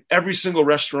eat. And every single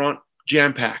restaurant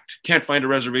jam-packed. Can't find a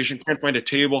reservation, can't find a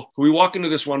table. We walk into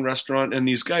this one restaurant, and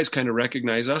these guys kind of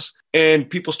recognize us, and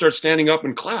people start standing up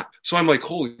and clap. So I'm like,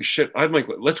 holy shit. I'm like,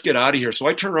 let's get out of here. So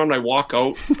I turn around and I walk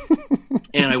out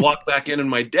and I walk back in, and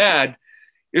my dad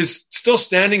is still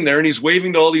standing there, and he's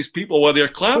waving to all these people while they're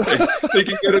clapping,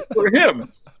 thinking it for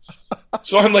him.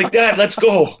 So I'm like, Dad, let's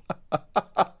go.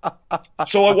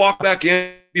 So I walk back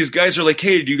in. These guys are like,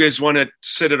 hey, do you guys want to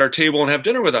sit at our table and have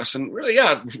dinner with us? And really,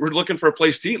 yeah, we're looking for a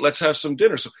place to eat. Let's have some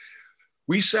dinner. So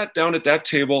we sat down at that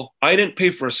table. I didn't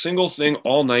pay for a single thing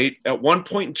all night. At one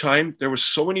point in time, there was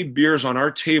so many beers on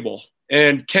our table.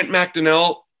 And Kent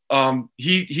McDonnell,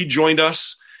 he joined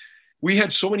us. We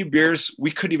had so many beers,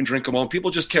 we couldn't even drink them all.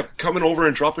 People just kept coming over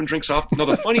and dropping drinks off. Now,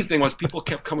 the funny thing was, people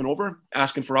kept coming over,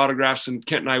 asking for autographs, and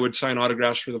Kent and I would sign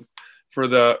autographs for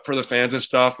the fans and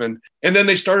stuff. And then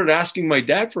they started asking my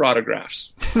dad for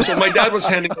autographs. So my dad was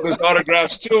handing out his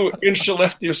autographs too in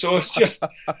Skellefteå. So it's just,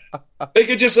 like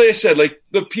I said, like,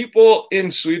 the people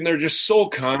in Sweden, they're just so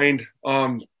kind,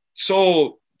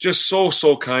 so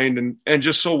kind and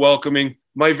just so welcoming.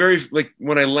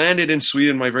 When I landed in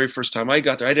Sweden my very first time I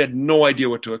got there, I had no idea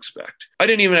what to expect. I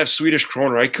didn't even have Swedish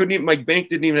kroner. My bank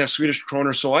didn't even have Swedish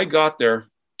kroner. So I got there,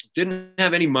 didn't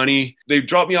have any money. They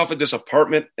dropped me off at this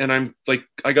apartment, and I'm like,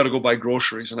 I got to go buy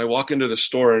groceries. And I walk into the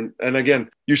store, and again,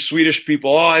 you Swedish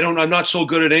people, I'm not so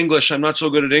good at English. And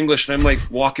I'm like,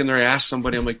 walking there, I asked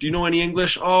somebody, I'm like, do you know any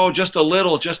English? Oh, just a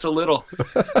little.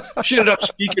 She ended up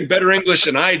speaking better English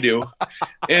than I do.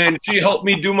 And she helped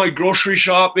me do my grocery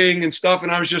shopping and stuff.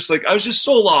 And I was just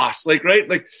so lost,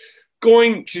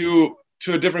 going to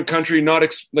a different country,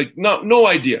 no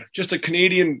idea, just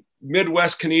a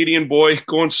Midwest Canadian boy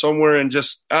going somewhere and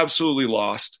just absolutely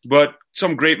lost. But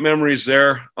some great memories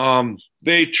there.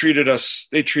 They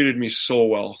treated me so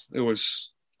well. It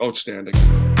was outstanding.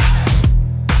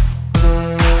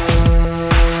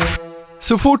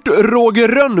 Så fort Roger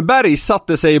Rönnberg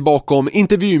satte sig bakom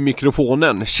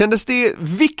intervjumikrofonen kändes det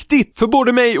viktigt för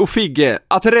både mig och Figge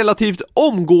att relativt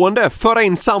omgående föra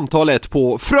in samtalet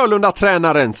på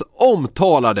Frölunda-tränarens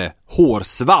omtalade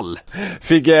hårsvall.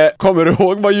 Figge, kommer du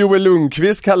ihåg vad Joel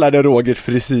Lundqvist kallade Rogers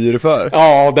frisyr för?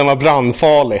 Ja, den var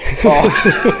brandfarlig. Ja.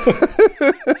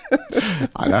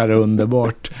 Ja, det här är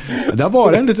underbart. Det har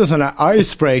varit en liten sån här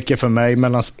icebreaker för mig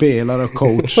mellan spelare och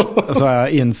coach. Så har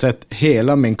jag insett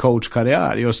hela min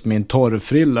coachkarriär, just min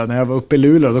torrfrilla. När jag var uppe i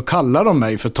Luleå, då kallade de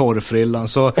mig för torrfrillan.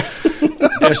 Så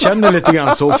jag känner lite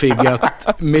grann så, Figge,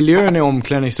 att miljön i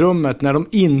omklädningsrummet, när de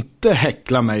inte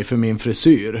häcklar mig för min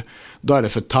frisyr, då är det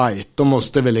för tajt. Då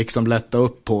måste vi liksom lätta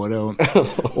upp på det.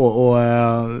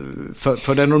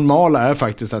 För det normala är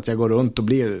faktiskt att jag går runt och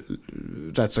blir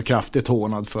rätt så kraftigt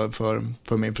hånad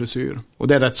för min frisyr. Och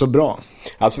det är rätt så bra.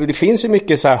 Alltså det finns ju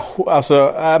mycket så här,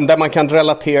 alltså, där man kan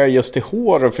relatera just till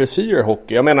hår och frisyr i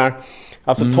hockey. Jag menar,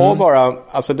 alltså ta bara,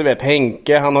 alltså du vet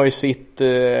Henke, han har ju sitt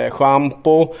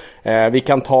shampoo. Vi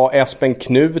kan ta Espen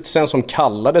Knutsen som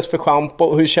kallades för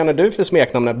shampoo. Hur känner du för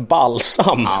smeknamnet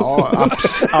Balsam? Ja,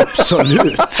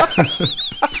 absolut.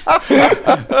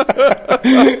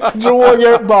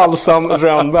 Roger Balsam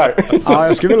Rönnberg. Ja,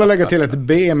 jag skulle vilja lägga till ett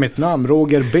B i mitt namn,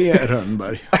 Roger B.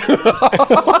 Rönnberg.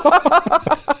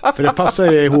 För det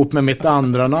passar ju ihop med mitt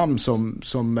andra namn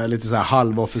som är lite så här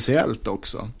halvofficiellt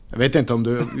också. Jag vet inte om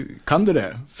du... Kan du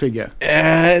det, Figge?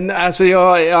 Alltså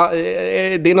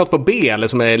det är något på B eller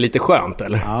som är lite skönt,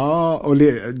 eller? Ja, och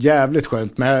jävligt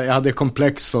skönt. Men jag hade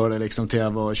komplex för det liksom till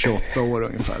jag var 28 år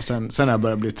ungefär. Sen jag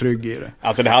började bli trygg i det.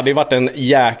 Alltså det hade ju varit en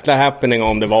jäkla happening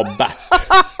om det var Bert.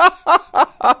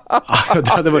 Det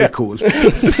hade varit coolt.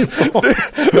 Och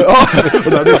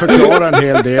det hade förklarat en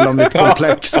hel del om mitt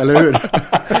komplex, eller hur?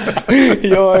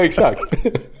 Ja, exakt.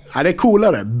 Ja, det är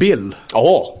coolare. Bill.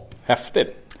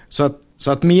 Häftigt.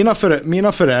 Så att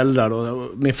mina föräldrar, och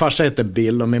min farsa heter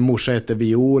Bill och min morsa heter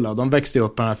Viola, de växte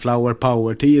upp på den här flower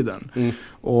power-tiden.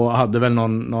 Och hade väl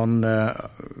någon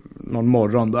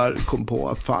morgon där kom på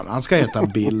att fan, han ska heta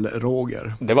Bill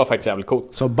Roger. Det var faktiskt jävligt coolt.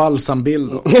 Så Balsam Bill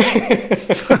då.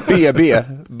 BB,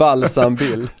 Balsam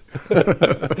Bill.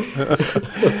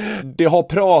 Det har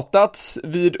pratats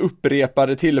vid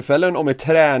upprepade tillfällen om ett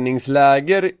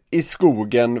träningsläger i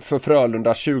skogen för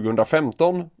Frölunda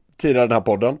 2015, tidigare den här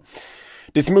podden.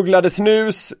 Det smugglade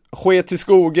snus, sket i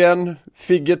skogen,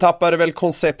 Figge tappade väl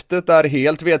konceptet där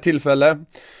helt vid ett tillfälle.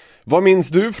 Vad minns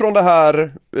du från det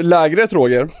här lägret,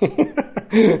 Roger?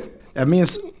 Jag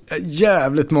minns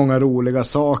jävligt många roliga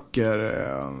saker.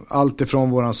 Allt ifrån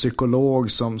våran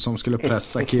psykolog som skulle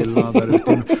pressa killarna där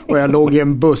ute. Och jag låg i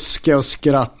en buske och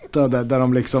skrattade där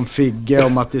de liksom Figge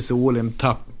och Mattis Olin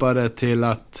tappade till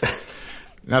att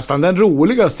nästan den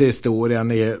roligaste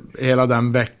historien i hela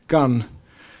den veckan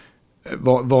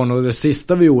var nog det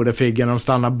sista vi gjorde, Figge, när de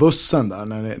stannade bussen där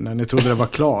när ni trodde det var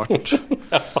klart.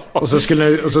 Och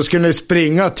så skulle ni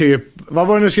springa typ, vad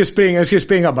var det ni skulle springa? Ni skulle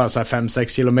springa bara så här 5-6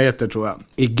 kilometer tror jag,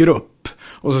 i grupp.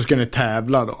 Och så skulle ni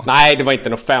tävla då. Nej, det var inte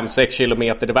nog 5-6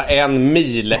 kilometer, det var 1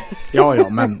 mil. Ja,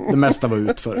 men det mesta var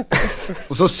utför.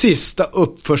 Och så sista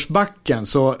uppförsbacken,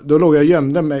 så då låg jag och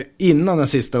gömde mig innan den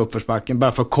sista uppförsbacken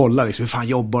bara för att kolla liksom, hur fan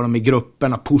jobbar de i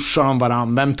grupperna, pushar de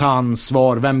varandra, vem tar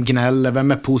ansvar, vem gnäller,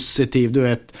 vem är positiv, du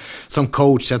vet. Som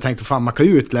coach, jag tänkte fan man kan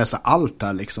ju utläsa allt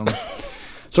här liksom.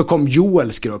 Så kom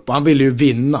Joels grupp och han ville ju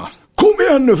vinna. Kom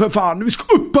igen nu för fan, vi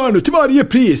ska upp här nu till varje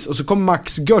pris. Och så kom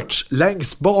Max Götz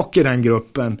längst bak i den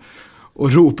gruppen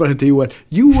och ropade till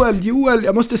Joel,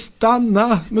 jag måste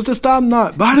stanna.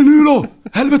 Vad är det nu då?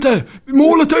 Helvete,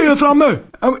 målet är ju framme.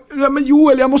 Ja, men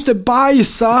Joel, jag måste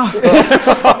bajsa.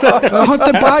 Jag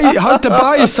har inte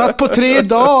bajsat på 3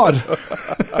 dagar.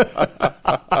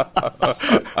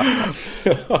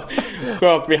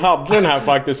 Skönt, vi hade den här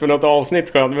faktiskt för något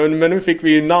avsnitt, skönt. Men nu fick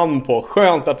vi ju namn på.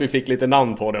 Skönt att vi fick lite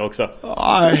namn på det också.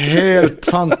 Ja, helt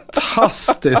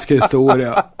fantastisk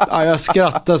historia. Ja, jag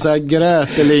skrattade så jag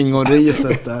grät i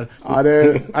lingonriset där. Ja,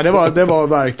 det var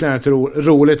verkligen ett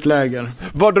roligt läger.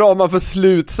 Vad drar man för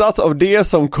slutsats av det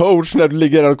som coach när du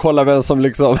ligger och kollar vem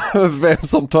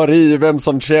som tar i, vem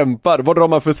som kämpar? Vad drar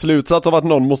man för slutsats av att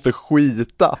någon måste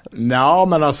skita? Ja,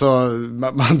 men alltså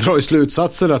man drar ju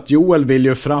slutsatser att Joel vill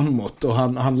ju framåt och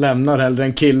han lämnar hellre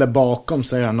en kille bakom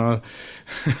sig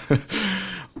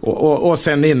och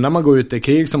sen innan man går ut i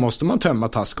krig så måste man tömma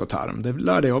task och tarm. Det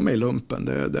lärde jag mig i lumpen.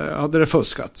 Det hade det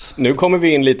fuskats. Nu kommer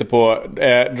vi in lite på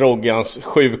Roggans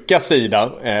sjuka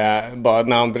sida. Bara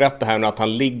när han berättar här att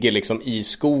han ligger liksom i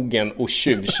skogen och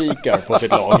tjuvkikar på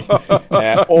sitt lag.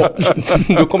 Och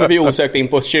då kommer vi osökt in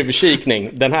på tjuvkikning.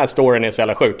 Den här storyn är så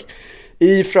jävla sjuk.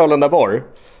 I Frölunda Borg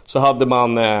så hade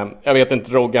man, jag vet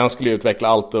inte, Rogge han skulle utveckla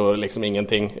allt och liksom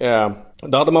ingenting.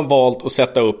 Då hade man valt att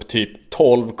sätta upp typ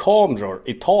 12 kameror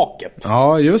i taket.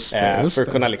 Ja, just det. För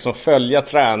att kunna liksom följa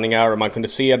träningar och man kunde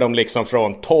se dem liksom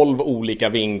från 12 olika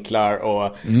vinklar och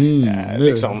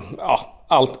liksom, ja,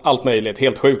 allt möjligt.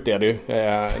 Helt sjukt är det ju.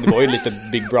 Det var ju lite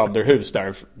Big Brother-hus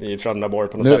där i Frölundaborg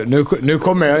på något sätt. Nu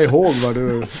kommer jag ihåg vad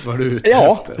du är ute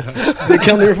efter. Det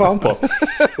kan du ju fan på.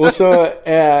 Och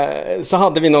så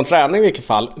hade vi någon träning i vilket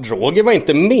fall. Roger var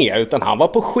inte med utan han var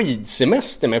på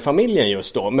skidsemester med familjen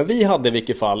just då. Men vi hade i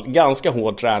vilket fall ganska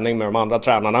hård träning med de andra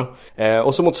tränarna.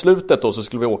 Och så mot slutet då så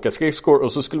skulle vi åka skridskor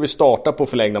och så skulle vi starta på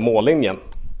förlängda mållinjen.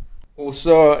 Och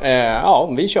så,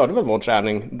 vi körde väl vår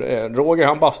träning. Roger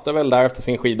han bastade väl där efter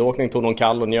sin skidåkning, tog någon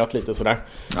kall och njöt lite sådär.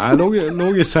 Nej,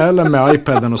 låg i Sälen med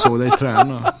iPaden och såg dig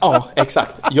träna. Ja,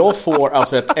 exakt. Jag får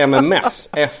alltså ett MMS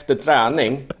efter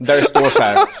träning där det står så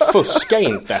här: fuska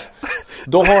inte.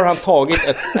 Då har han tagit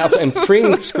en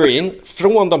print screen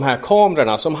från de här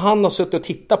kamerorna som han har suttit och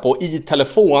tittat på i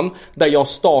telefon, där jag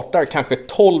startar kanske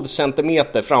 12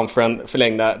 centimeter framför den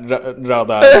förlängda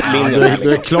röda linjen.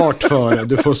 Du är klart för det.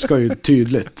 Du fuskar ju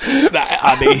tydligt.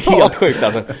 Nej, det är helt sjukt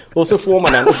alltså. Och så får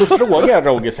man den och så frågar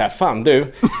Roger så här: fan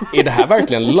du, är det här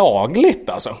verkligen lagligt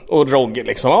alltså? Och Roger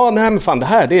liksom, nej men fan det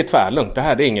här det är tvärlugnt, det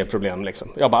här det är inget problem liksom.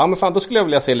 Jag bara, men fan då skulle jag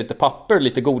vilja se lite papper,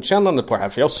 lite godkännande på det här,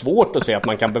 för jag har svårt att se att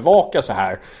man kan bevaka så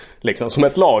här liksom som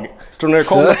ett lag. Tror ni det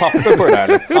kommer papper på det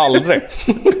där? Aldrig.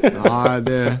 Nej,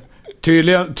 det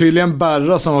tydligen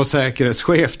Berra som var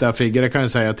säkerhetschef där, Figge, det kan jag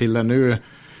säga till den nu,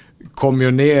 kom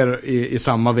ju ner i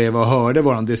samma veva och hörde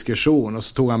våran diskussion och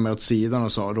så tog han mig åt sidan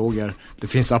och sa: Roger, det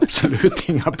finns absolut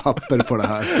inga papper på det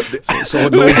här. Så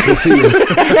låg profil.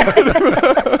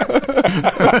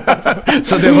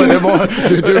 Så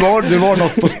du var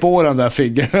något på spåren där,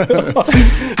 Figge.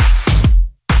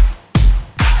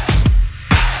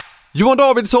 Johan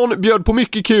Davidsson bjöd på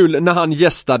mycket kul när han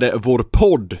gästade vår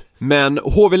podd. Men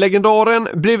HV-legendaren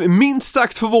blev minst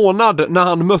sagt förvånad när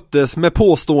han möttes med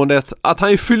påståendet att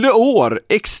han fyllde år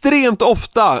extremt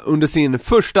ofta under sin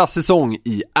första säsong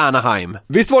i Anaheim.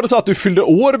 Visst var det så att du fyllde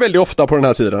år väldigt ofta på den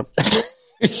här tiden?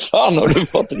 Hur fan har du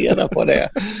fått reda på det?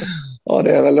 Ja,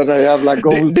 det är väl den där jävla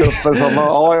goldtuppen som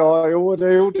jo,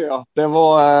 det gjorde jag. Det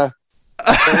var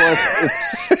ett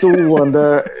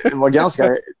stående, det var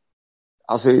ganska,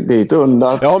 alltså det är ett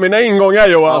under. Jag har mina ingångar,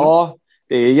 Johan. Ja,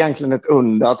 det är egentligen ett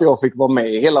under att jag fick vara med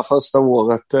hela första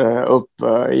året upp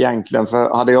egentligen.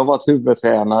 För hade jag varit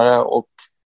huvudtränare och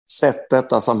sett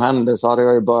detta som hände så hade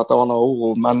jag ju börjat ana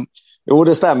oro. Men jo,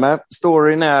 det stämmer.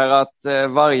 Storyn är att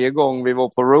varje gång vi var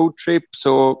på roadtrip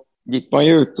så gick man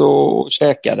ju ut och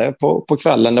käkade på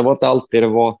kvällen. Det var inte alltid det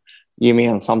var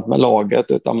gemensamt med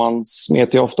laget, utan man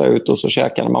smet ju ofta ut och så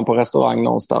käkade man på restaurang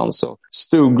någonstans. Och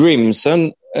Stu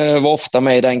Grimson var ofta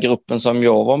med i den gruppen som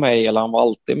jag var med i, eller han var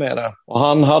alltid med där. Och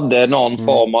han hade någon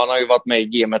form, han har ju varit med i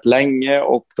gamet länge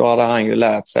och då hade han ju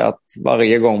lärt sig att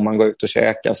varje gång man går ut och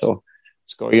käkar så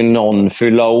ska ju någon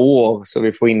fylla år så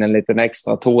vi får in en liten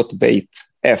extra tårtbit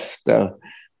efter.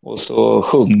 Och så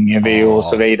sjunger vi och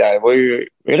så vidare. Det var ju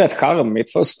rätt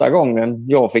charmigt första gången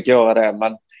jag fick göra det,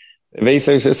 men det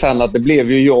visade sig sen att det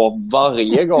blev ju jag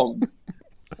varje gång.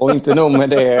 Och inte nog med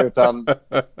det, utan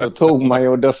då tog man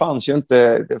ju, det fanns ju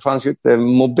inte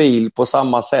mobil på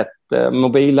samma sätt.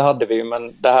 Mobil hade vi ju,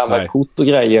 men det här med kort och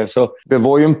grejer, så det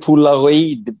var ju en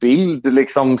polaroidbild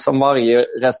liksom som varje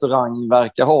restaurang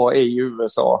verkar ha i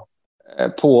USA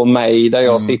på mig, där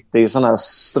jag sitter i sån här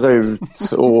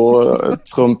strut och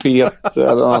trumpet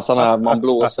eller någon sån här man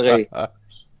blåser i.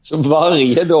 Så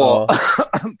varje dag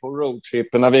på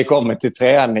roadtrippen när vi kommer till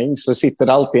träning så sitter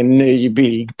det alltid en ny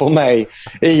bild på mig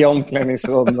i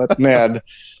omklädningsrummet med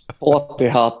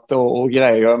partyhatt och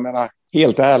grejer. Jag menar,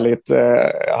 helt ärligt,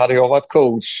 hade jag varit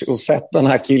coach och sett den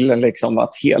här killen liksom,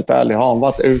 varit helt ärlig, har han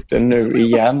varit ute nu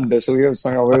igen? Det såg ut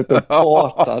som jag var ute och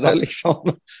pratade liksom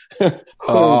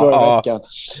 7 dagar i veckan.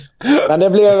 Men det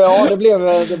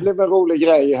blev en rolig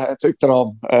grej, tyckte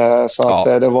de. Så att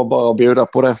det var bara att bjuda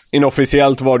på det.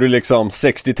 Inofficiellt var du liksom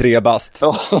 63 bast.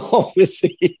 Ja,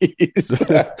 precis.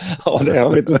 Ja,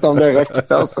 jag vet inte om det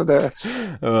räckte. Alltså det...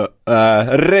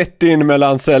 rätt in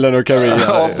mellan Sällen och Karia.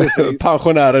 Ja, precis.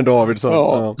 Pensionären Davidsson.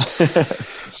 Ja.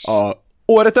 Ja.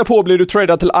 Året därpå blev du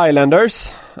tradad till Islanders,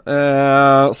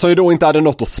 som ju då inte hade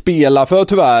något att spela för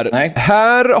tyvärr. Nej.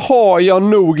 Här har jag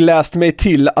nog läst mig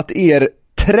till att er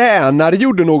tränare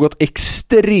gjorde något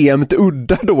extremt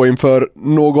udda då inför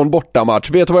någon bortamatch.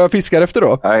 Vet du vad jag fiskar efter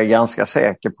då? Jag är ganska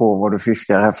säker på vad du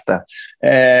fiskar efter.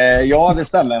 Ja, det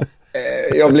stämmer.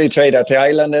 Jag blir tradad till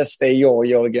Islanders. Det är jag och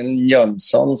Jörgen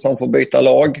Jönsson som får byta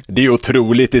lag. Det är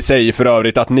otroligt i sig för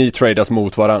övrigt att ni tradas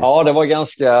mot varandra. Ja, det var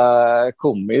ganska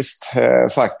komiskt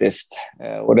faktiskt.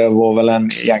 Och det var väl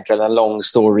egentligen en lång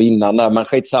story innan där. Men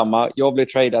skitsamma, jag blir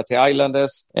tradad till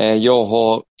Islanders. Jag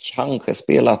har kanske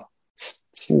spelat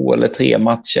 2 eller 3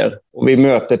 matcher. Och vi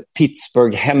möter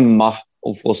Pittsburgh hemma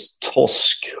och får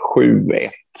torsk 7-1,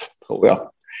 tror jag.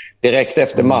 Direkt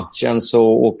efter matchen så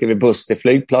åker vi buss till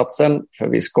flygplatsen för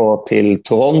vi ska till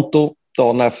Toronto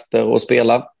dagen efter och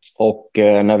spela. Och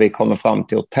när vi kommer fram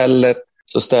till hotellet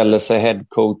så ställer sig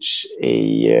headcoach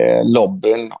i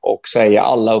lobbyn och säger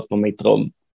alla upp på mitt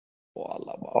rum. Och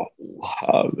alla bara,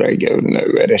 herregud,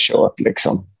 nu är det kört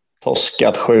liksom.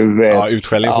 Torskat 7-1. Ja,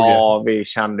 utskällning på G. Ja, vi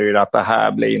kände ju att det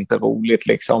här blir inte roligt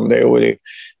liksom. Det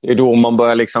är då man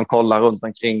börjar liksom kolla runt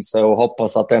omkring sig och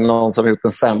hoppas att det är någon som gjort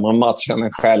en sämre match än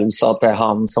en själv så att det är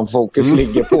han som fokus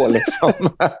ligger på liksom.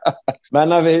 Men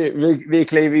när vi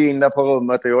kliver in där på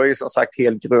rummet och jag är ju som sagt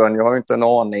helt grön. Jag har ju inte en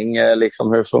aning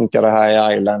liksom hur funkar det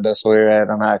här i Islanders så är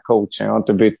den här coachen. Jag har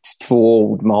inte bytt 2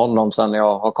 ord med honom sedan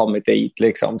jag har kommit dit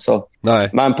liksom. Så. Nej.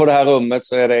 Men på det här rummet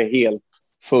så är det helt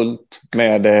fullt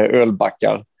med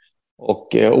ölbackar.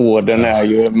 Och orden är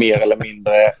ju mer eller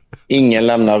mindre ingen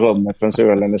lämnar rummet förrän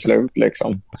ölen är slut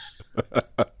liksom.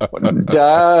 Och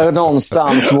där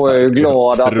någonstans var jag ju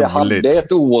glad att jag hade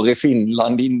ett år i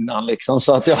Finland innan liksom,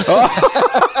 så att jag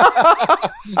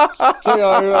så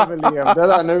jag överlevde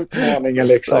den utmaningen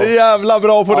liksom. Så jävla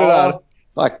bra på det där.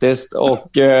 Faktiskt. Och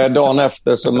dagen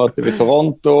efter så mötte vi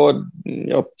Toronto.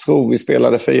 Jag tror vi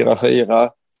spelade 4-4.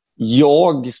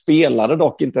 Jag spelade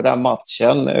dock inte den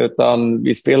matchen utan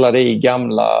vi spelade i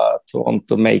gamla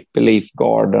Toronto Make Believe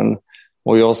Garden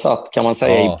och jag satt kan man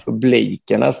säga i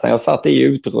publiken nästan. Jag satt i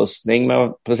utrustning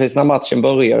men precis när matchen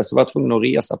började så var jag tvungen att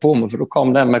resa på mig för då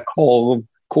kom den med korv,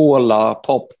 cola,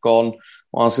 popcorn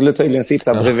och han skulle tydligen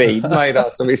sitta bredvid mig där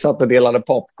så vi satt och delade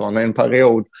popcorn i en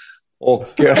period.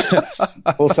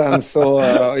 Och sen så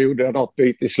gjorde jag något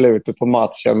byte i slutet på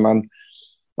matchen men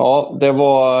ja, det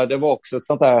var också ett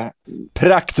sånt där...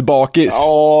 Praktbakis.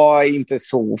 Ja, inte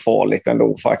så farligt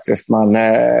ändå faktiskt. Men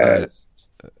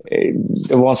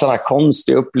det var en sån här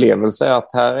konstig upplevelse att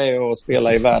här är jag och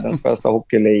spelar i världens bästa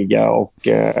hockeyliga och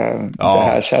det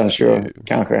här känns ju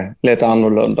kanske lite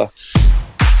annorlunda.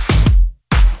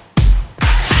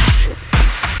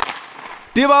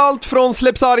 Det var allt från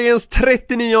Släppsargens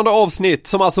 39:e avsnitt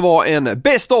som alltså var en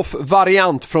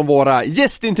best-of-variant från våra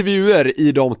gästintervjuer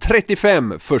i de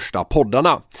 35 första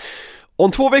poddarna.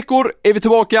 Om 2 veckor är vi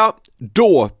tillbaka,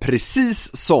 då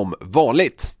precis som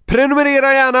vanligt.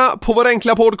 Prenumerera gärna på vår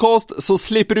enkla podcast så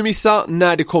slipper du missa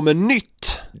när det kommer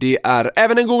nytt. Det är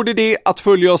även en god idé att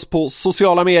följa oss på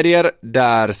sociala medier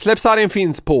där Släppsargen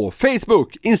finns på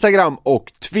Facebook, Instagram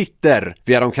och Twitter.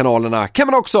 Via de kanalerna kan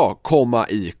man också komma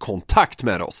i kontakt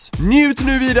med oss. Njut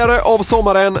nu vidare av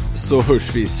sommaren så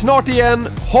hörs vi snart igen.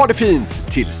 Ha det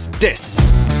fint tills dess!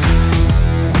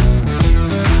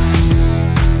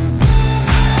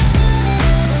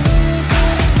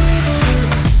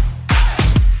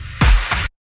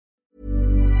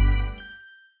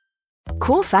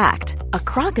 Cool fact, a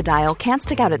crocodile can't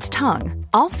stick out its tongue.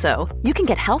 Also, you can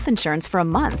get health insurance for a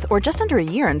month or just under a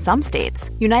year in some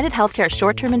states. United Healthcare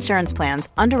short-term insurance plans,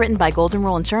 underwritten by Golden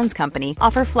Rule Insurance Company,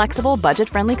 offer flexible,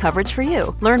 budget-friendly coverage for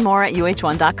you. Learn more at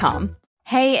uh1.com.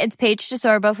 Hey, it's Paige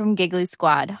DeSorbo from Giggly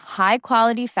Squad. High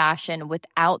quality fashion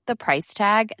without the price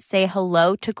tag. Say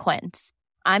hello to Quince.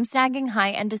 I'm snagging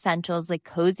high-end essentials like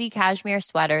cozy cashmere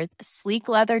sweaters, sleek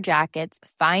leather jackets,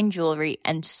 fine jewelry,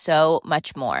 and so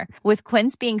much more. With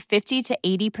Quince being 50 to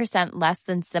 80% less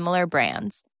than similar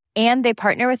brands. And they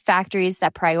partner with factories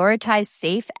that prioritize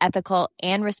safe, ethical,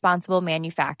 and responsible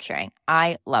manufacturing.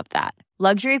 I love that.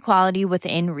 Luxury quality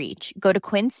within reach. Go to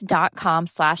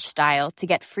quince.com/style to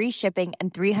get free shipping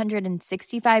and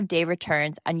 365-day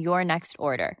returns on your next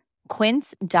order.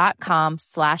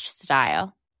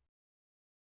 Quince.com/style.